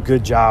a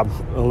good job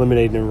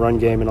eliminating the run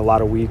game in a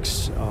lot of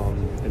weeks,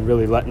 and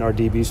really letting our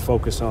DBs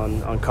focus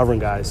on covering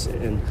guys.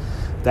 And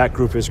that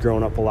group has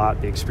grown up a lot.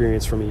 The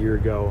experience from a year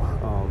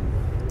ago,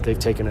 they've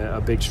taken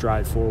a big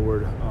stride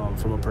forward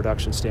from a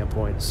production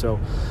standpoint. So,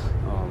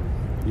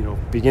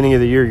 beginning of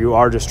the year, you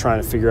are just trying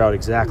to figure out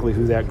exactly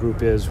who that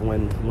group is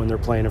when they're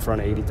playing in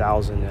front of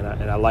 80,000.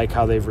 And I like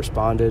how they've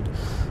responded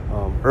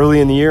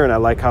early in the year, and I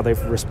like how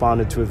they've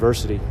responded to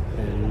adversity.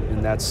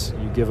 And that's,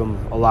 you give them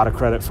a lot of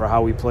credit for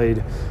how we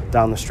played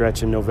down the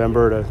stretch in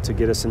November to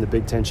get us in the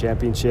Big Ten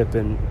championship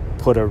and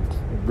put a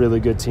really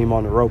good team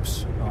on the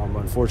ropes.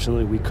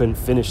 Unfortunately, we couldn't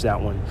finish that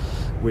one,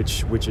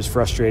 which is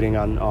frustrating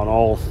on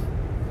all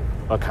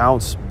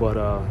accounts, but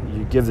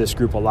you give this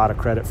group a lot of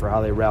credit for how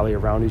they rally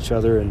around each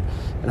other and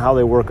how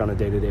they work on a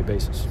day-to-day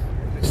basis.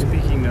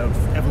 Speaking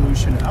of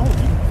evolution, how have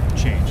you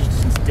changed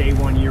since day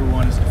one, year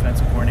one as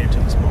defensive coordinator to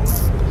this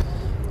moment?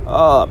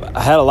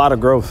 I had a lot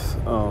of growth,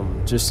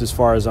 just as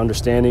far as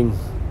understanding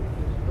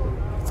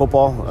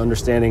football,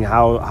 understanding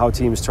how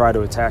teams try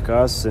to attack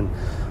us, and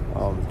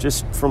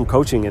just from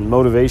coaching and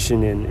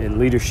motivation and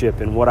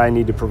leadership and what I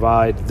need to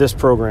provide this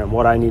program,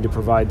 what I need to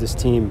provide this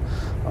team.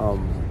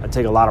 I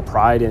take a lot of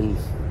pride in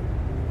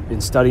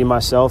studying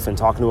myself and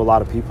talking to a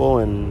lot of people,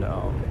 and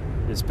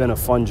it's been a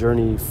fun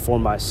journey for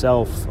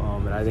myself,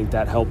 and I think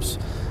that helps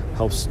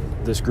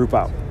this group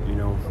out.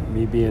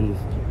 Me being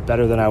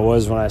better than I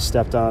was when I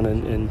stepped on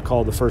and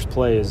called the first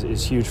play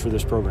is huge for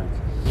this program.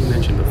 You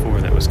mentioned before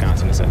that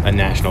Wisconsin is a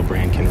national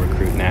brand, can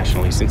recruit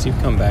nationally. Since you've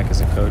come back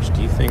as a coach,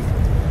 do you think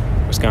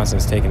Wisconsin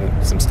has taken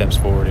some steps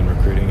forward in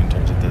recruiting in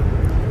terms of the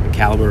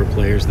caliber of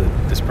players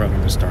that this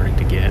program is starting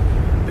to get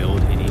and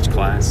build in each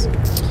class?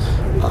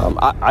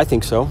 I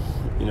think so.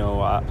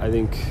 I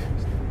think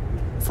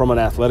from an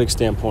athletic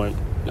standpoint,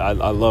 I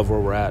love where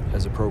we're at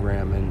as a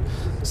program, and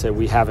say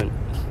we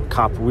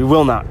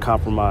will not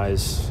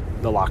compromise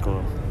the locker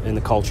room and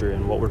the culture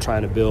and what we're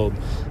trying to build,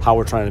 how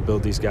we're trying to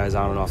build these guys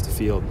on and off the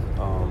field.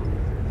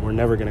 We're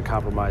never going to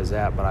compromise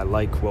that, but I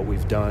like what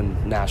we've done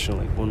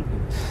nationally.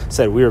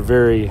 We are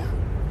very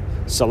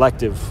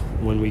selective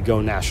when we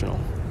go national.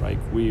 Right?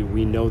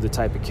 We know the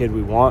type of kid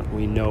we want.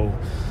 We know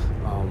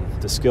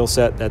the skill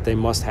set that they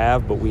must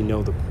have, but we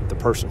know the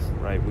person.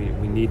 Right?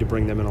 We need to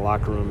bring them in a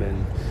locker room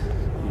and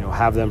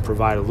have them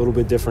provide a little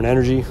bit different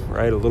energy,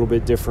 right? A little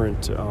bit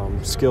different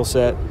skill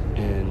set,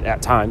 and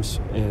at times,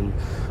 and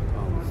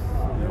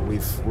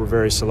we're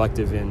very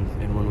selective in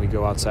when we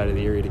go outside of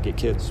the area to get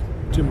kids.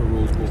 Jim, a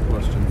Rose Bowl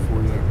question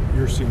for you.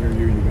 Your senior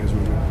year, you guys were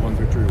one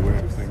victory away,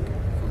 I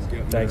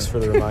think. Thanks for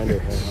the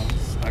reminder.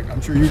 I'm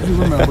sure you do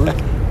remember.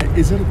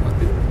 Is it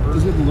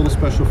a little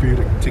special for you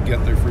to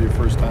get there for your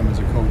first time as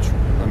a coach?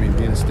 I mean,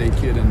 being a state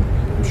kid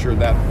and I'm sure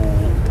that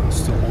bowl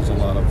still holds a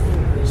lot of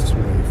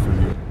sway for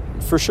you.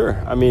 For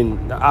sure. I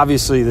mean,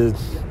 obviously the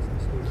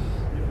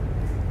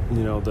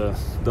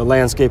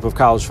landscape of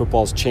college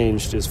football has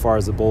changed as far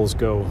as the bowls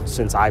go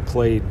since I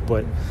played,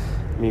 but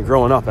I mean,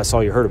 growing up, that's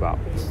all you heard about,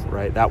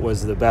 right? That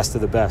was the best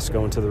of the best,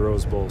 going to the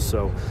Rose Bowl.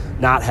 So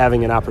not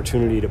having an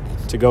opportunity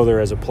to go there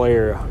as a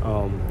player,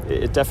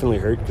 it definitely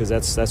hurt, because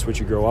that's what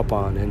you grow up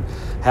on. And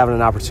having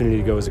an opportunity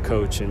to go as a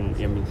coach, and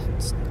I mean,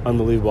 it's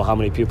unbelievable how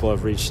many people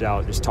have reached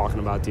out just talking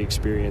about the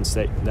experience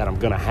that I'm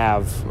going to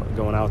have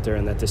going out there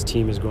and that this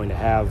team is going to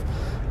have.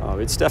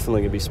 It's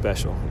definitely going to be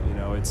special. You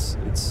know, it's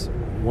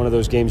one of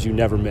those games you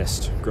never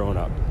missed growing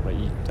up. Like,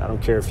 I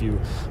don't care if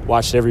you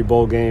watched every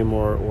bowl game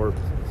or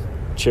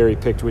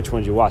cherry-picked which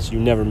ones you watched, you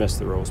never missed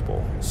the Rose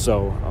Bowl.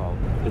 So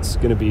it's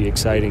going to be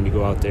exciting to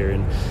go out there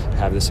and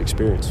have this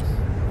experience.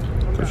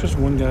 There's just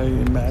one guy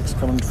in Max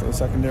coming for the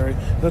secondary.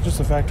 Is that just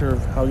a factor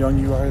of how young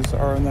you guys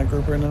are in that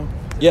group right now?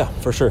 Yeah,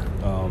 for sure.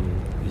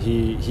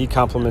 He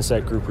complements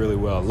that group really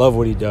well. I love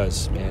what he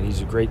does, man.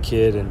 He's a great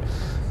kid,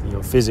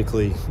 and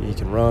physically he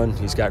can run.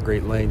 He's got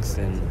great length,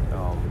 and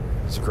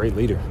he's a great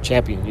leader,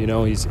 champion.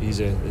 He's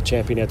a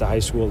champion at the high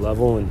school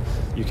level, and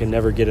you can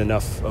never get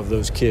enough of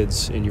those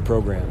kids in your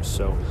programs.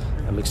 So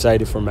I'm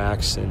excited for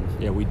Max,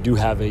 and we do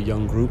have a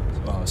young group,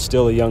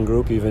 still a young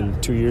group. Even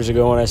 2 years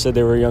ago when I said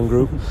they were a young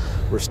group,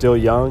 we're still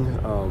young,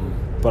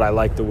 but I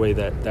like the way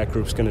that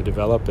group's going to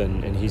develop,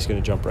 and he's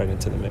going to jump right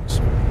into the mix.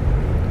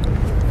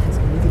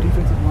 With the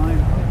defensive line,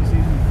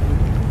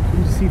 what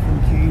did you see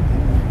from Cade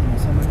in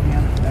summer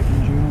camp back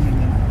in June, and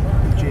then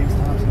with James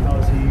Thompson, how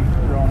is he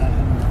growing at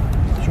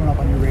him, showing up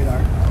on your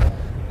radar?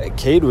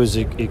 Cade was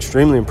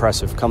extremely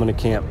impressive coming to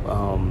camp.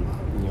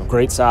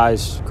 Great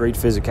size, great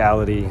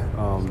physicality,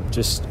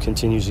 just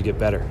continues to get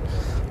better.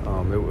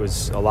 It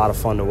was a lot of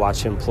fun to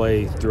watch him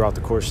play throughout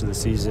the course of the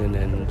season,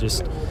 and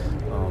just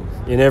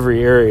in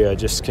every area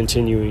just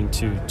continuing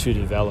to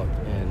develop.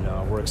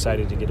 And we're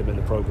excited to get him in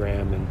the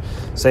program. And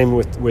same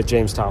with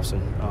James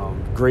Thompson,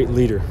 great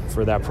leader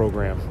for that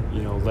program.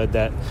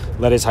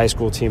 Led his high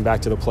school team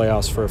back to the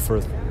playoffs for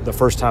the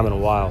first time in a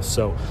while.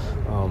 So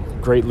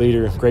great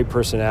leader, great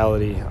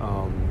personality.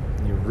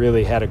 You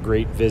really had a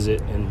great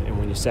visit, and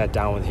when you sat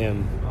down with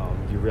him,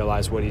 you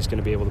realize what he's going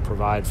to be able to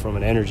provide from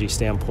an energy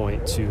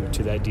standpoint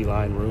to that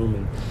D-line room.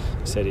 And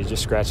he said he's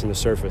just scratching the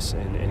surface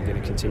and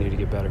going to continue to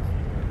get better.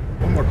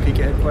 One more peek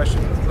ahead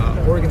question.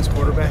 Oregon's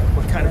quarterback,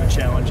 what kind of a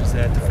challenge is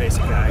that to face a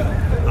guy?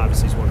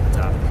 Obviously, he's one of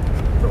the top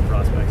pro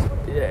prospects.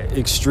 Yeah,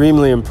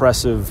 extremely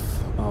impressive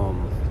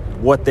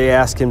what they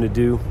ask him to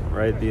do,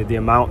 right? The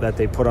amount that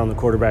they put on the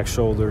quarterback's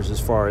shoulders as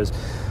far as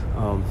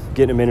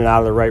getting him in and out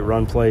of the right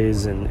run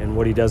plays and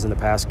what he does in the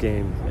pass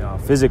game.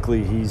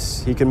 Physically,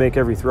 he can make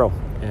every throw,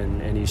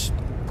 and he's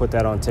put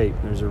that on tape.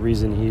 There's a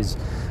reason he's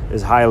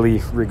as highly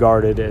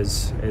regarded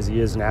as he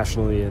is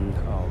nationally, and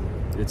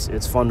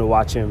it's fun to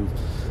watch him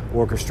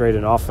orchestrate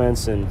an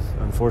offense, and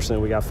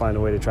unfortunately we got to find a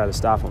way to try to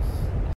stop him.